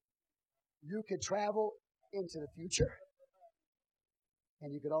 you could travel into the future,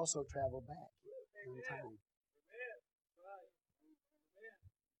 and you could also travel back in time.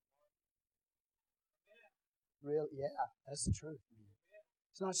 Real, yeah, that's the truth, man.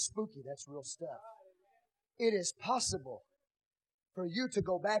 It's not spooky, that's real stuff. It is possible for you to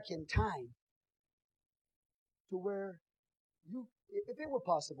go back in time to where you, if it were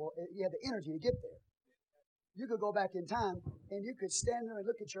possible, you had the energy to get there. You could go back in time and you could stand there and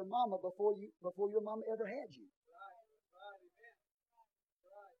look at your mama before your mama ever had you.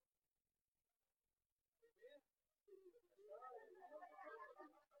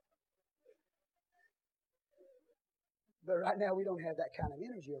 But right now we don't have that kind of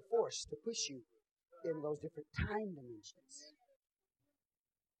energy or force to push you in those different time dimensions.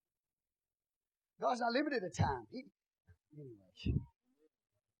 God's not limited to time. Anyway.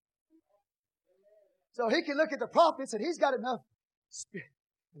 So He can look at the prophets and He's got enough spirit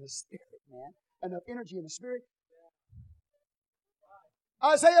in the spirit, man. Enough energy in the spirit.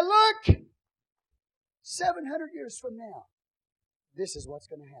 Isaiah, look! 700 years from now, this is what's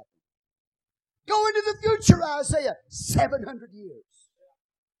going to happen. Go into the future, Isaiah, 700 years,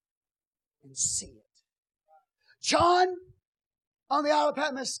 and see it. John, on the Isle of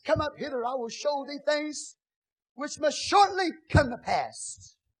Patmos, come up hither, I will show thee things which must shortly come to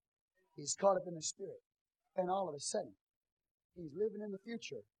pass. He's caught up in the Spirit. And all of a sudden, he's living in the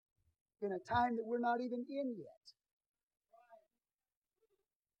future in a time that we're not even in yet.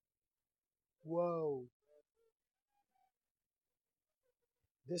 Whoa.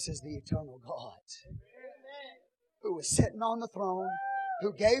 This is the eternal God who was sitting on the throne,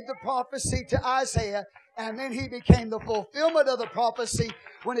 who gave the prophecy to Isaiah, and then He became the fulfillment of the prophecy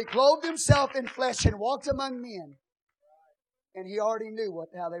when He clothed Himself in flesh and walked among men. And He already knew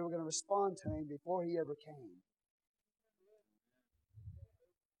how they were going to respond to Him before He ever came.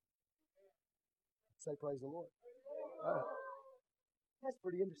 Say praise the Lord. That's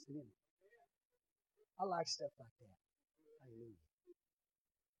pretty interesting, isn't it? I like stuff like that. Hallelujah.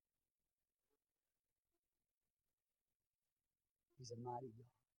 He's a mighty God.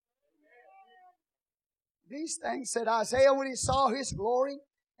 These things said Isaiah when he saw His glory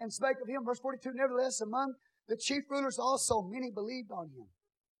and spake of Him. Verse 42, nevertheless, among the chief rulers also many believed on Him.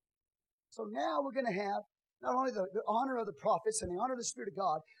 So now we're going to have not only the honor of the prophets and the honor of the Spirit of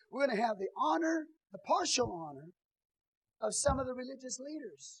God, we're going to have the honor, the partial honor of some of the religious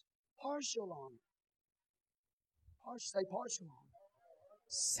leaders. Partial honor. Partial honor.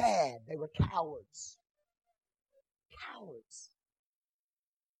 Sad. They were cowards. Cowards.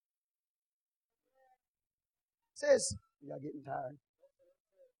 It says, y'all getting tired?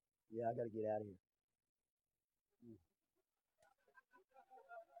 Yeah, I got to get out of here.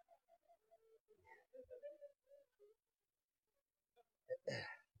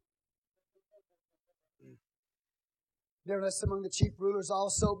 Nevertheless, among the chief rulers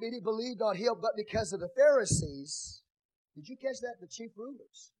also, many believed on Him, but because of the Pharisees, did you catch that? The chief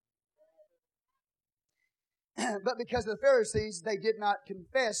rulers. But because of the Pharisees, they did not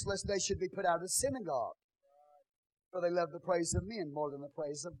confess, lest they should be put out of the synagogue. For they loved the praise of men more than the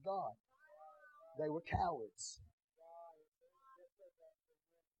praise of God. They were cowards.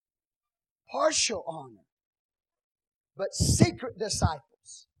 Partial honor, but secret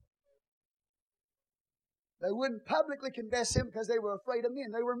disciples. They wouldn't publicly confess Him because they were afraid of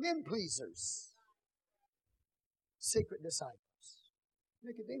men. They were men pleasers. Secret disciples.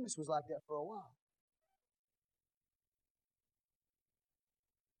 Nicodemus was like that for a while.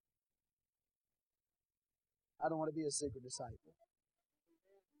 I don't want to be a secret disciple.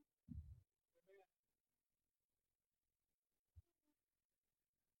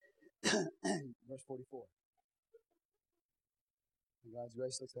 Verse 44. And God's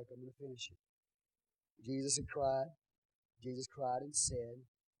grace looks like I'm going to finish it. Jesus cried and said,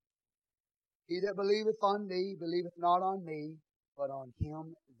 He that believeth on me, believeth not on me, but on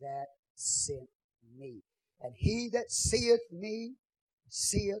Him that sent me. And he that seeth me,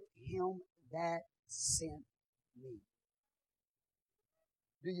 seeth Him that sent me.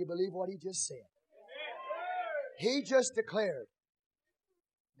 Do you believe what He just said? He just declared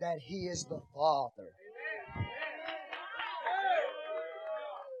that He is the Father.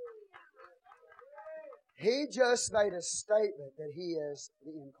 He just made a statement that He is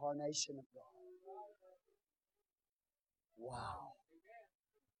the incarnation of God. Wow.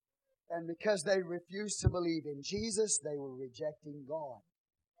 And because they refused to believe in Jesus, they were rejecting God.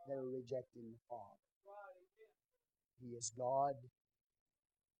 They were rejecting the Father. He is God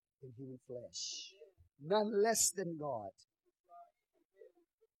in human flesh. None less than God.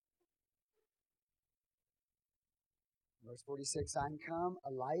 Verse 46, I am come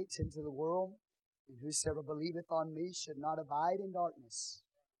a light into the world, and whosoever believeth on me should not abide in darkness.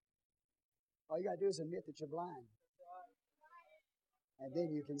 All you got to do is admit that you're blind. And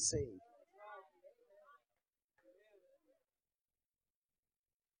then you can see.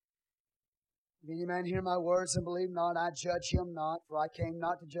 If any man hear my words and believe not, I judge him not, for I came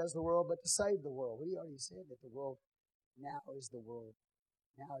not to judge the world, but to save the world. Well, he already said that the world, now is the world,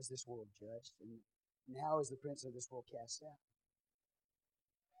 now is this world judged, and now is the prince of this world cast out.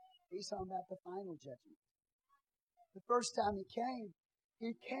 He's talking about the final judgment. The first time he came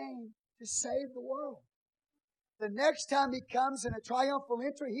to save the world. The next time he comes in a triumphal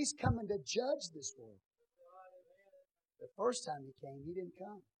entry, he's coming to judge this world. The first time he came, he didn't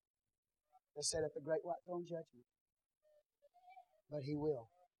come to set up the great white throne judgment. But he will.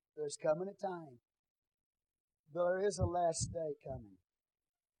 There's coming a time. There is a last day coming.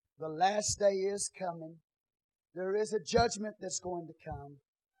 The last day is coming. There is a judgment that's going to come.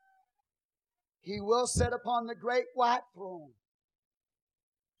 He will sit upon the great white throne.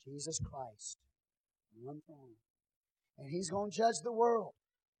 Jesus Christ. One throne. And He's going to judge the world.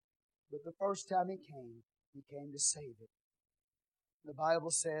 But the first time He came to save it. The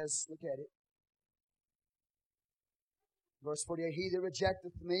Bible says, look at it. Verse 48, He that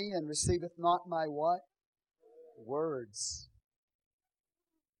rejecteth me and receiveth not my what? Words,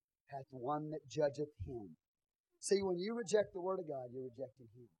 hath one that judgeth him. See, when you reject the Word of God, you're rejecting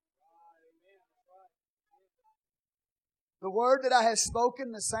Him. The word that I have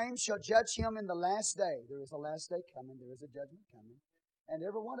spoken, the same shall judge him in the last day. There is a last day coming. There is a judgment coming. And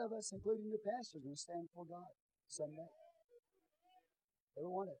every one of us, including your pastor, is going to stand before God someday. Every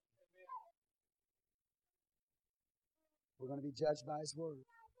one of us. We're going to be judged by His Word.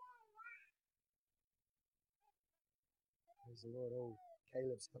 Praise the Lord. Oh,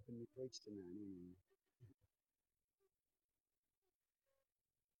 Caleb's helping me preach tonight.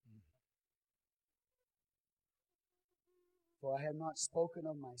 For I have not spoken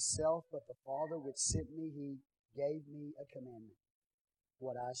of myself, but the Father which sent me, He gave me a commandment,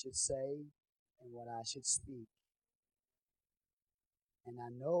 what I should say and what I should speak. And I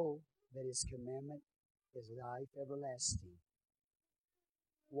know that His commandment is life everlasting.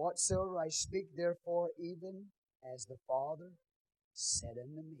 Whatsoever I speak, therefore, even as the Father said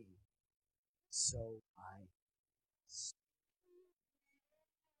unto me, so I speak.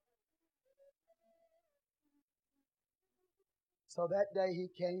 So that day He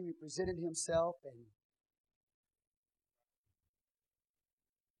came, He presented Himself, and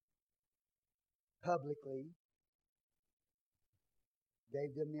publicly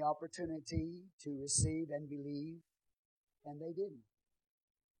gave them the opportunity to receive and believe, and they didn't.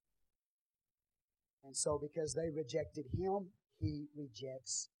 And so because they rejected Him, He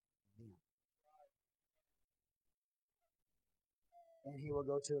rejects them. And He will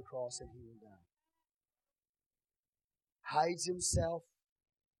go to a cross and He will die. Hides Himself.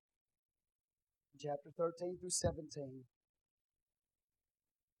 Chapter 13 through 17.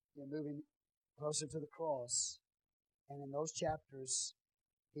 You're moving closer to the cross. And in those chapters,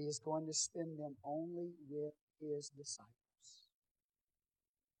 He is going to spend them only with His disciples.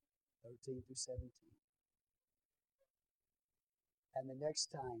 13 through 17. And the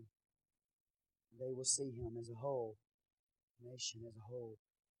next time, they will see Him as a whole, nation as a whole,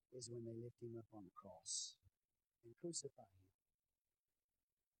 is when they lift Him up on the cross and crucify Him.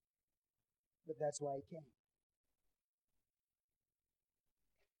 But that's why He came.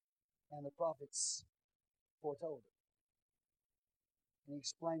 And the prophets foretold it. And He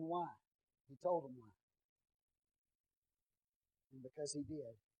explained why. He told them why. And because He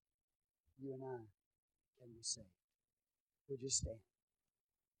did, you and I can be saved. Would you stand?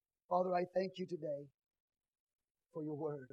 Father, I thank You today for Your word.